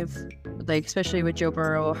Bengals save, like, especially with Joe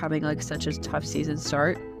Burrow having, like, such a tough season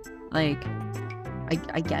start. Like,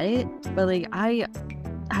 I get it, but, like, I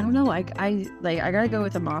don't know. I gotta go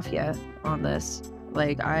with the Mafia on this.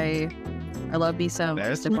 Like, I love me some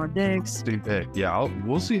Stephon Diggs. Yeah,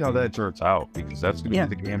 we'll see how that turns out, because that's going to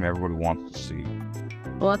be the game everybody wants to see.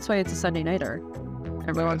 Well, that's why it's a Sunday nighter.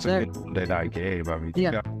 Everyone's there. It's a Sunday night game. I mean, you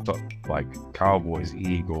got stuff like Cowboys,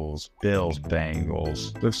 Eagles, Bills,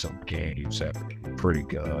 Bengals. There's some games that are pretty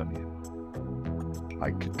good.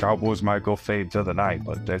 Like, Cowboys might go fade to the night,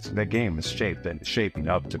 but that game is shaping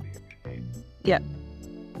up to be a good game. Yeah.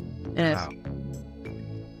 It is.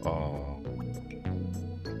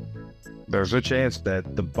 There's a chance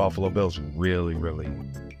that the Buffalo Bills really, really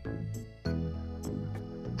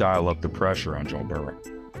dial up the pressure on Joe Burrow.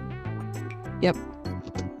 Yep.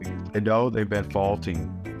 I know they've been faulting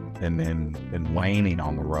and waning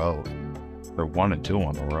on the road. They're 1-2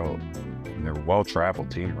 on the road. And they're a well-traveled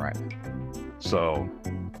team right now. So,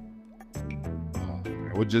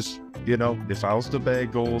 I would just, if I was the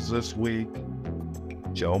Bengals this week,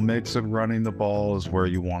 Joe Mixon running the ball is where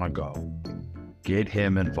you want to go. Get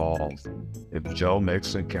him involved. If Joe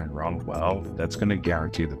Mixon can run well, that's going to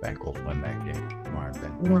guarantee the Bengals win that game, in my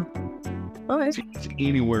opinion. Okay. If he's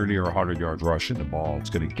anywhere near 100 yards rushing the ball, it's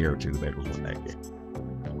going to guarantee the Bengals win that game.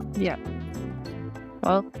 Yeah.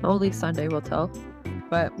 Well, only Sunday will tell.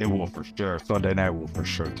 But it will for sure. Sunday night will for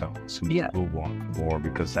sure tell us who won more,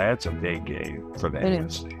 because that's a big game for the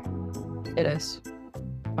AFC. It is.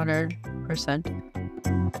 100%.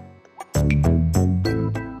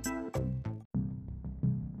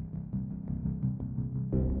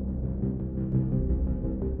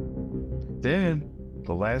 Then,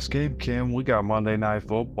 the last game, Kim, we got Monday Night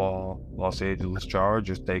Football. Los Angeles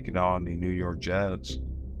Chargers taking on the New York Jets.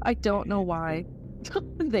 I don't know why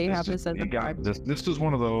they have this as a game. This is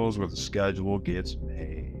one of those where the schedule gets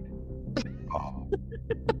made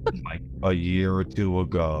like a year or two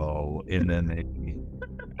ago, and then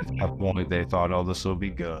at that point they thought, oh, this will be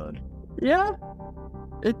good. Yeah.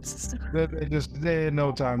 They had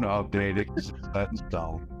no time to update it because it's set in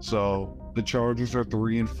stone. So the Chargers are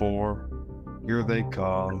 3-4. Here they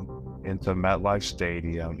come into MetLife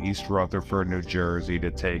Stadium, East Rutherford, New Jersey,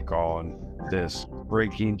 to take on this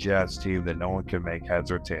freaking Jets team that no one can make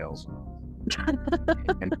heads or tails.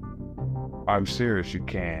 And I'm serious, you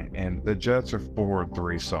can't. And the Jets are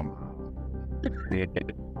 4-3 somehow.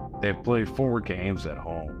 They've played 4 games at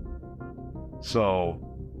home. So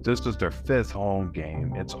this is their 5th home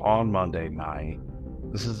game. It's on Monday night.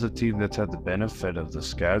 This is a team that's had the benefit of the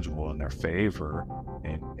schedule in their favor,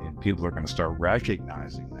 and people are going to start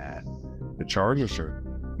recognizing that. The Chargers are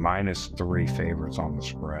 -3 favorites on the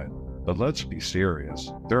spread. But let's be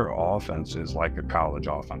serious. Their offense is like a college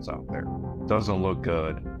offense out there. Doesn't look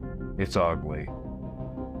good. It's ugly.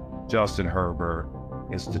 Justin Herbert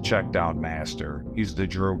is the check down master. He's the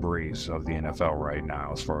Drew Brees of the NFL right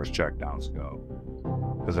now as far as check downs go.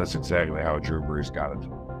 Because that's exactly how Drew Brees got it.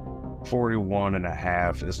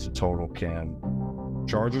 41.5 is the total, Kim.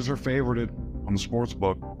 Chargers are favored on the sports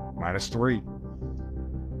book, -3.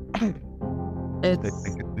 They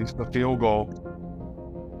think at least a field goal.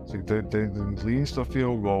 They at least a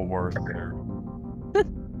field goal worth there.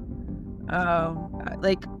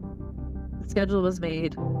 Like, the schedule was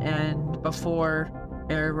made, and before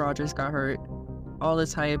Aaron Rodgers got hurt, all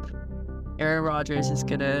this hype, Aaron Rodgers is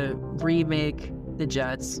gonna remake the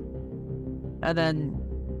Jets, and then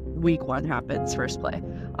week 1 happens, first play.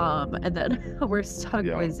 And then we're stuck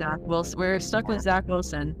Yeah. with Zach Wilson. We're stuck with Zach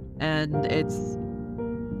Wilson, and it's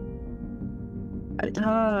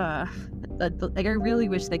like I really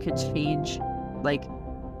wish they could change. Like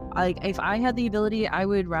if I had the ability, I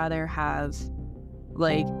would rather have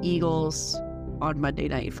like Eagles on Monday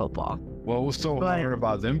Night Football. What was so hard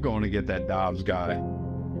about them going to get that Dobbs guy?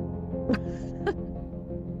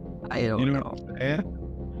 I don't know. What I'm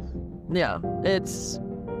saying? Yeah, it's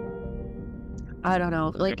I don't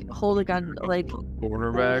know. Like hold a gun, like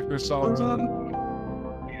Quarterback or something.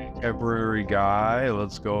 Temporary guy.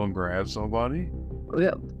 Let's go and grab somebody.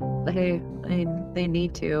 yeah, they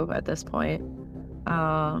need to at this point.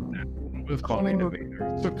 It's funny to me.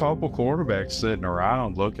 There's a couple quarterbacks sitting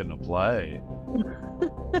around looking to play.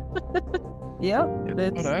 Yep,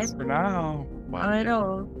 It's whatever now. I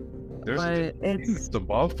know, There's but it's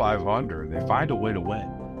above 500. They find a way to win.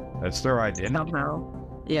 That's their identity. somehow,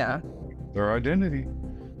 yeah, Their identity.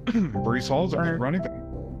 Brees Hall's our running back.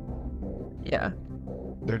 yeah.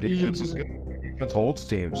 Their defense is good. Their defense holds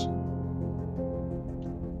teams.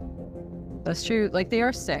 That's true. Like they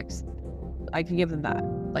are 6th. I can give them that.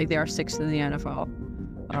 Like they are 6th in the NFL.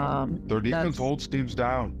 Their defense holds teams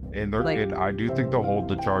down, and they're and I do think they'll hold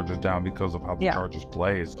the Chargers down because of how the Chargers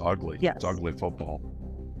play. It's ugly. Yes. It's ugly football.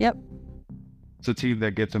 Yep. It's a team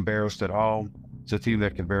that gets embarrassed at home. It's a team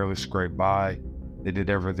that can barely scrape by. They did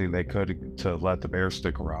everything they could to let the Bears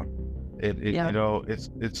stick around. You know,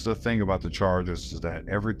 it's the thing about the Chargers is that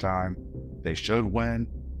every time they should win,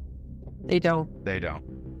 they don't. They don't.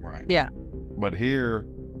 Right. Yeah. But here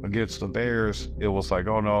against the Bears, it was like,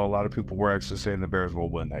 oh no, a lot of people were actually saying the Bears will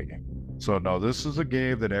win that game. So no, this is a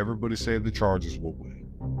game that everybody's saying the Chargers will win.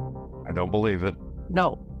 I don't believe it.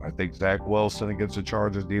 No. I think Zach Wilson against the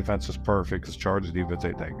Chargers defense is perfect because Chargers defense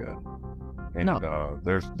ain't that good. And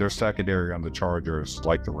their secondary on the Chargers,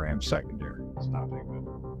 like the Rams secondary, it's not that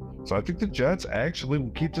good. So I think the Jets actually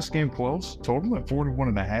will keep this game close. Total at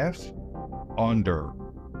 41.5.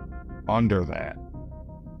 Under that.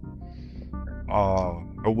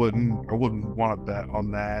 I wouldn't want that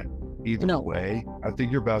on that either way. I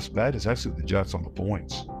think your best bet is actually the Jets on the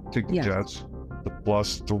points. Take the Jets, the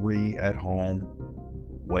 +3 at home.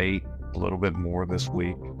 Wait a little bit more this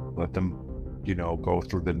week. Let them, go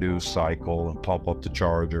through the news cycle and pump up the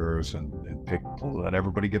Chargers and let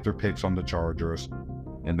everybody get their picks on the Chargers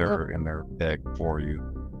in their pick for you.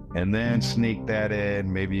 And then sneak that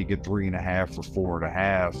in. Maybe you get 3.5 or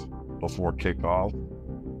 4.5 before kickoff.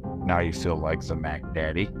 Now you feel like the Mac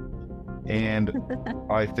Daddy. And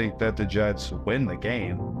I think that the Jets win the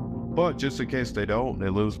game. But just in case they don't, they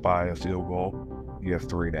lose by a field goal. You have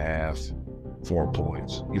 3.5, 4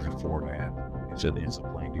 points, even 4.5. It's a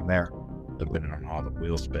plenty there, depending on how the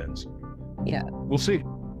wheel spins. Yeah. We'll see.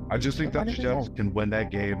 I just think that the Jets can win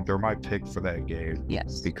that game. They're my pick for that game.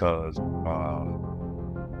 Yes. Because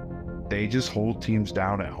they just hold teams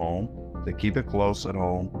down at home. They keep it close at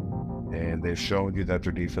home. And they've shown you that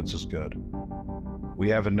their defense is good. We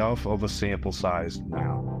have enough of a sample size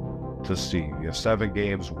now to see. You have 7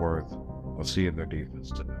 games worth of seeing their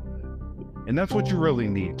defense to know that. And that's what you really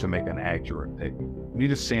need to make an accurate pick. You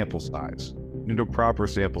need a sample size. You need a proper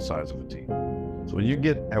sample size of a team. So when you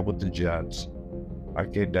get that with the Jets,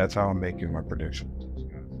 that's how I'm making my prediction.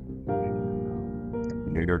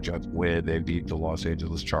 New York Jets win. They beat the Los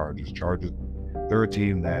Angeles Chargers. They're a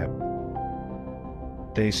team that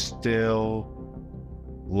they still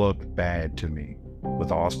look bad to me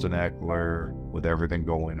with Austin Eckler, with everything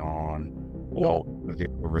going on. The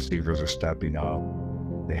receivers are stepping up.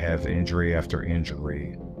 They have injury after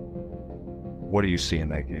injury. What do you see in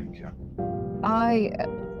that game, Kim? I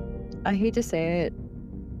hate to say it.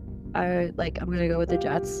 I'm gonna go with the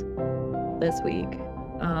Jets this week.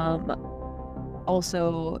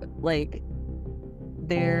 Also,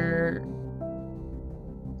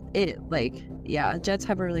 Jets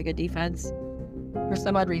have a really good defense. For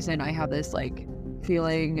some odd reason, I have this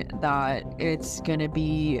feeling that it's gonna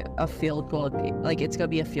be a field goal game. It's gonna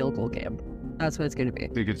be a field goal game. That's what it's gonna be. I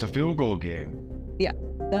think it's a field goal game. Yeah,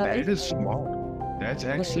 that is smart. That's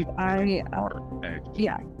actually smart.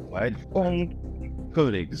 Yeah.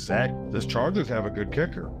 This Chargers have a good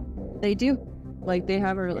kicker. They do. They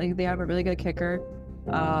have a really good kicker.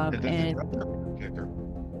 Kicker.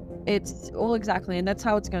 Exactly, and that's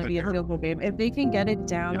how it's going to be a field goal game. If they can get it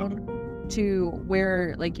down to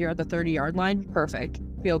where you're at the 30-yard line, perfect.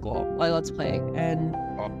 Field goal. Let's play. And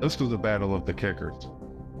this was a battle of the kickers.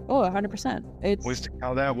 100%. We see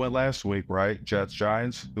how that went last week, right? Jets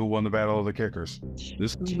Giants. Who won the battle of the kickers?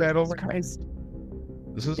 This is the battle of the kickers.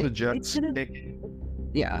 This is the Jets kick.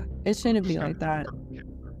 Yeah, it shouldn't be like that.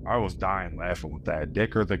 I was dying laughing with that.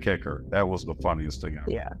 Dicker the kicker. That was the funniest thing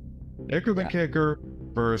ever. Yeah. Dicker the kicker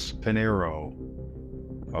versus Pinero,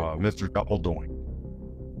 Mr. Double Doink.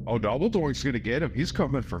 Oh, Double Doink's gonna get him. He's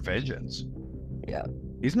coming for vengeance. Yeah.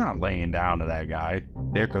 He's not laying down to that guy.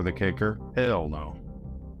 Dicker the kicker. Hell no.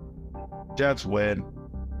 Jets win.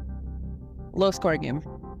 Low scoring game.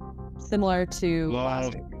 Similar to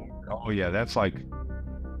last week. Oh yeah, that's like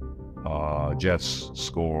Jets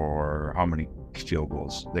score how many field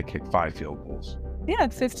goals? They kick 5 field goals. Yeah,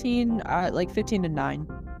 15, like 15 to 9.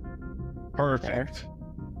 Perfect.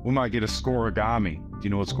 We might get a scoregami. Do you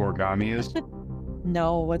know what scoregami is?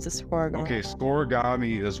 No, what's a scoregami? Okay,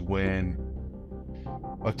 scoregami is when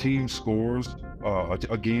a team scores,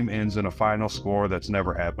 a game ends in a final score that's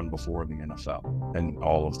never happened before in the NFL in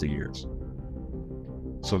all of the years.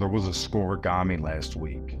 So there was a scoregami last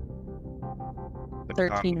week.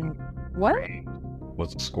 13. What?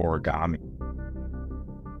 Was a scoregami.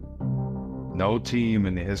 No team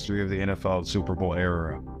in the history of the NFL Super Bowl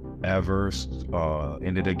era ever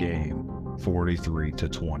ended a game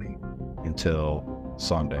 43-20 until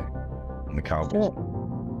Sunday when the Cowboys. It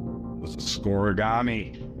was a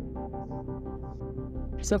scoregami.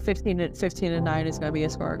 So 15 to 9 is gonna be a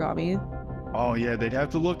scoregami. Oh yeah, they'd have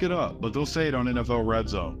to look it up, but they'll say it on NFL Red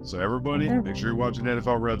Zone. So everybody, make sure you're watching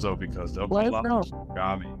NFL Red Zone because they'll Let pull us up know.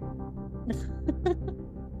 scoregami.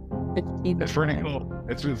 15 to It's pretty 9. cool.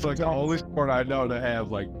 It's like the only sport I know to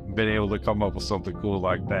have like been able to come up with something cool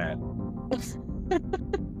like that.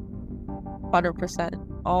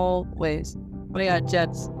 100%. Always. But yeah,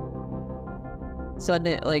 Jets.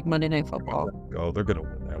 Sunday, like Monday Night Football. Oh, they're gonna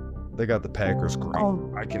win that one. They got the Packers green.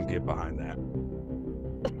 Oh. I can get behind that.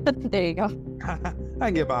 There you go. I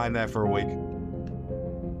can get behind that for a week.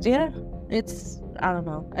 Yeah, it's, I don't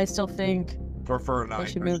know. I still think Or for a night.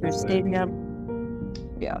 they should move their stadium.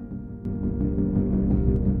 Yeah.